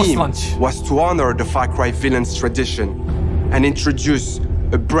dream was to honor the Far Cry villain's tradition and introduce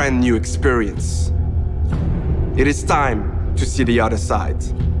a brand new experience. It is time to see the other side.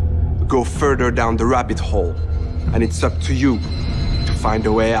 Go further down the rabbit hole, and it's up to you to find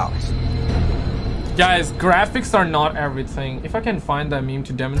a way out. Guys, graphics are not everything. If I can find that meme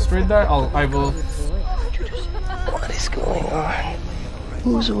to demonstrate that, I will. What is going on?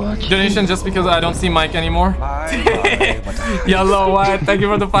 Who's watching? Donation just because I don't see Mike anymore. Yellow White, thank you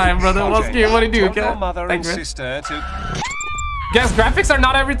for the 5, brother. What's good? What do you do, okay? Thank you. Guys, graphics are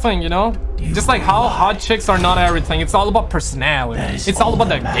not everything, you know? Just like how hot chicks are not everything. It's all about personality. It's all about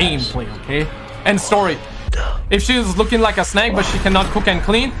the gameplay, okay? And story. If she's looking like a snake but she cannot cook and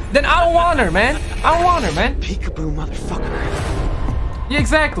clean, then I don't want her, man. I don't want her, man. Peekaboo, motherfucker. Yeah,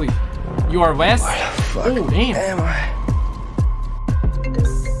 exactly. You are West? Oh, damn. Am I?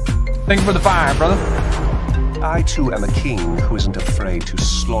 Thank you for the 5, brother. I too am a king who isn't afraid to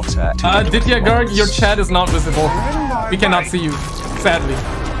slaughter. Ditya Garg, your chat is not visible. We cannot see you, sadly.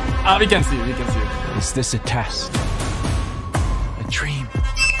 We can see you, we can see you. Is this a test? A dream?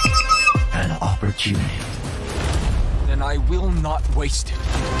 An opportunity? Then I will not waste it.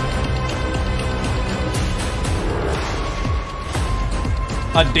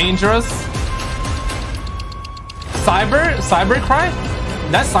 A dangerous Cyber Cry?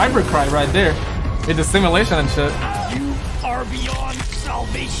 That's Cyber Cry right there. With the simulation and shit. You are beyond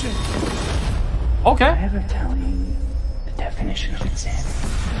salvation. Okay. I ever tell you the definition of insanity?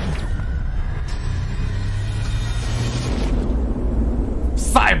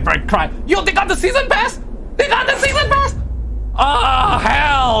 Cyber Cry. Yo, they got the season pass? They got the season pass? Oh,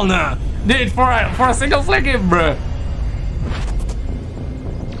 hell no. Dude, for a single second, bro.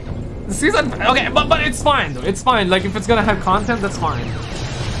 The season, okay, but it's fine though. It's fine. Like if it's gonna have content, that's fine.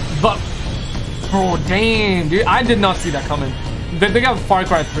 But bro, damn, dude, I did not see that coming. They got Far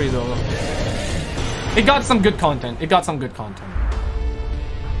Cry 3 though. It got some good content. It got some good content.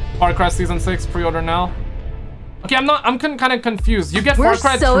 Far Cry Season 6 pre-order now. Okay, I'm kind of confused. You get Far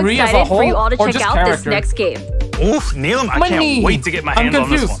Cry 3 as a whole, for you all to or check just out character? This next game. Oof, Neil, I can't wait to get my hands on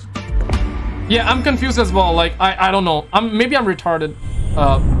this one. Yeah, I'm confused as well. Like I don't know. Maybe I'm retarded.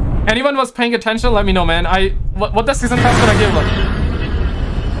 Anyone was paying attention? Let me know, man. What the season pass gonna give like?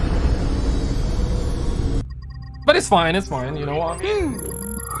 But it's fine, you know what?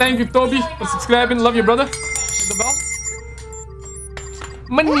 Thank you, Toby, for subscribing. Love you, brother. Hit the bell.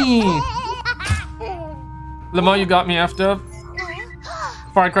 Money! Lamar, you got me after.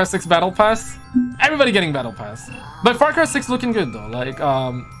 Far Cry 6 Battle Pass. Everybody getting Battle Pass. But Far Cry 6 looking good, though. Like,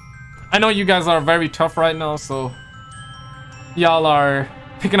 I know you guys are very tough right now, so... Y'all are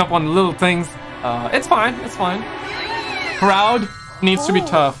picking up on little things. It's fine, it's fine. Crowd needs to be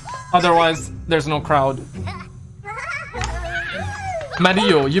tough. Otherwise, there's no crowd.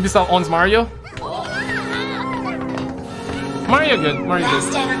 Mario, Ubisoft owns Mario? Mario good, Mario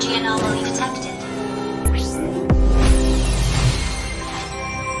good. Energy anomaly detected.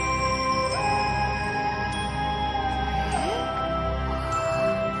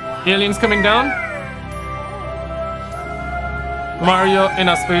 Aliens coming down. Mario in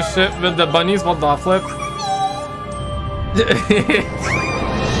a spaceship with the bunnies. What the flip?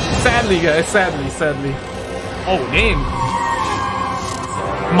 Sadly, guys. Sadly. Oh, damn.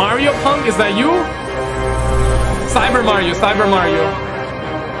 Mario Punk, is that you? Cyber Mario.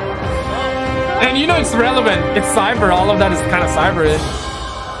 And you know it's relevant. It's cyber. All of that is kind of cyber-ish.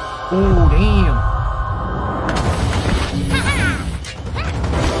 Oh, damn.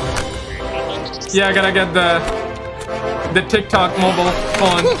 Yeah, I gotta get the TikTok mobile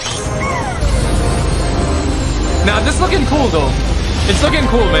phone. Now, this looking cool, though. It's looking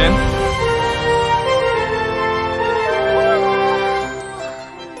cool, man.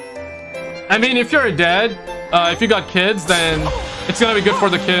 I mean, if you're a dad, if you got kids, then it's gonna be good for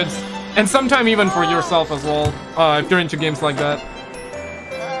the kids. And sometime even for yourself as well, if you're into games like that.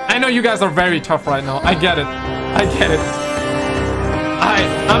 I know you guys are very tough right now. I get it. I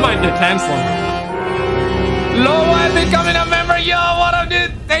might get canceled. Loa becoming a member. Yo, what up,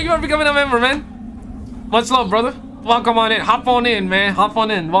 dude? Thank you for becoming a member, man. Much love, brother. Welcome on in. Hop on in, man. Hop on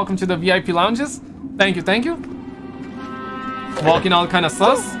in. Welcome to the VIP lounges. Thank you. Walking all kind of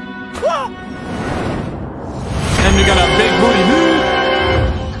sus. And we got a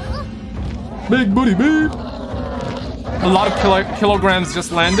big booty dude. A lot of kilograms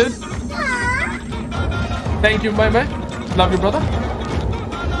just landed. Thank you, bye. Love you, brother.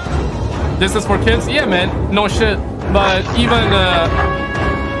 This is for kids? Yeah, man. No shit. But even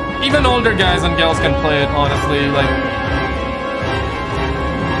older guys and girls can play it, honestly.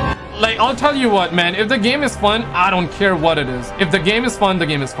 Like, I'll tell you what, man. If the game is fun, I don't care what it is. If the game is fun, the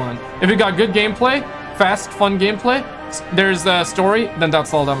game is fun. If you got good gameplay, fast, fun gameplay, there's a story, then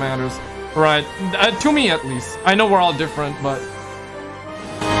that's all that matters. Right. To me, at least. I know we're all different, but...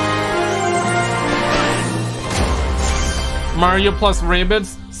 Mario plus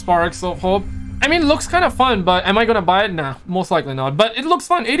Rabbids, Sparks of Hope. I mean, looks kind of fun, but am I gonna buy it? Nah, most likely not. But it looks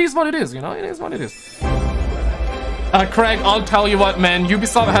fun. It is what it is, you know? It is what it is. Craig, I'll tell you what, man.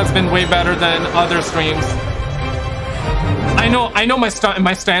 Ubisoft has been way better than other streams. I know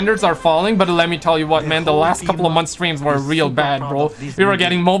my standards are falling, but let me tell you what, man. The last couple of months streams were real bad, bro. We were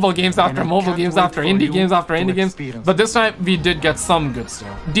getting mobile games after mobile games after indie games after indie games. But this time, we did get some good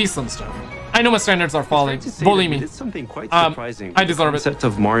stuff. Decent stuff. I know my standards are falling. Bully me. It's something quite surprising. I deserve it. Concept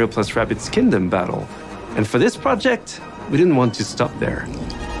of Mario plus Rabbids Kingdom Battle. And for this project, we didn't want to stop there.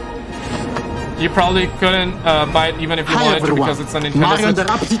 You probably couldn't buy it even if you wanted to because it's a Nintendo Mario and the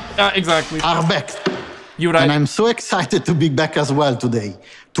Rabbids exactly. are back. You're right. And I'm so excited to be back as well today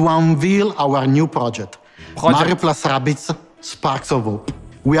to unveil our new project. Mario plus Rabbids Sparks of Hope.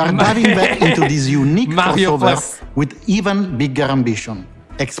 We are diving back into this unique crossover with even bigger ambition,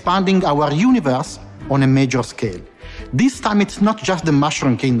 expanding our universe on a major scale. This time it's not just the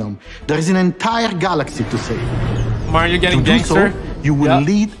Mushroom Kingdom. There is an entire galaxy to save. Mario getting gangster. So, you will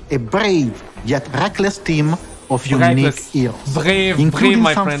lead a brave yet reckless team of unique heroes, including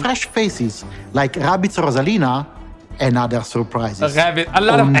some fresh faces like Rabbids Rosalina and other surprises.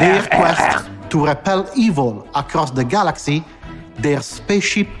 On their quest to repel evil across the galaxy, their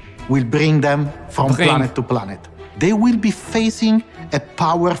spaceship will bring them from planet to planet. They will be facing a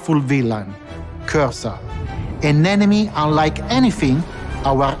powerful villain, Cursor, an enemy unlike anything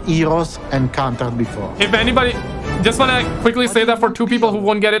our heroes encountered before. If anybody... Just want to quickly say that for two people who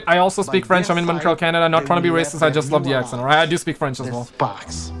won't get it, I also speak French. I'm in Montreal, Canada. Not trying to be racist, I just love the accent, alright? I do speak French as well.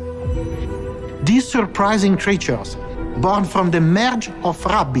 Sparks. These surprising creatures, born from the merge of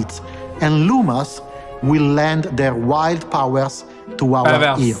Rabbids and Lumas, will lend their wild powers to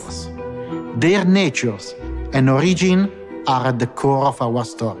our heroes. Their natures and origin are at the core of our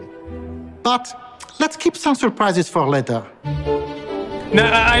story. But let's keep some surprises for later. Nah,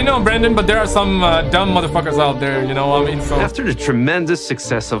 I know, Brandon, but there are some dumb motherfuckers out there, you know what I mean? So after the tremendous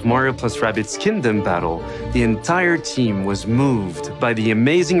success of Mario plus Rabbids Kingdom Battle, the entire team was moved by the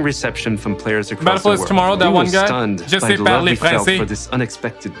amazing reception from players across the world. Tomorrow, that one guy. Stunned Just by say the love we felt Francais. for this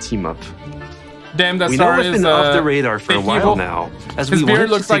unexpected team-up. Damn, that we star know it's been off the radar for a while now, as we wanted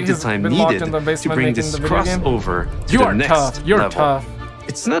to take the time needed to bring this crossover to the next level. You're tough.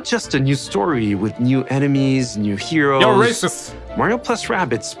 It's not just a new story with new enemies, new heroes. You're racist. Mario plus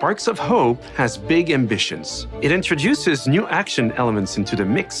Rabbids Sparks of Hope has big ambitions. It introduces new action elements into the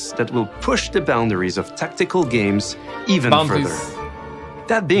mix that will push the boundaries of tactical games even further.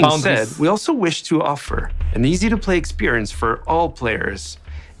 That being said, we also wish to offer an easy-to-play experience for all players,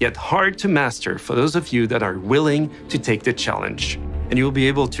 yet hard to master for those of you that are willing to take the challenge. And you will be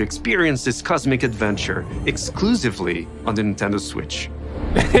able to experience this cosmic adventure exclusively on the Nintendo Switch.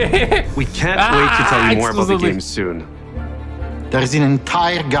 We can't wait to tell you more about the game soon. There is an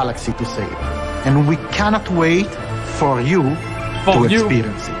entire galaxy to save, and we cannot wait for you to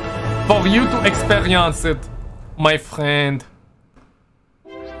experience it. For you to experience it, my friend.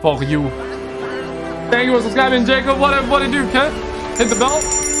 For you. Thank you for subscribing, Jacob. What do you do, Ken? Hit the bell.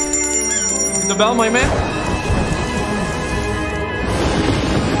 Hit the bell, my man.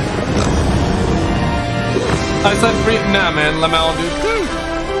 I said free. Nah, man. Lamel, dude.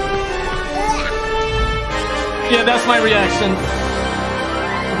 Yeah, that's my reaction.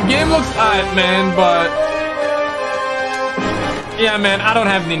 Game looks alright, man, but yeah, man, I don't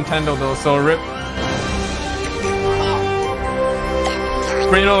have Nintendo though, so rip.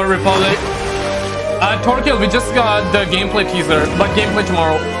 Reno Republic. Torkill, we just got the gameplay teaser, but gameplay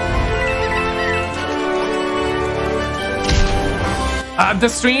tomorrow. The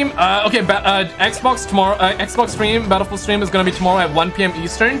stream, okay, Xbox tomorrow, Xbox stream, Battlefield stream is gonna be tomorrow at 1 p.m.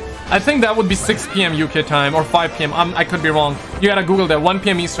 Eastern. I think that would be 6 p.m. UK time or 5 p.m. I could be wrong. You gotta Google that. 1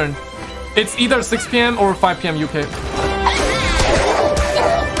 p.m. Eastern. It's either 6 p.m. or 5 p.m. UK.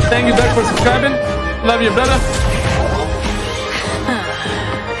 Thank you, Doug, for subscribing. Love you, brother.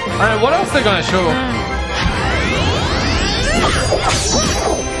 Alright, what else they gonna show?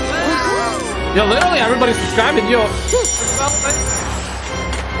 Yo, literally everybody's subscribing. Yo.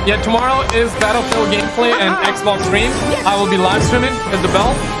 Yeah, tomorrow is Battlefield gameplay and Xbox stream. I will be live streaming. Hit the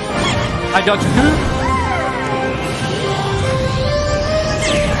bell. I got you too.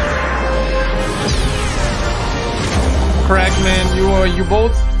 Correct, man. You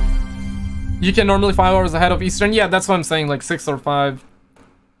both. You can normally 5 hours ahead of Eastern. Yeah, that's what I'm saying, like 6 or 5.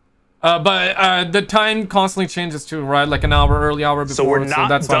 But the time constantly changes too, right? Like an hour early, hour before. So we're not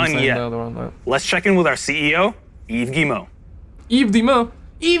that's done yet. yet. Let's check in with our CEO, Yves Guillemot. Yves Guillemot.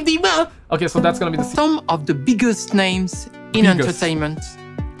 Yves Guillemot. Okay, so that's gonna be the some of the biggest names in entertainment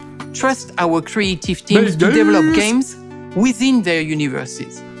trust our creative teams to develop games within their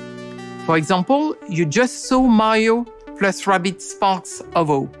universes. For example, you just saw Mario plus Rabbids Sparks of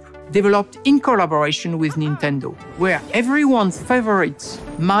Hope, developed in collaboration with Nintendo, where everyone's favorite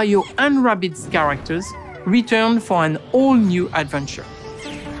Mario and Rabbids characters return for an all-new adventure.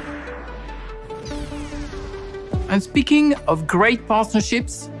 And speaking of great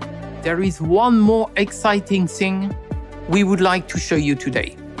partnerships, there is one more exciting thing we would like to show you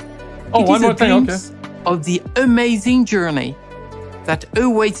today. Oh, one more thing, okay. Of the amazing journey that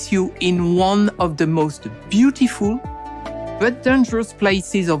awaits you in one of the most beautiful but dangerous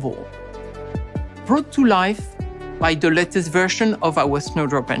places of all. Brought to life by the latest version of our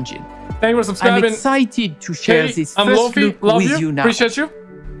Snowdrop engine. Thank you for subscribing. I'm excited to share this first look with you now. Appreciate you.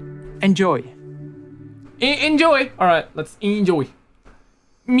 Enjoy. Enjoy. Alright, let's enjoy.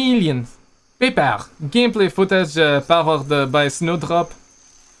 Millions. Paper. Gameplay footage powered by Snowdrop.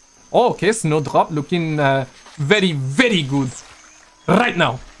 Oh, okay, Snowdrop looking very, very good. Right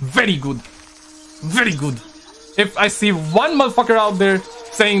now. Very good. Very good. If I see one motherfucker out there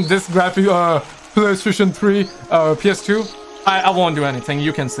saying this graphic, PlayStation 3, PS2, I won't do anything.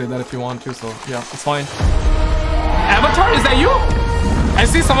 You can say that if you want to, so yeah, it's fine. Avatar, is that you? I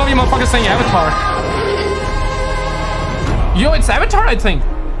see some of you motherfuckers saying Avatar. Yo, it's Avatar, I think.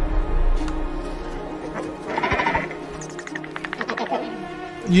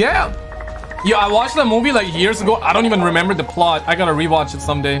 Yeah. Yeah, I watched that movie like years ago. I don't even remember the plot. I gotta rewatch it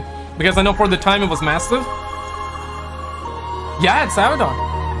someday. Because I know for the time it was massive. Yeah, it's Avatar.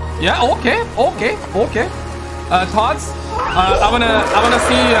 Yeah, okay. Thoughts? I wanna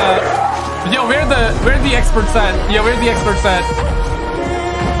see yo, where the experts at? Yo, where the experts at?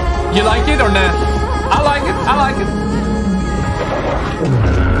 You like it or not? I like it.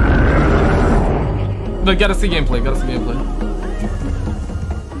 But gotta see gameplay.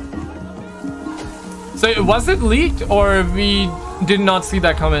 So was it leaked or we did not see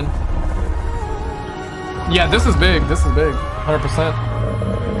that coming? Yeah, this is big. 100%.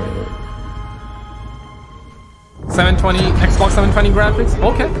 720 Xbox 720 graphics.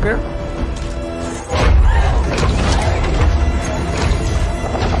 Okay, fair.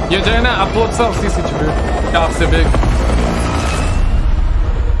 Yo, Jana, upload ça aussi si tu veux, car c'est big.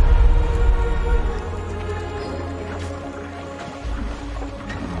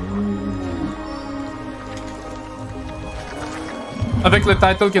 Avec le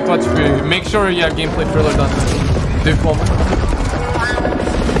title que toi tu peux. Make sure il y a gameplay trailer dans deux fois.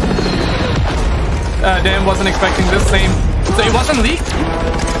 Dan wasn't expecting this same. So it wasn't leaked?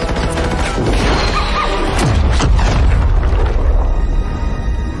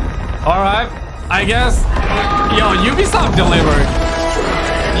 Alright. I guess. Yo, Ubisoft delivered.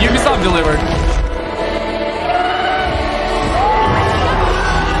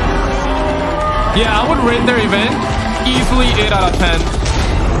 Yeah, I would rate their event Easily 8 out of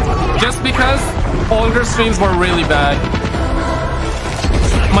 10. Just because older streams were really bad.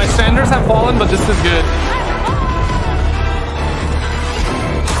 My standards have fallen, but this is good.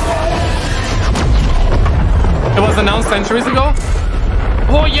 It was announced centuries ago.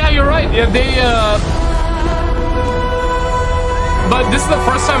 Oh yeah, you're right. Yeah, they but this is the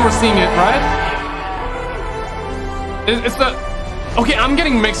first time we're seeing it, right? It's the okay. I'm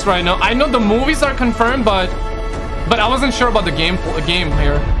getting mixed right now. I know the movies are confirmed, but I wasn't sure about the game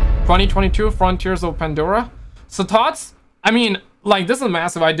here. 2022 Frontiers of Pandora. So thoughts? I mean, like, this is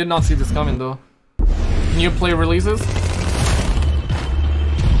massive. I did not see this coming though. New play releases.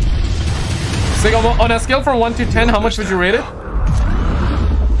 So on a scale from 1 to 10, how much would you rate it?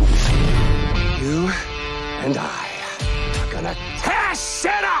 You and I are gonna tear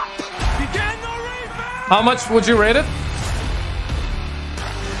shit up. How much would you rate it?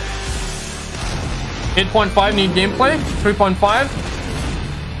 8.5 need gameplay. 3.5.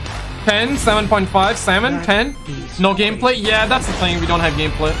 10. 7.5. Salmon. 10. No gameplay. Yeah, that's the thing. We don't have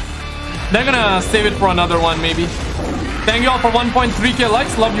gameplay. They're gonna save it for another one, maybe. Thank you all for 1.3k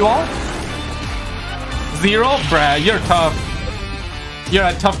likes. Love you all. 0. Bruh, you're tough. You're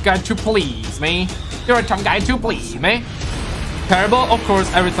a tough guy to please, man. You're a tough guy to please, man. Terrible? Of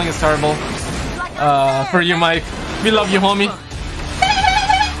course, everything is terrible. For you, Mike. We love you, homie.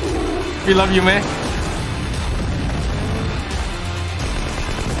 We love you, man.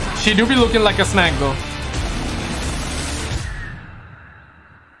 She do be looking like a snack, though.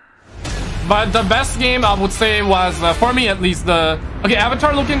 But the best game, I would say, was, for me at least, okay,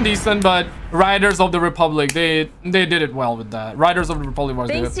 Avatar looking decent, but Riders of the Republic, they did it well with that. Riders of the Republic was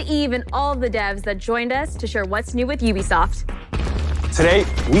good. Thanks to Eve and all the devs that joined us to share what's new with Ubisoft. Today,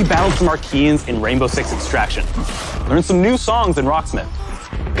 we battled some Arkeans in Rainbow Six Extraction, learned some new songs in Rocksmith,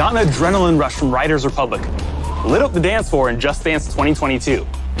 got an adrenaline rush from Riders Republic, lit up the dance floor in Just Dance 2022,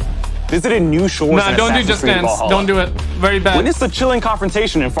 visited new shores. Nah, don't do Just Dance. Don't do it. Very bad. Witnessed a chilling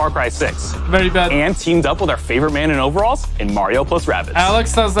confrontation in Far Cry 6. Very bad. And teamed up with our favorite man in overalls in Mario plus Rabbids.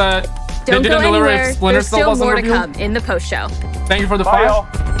 Alex says that don't they go didn't deliver anywhere. if Splinter There's Cell still wasn't more to revealed. come in the post show. Thank you for the follow.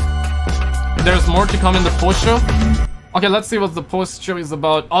 There's more to come in the post show. Okay, let's see what the post show is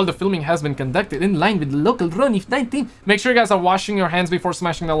about. All the filming has been conducted in line with the local Ronif 19. Make sure you guys are washing your hands before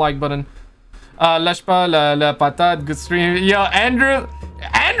smashing the like button. Leshpa, la patate, good stream. Yo, Andrew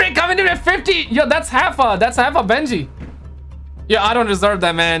coming in at 50. Yo, that's half a Benji. Yeah, I don't deserve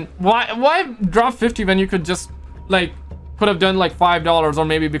that, man. Why drop 50 when you could just, like, could have done like $5 or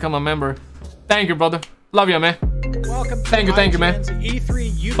maybe become a member? Thank you, brother. Love you, man. Welcome thank you, man.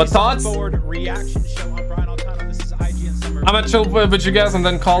 E3 Ubisoft But thoughts? Forward reaction show. I'm Brian Altano. This is IGN Summer. I'm gonna chill with you guys and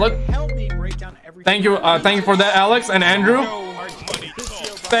then call it. Thank you for that, Alex and Andrew.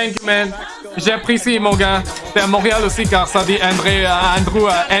 Thank you, man. J'apprécie, mon gars. T'es à Montréal aussi, car ça dit André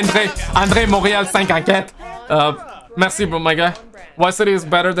Montréal 5 enquêtes. Merci, bro, my guy. Vice City is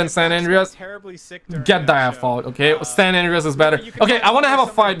better than San Andreas. Get that fault, okay? San Andreas is better. Okay, I want to have a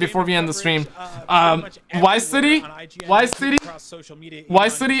fight before we end the stream. Vice City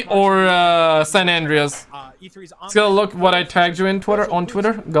or San Andreas? Let's go look what I tagged you in on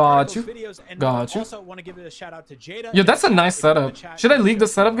Twitter. Got you. Yeah, that's a nice setup. Should I leak the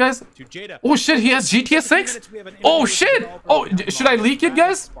setup, guys? Oh shit, he has GTA 6? Oh shit! Oh, should I leak it,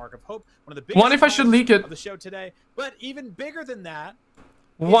 guys? One if I should leak it. But even bigger than that,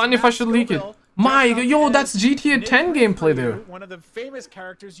 one if I should leak it. My, yo, that's GTA 10 gameplay there. One of the famous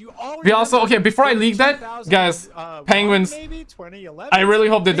characters you all we also, okay, before I leak that, guys, penguins. I really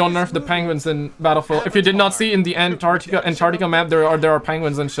hope they don't nerf the penguins in Battlefield. If you did not see in the Antarctica map, there are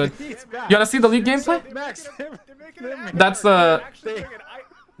penguins and shit. You wanna see the leak gameplay? That's the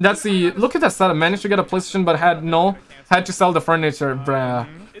look at that setup. Managed to get a PlayStation, but had to sell the furniture, bruh.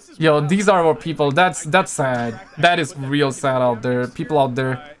 Yo, these are our people. That's sad. That is real sad out there. People out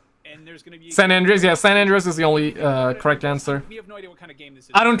there. San Andreas, yeah, San Andreas is the only correct answer.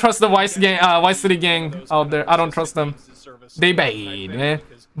 I don't trust the Vice City gang out there. I don't trust them. They bad, man.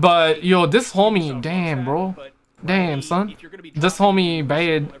 But yo, this homie, damn, bro, damn, son, this homie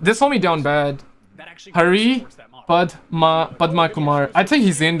bad. This homie down bad. Hari Padma Kumar. I think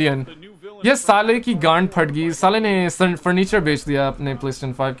he's Indian. Yes, साले की गांड फट गई. साले ने furniture बेच दिया अपने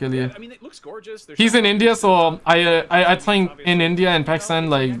PlayStation 5 के लिए. He's in India, so I think in India and Pakistan,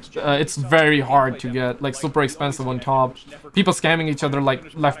 like it's very hard to get, like super expensive on top. People scamming each other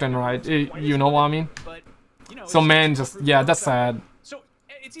like left and right. You know what I mean? So man, just yeah, that's sad.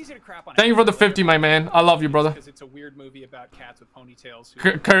 Thank you for the 50, my man. I love you, brother.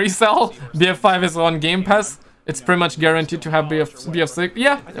 Curry Cell BF5 is on Game Pass. It's pretty much guaranteed to have BF6.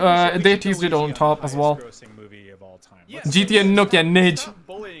 Yeah, they teased it on top as well. GTA Nokia Nidge.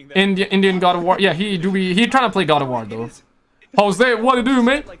 Indian God of War. Yeah, he trying to play God of War though. Jose, what to do,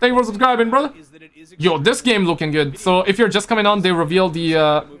 man? Thank you for subscribing, brother. Yo, this game looking good. So if you're just coming on, they reveal the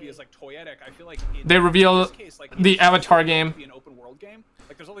Avatar game.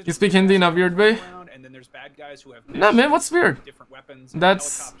 You speak Hindi in a weird way? Nah, man, what's weird?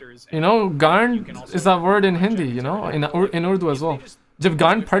 That's, you know, Garn is a word in Hindi, you know, in Urdu as well. जब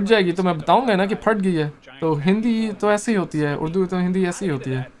गान फट जाएगी तो मैं बताऊंगा ना कि फट गई है तो हिंदी तो ऐसी होती है उर्दू तो हिंदी ऐसी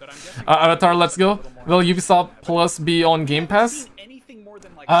होती है Avatar, let's go. Will Ubisoft Plus be on Game Pass?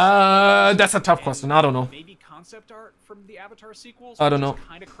 That's a tough question. I don't know. I don't know.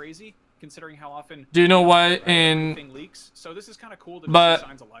 Do you know why in... But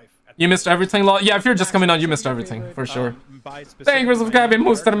you missed everything? Yeah, if you're just coming on, you missed everything, for sure. Thank you for subscribing,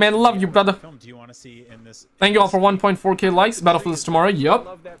 Mooster, man. Love you, brother. Thank you all for 1.4k likes. Battlefield is tomorrow.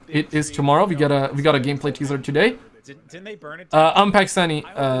 Yup. It is tomorrow. We got a gameplay teaser today. I'm Pakistani,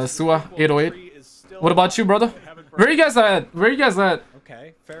 Suwa 808. What about you, brother? Where are you guys at? Where are you guys at?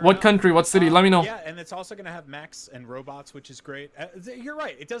 Okay. What country? What city? Let me know. Yeah, and it's also going to have mechs and robots, which is great. You're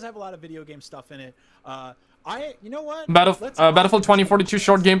right. It does have a lot of video game stuff in it. You know what? Battlefield 2042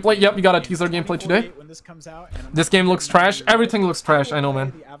 short gameplay. Yep, we got a teaser gameplay today. This game looks trash. Everything looks trash. I know,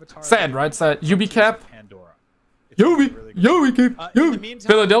 man. Sad, right? Sad. UbiCap.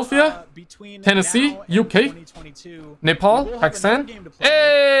 Philadelphia, Tennessee, UK, Nepal, Pakistan.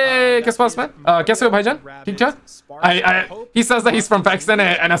 Hey, guess what, man? Kaise ho, bhaijan? Theek thaak? He says that he's from Pakistan,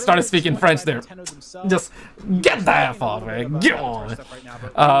 and I started speaking French there. Just get the F off, man. Get on.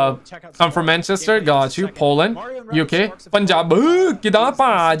 I'm from Manchester. Got you. Poland, UK, Punjab. Kida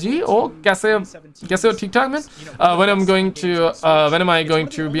paaji? Oh, kaise ho? Theek thaak, man? When am I going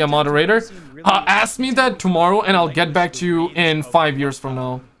to be a moderator? Ask me that tomorrow and I'll get back to you in 5 years from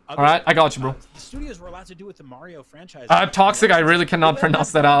now. Alright, I got you, bro. The studios were allowed to do with the Mario franchise. Toxic, I really cannot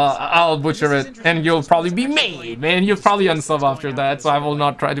pronounce that. I'll butcher it. And you'll probably be made, man. You'll probably unsub after that, so I will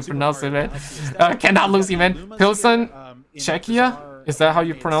not try to pronounce it, man. Cannot lose you, man. Pilsen, Czechia? Is that how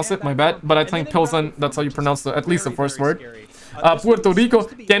you pronounce it? My bad. But I think Pilsen, that's how you pronounce at least the first word. Puerto Rico,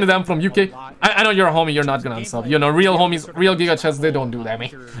 Canada, I'm from UK. I know you're a homie, you're not gonna unsub. You know, real homies, real Giga Chess, they don't do that,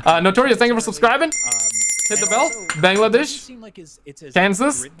 man. Notorious, thank you for subscribing. Hit the bell. Bangladesh,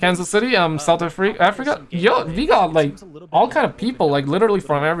 Kansas City, South Africa. Yo, we got like all kind of people, like literally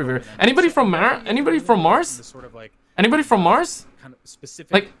from everywhere. Anybody from Mars? Anybody from Mars? Anybody from Mars?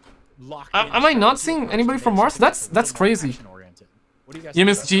 Like, am I not seeing anybody from Mars? That's crazy. You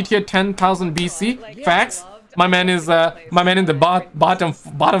missed GTA 10,000 BC. Facts. My man is in the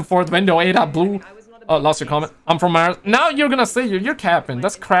bottom fourth window. 8 blue. Oh, lost your comment. I'm from Mars. Now you're gonna say you're capping.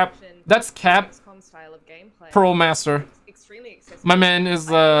 That's crap. That's cap. Pro Master. My man is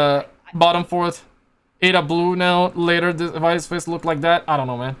bottom fourth. 8 blue now. Later, why his face look like that? I don't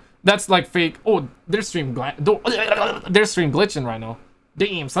know, man. That's like fake. Oh, their stream glitching right now.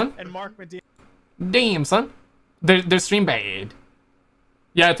 Damn, son. Damn, son. Their stream bad.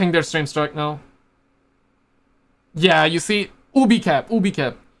 Yeah, I think their stream struck now. Yeah, you see,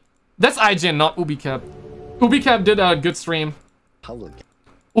 UbiCap. That's IGN, not UbiCap. UbiCap did a good stream.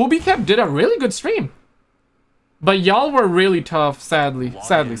 UbiCap did a really good stream. But y'all were really tough, sadly.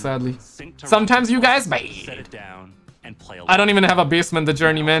 Sometimes you guys bad. I don't even have a basement, the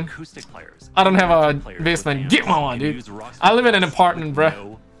journey, man. I don't have a basement. Get one, dude. I live in an apartment,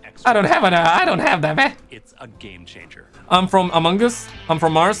 bruh. I don't have that, man. It's a game changer. I'm from Among Us. I'm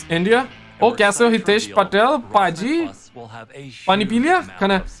from Mars, India. Oh, kaise ho Hitesh Patel, Paji? Panipilia?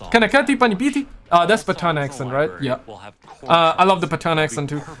 Kanakati Panipiti? That's Pathan accent, right? Yeah. I love the Pathan accent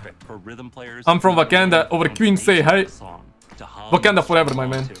too. I'm from Wakanda. Over the Queen say hey. Wakanda forever, my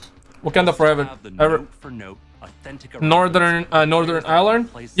man. Wakanda forever. Northern Ireland.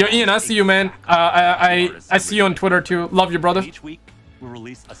 Yo, Ian, I see you, man. I see you on Twitter too. Love you, brother.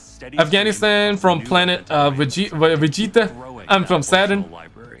 Afghanistan, from planet Vegeta. I'm from Saturn.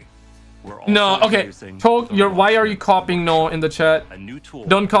 No, okay. Why are you copying no in the chat?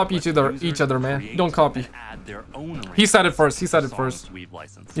 Don't copy each other, man. Don't copy. He said it first.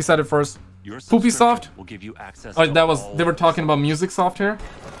 Poopysoft? Oh, they were talking about music soft here.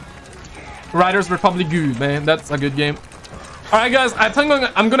 Riders Republic good, man. That's a good game. Alright, guys, I think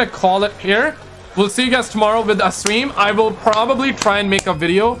I'm gonna call it here. We'll see you guys tomorrow with a stream. I will probably try and make a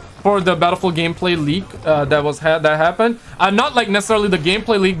video for the Battlefield gameplay leak that happened. Not like necessarily the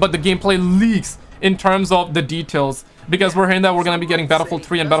gameplay leak, but the gameplay leaks in terms of the details. Because we're hearing that we're going to be getting Battlefield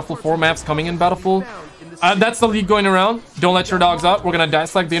 3 and Battlefield 4 maps coming in Battlefield. That's the leak going around. Don't let your dogs out. We're going to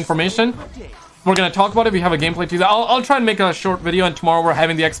dissect the information. We're going to talk about it. We have a gameplay teaser. I'll try and make a short video, and tomorrow we're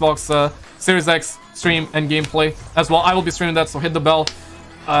having the Xbox Series X stream and gameplay as well. I will be streaming that, so hit the bell.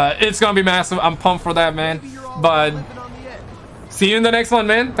 It's gonna be massive. I'm pumped for that, man. But see you in the next one,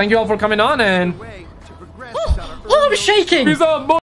 man. Thank you all for coming on, and oh, I'm shaking. Peace out, boys.